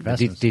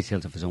Investments.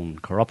 details of his own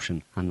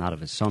corruption and that of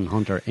his son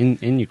Hunter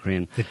in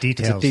Ukraine. The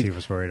details he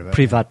was worried about.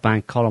 Privat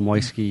Bank,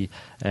 Kolomoisky,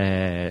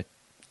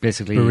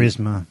 basically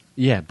Burisma.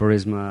 Yeah,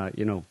 Burisma.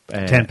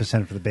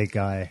 10% for the big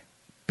guy.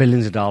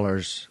 billions of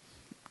dollars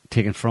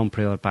taken from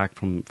Privat Bank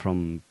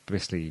from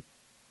basically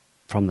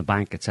from the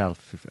bank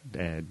itself,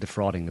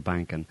 defrauding the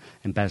bank and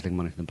embezzling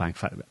money from the bank.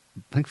 I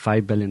think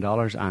 $5 billion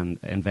and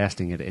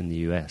investing it in the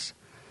US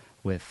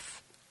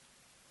with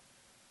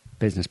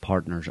business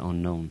partners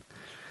unknown.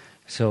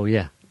 So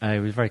yeah, I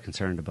was very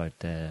concerned about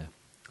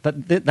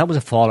that was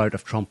a fallout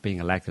of Trump being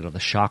elected, or the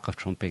shock of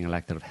Trump being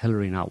elected, of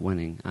Hillary not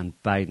winning and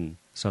Biden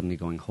suddenly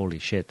going, holy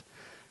shit,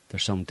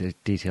 there's some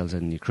details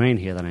in Ukraine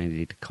here that I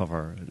need to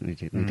cover, need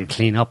to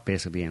clean up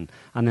basically. And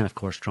then of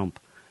course Trump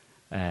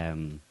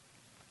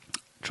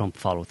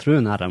followed through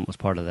on that and was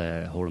part of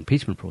the whole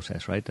impeachment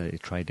process, right? He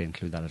tried to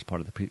include that as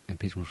part of the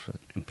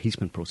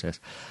impeachment process,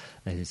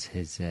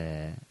 his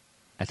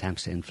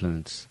attempts to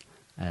influence,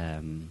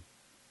 to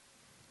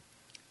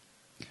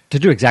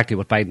do exactly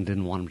what Biden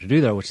didn't want him to do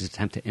there, which is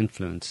attempt to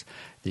influence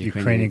the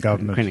Ukrainian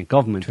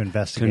government to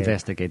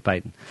investigate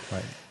Biden.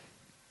 Right.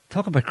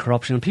 Talk about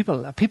corruption.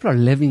 People are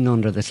living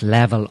under this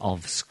level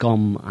of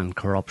scum and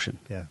corruption.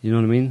 Yeah. You know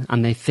what I mean?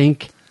 And they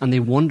think, and they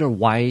wonder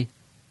why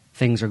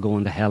things are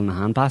going to hell in a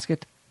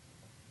handbasket.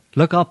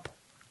 Look up.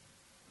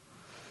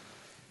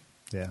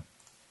 Yeah.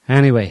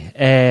 Anyway,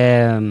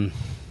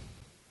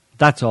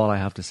 that's all I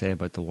have to say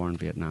about the war in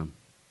Vietnam.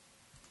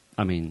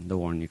 I mean, the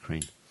war in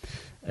Ukraine.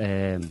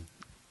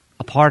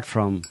 Apart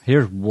from,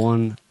 here's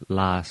one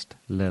last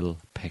little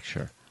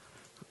picture.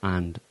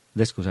 And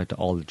this goes out to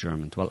all the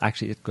Germans. Well,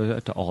 actually, it goes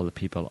out to all the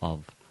people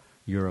of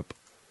Europe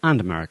and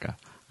America.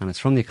 And it's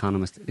from The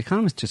Economist. The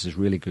Economist just is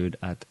really good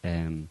at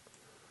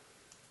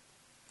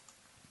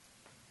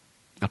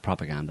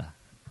propaganda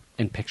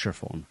in picture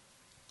form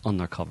on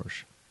their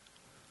covers.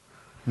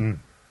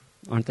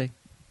 Aren't they?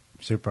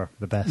 Super.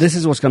 The best. This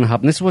is what's going to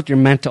happen. This is what you're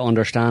meant to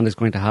understand is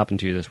going to happen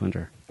to you this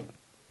winter.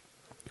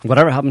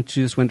 Whatever happened to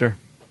you this winter,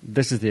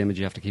 this is the image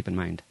you have to keep in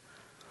mind.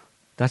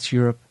 That's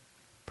Europe.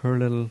 Poor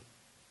little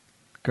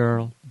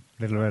girl.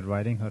 Little Red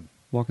Riding Hood.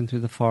 Walking through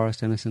the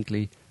forest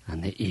innocently,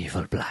 and the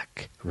evil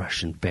black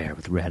Russian bear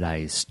with red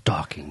eyes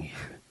stalking you.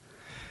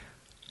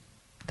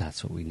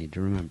 That's what we need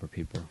to remember,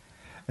 people.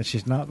 And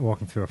she's not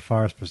walking through a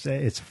forest.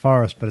 It's a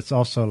forest, but it's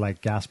also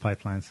like gas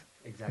pipelines.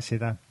 Exactly. You see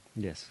that?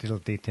 Yes. Little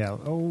detail.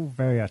 Oh,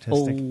 very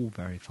artistic. Oh,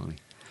 very funny.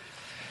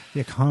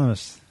 The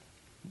Economist.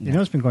 You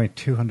know it's been going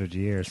 200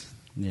 years.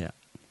 Yeah.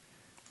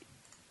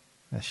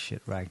 That's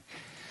shit rag.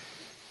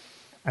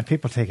 And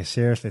people take it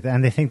seriously.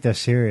 And they think they're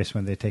serious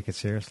when they take it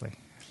seriously.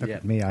 Look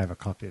at me, I have a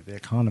copy of The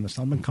Economist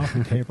on my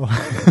coffee table.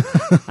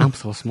 I'm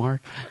so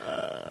smart.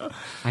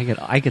 I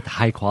get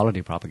high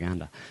quality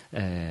propaganda.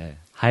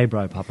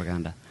 Highbrow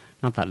propaganda.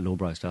 Not that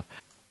lowbrow stuff.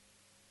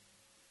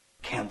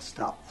 Can't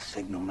stop the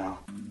signal now.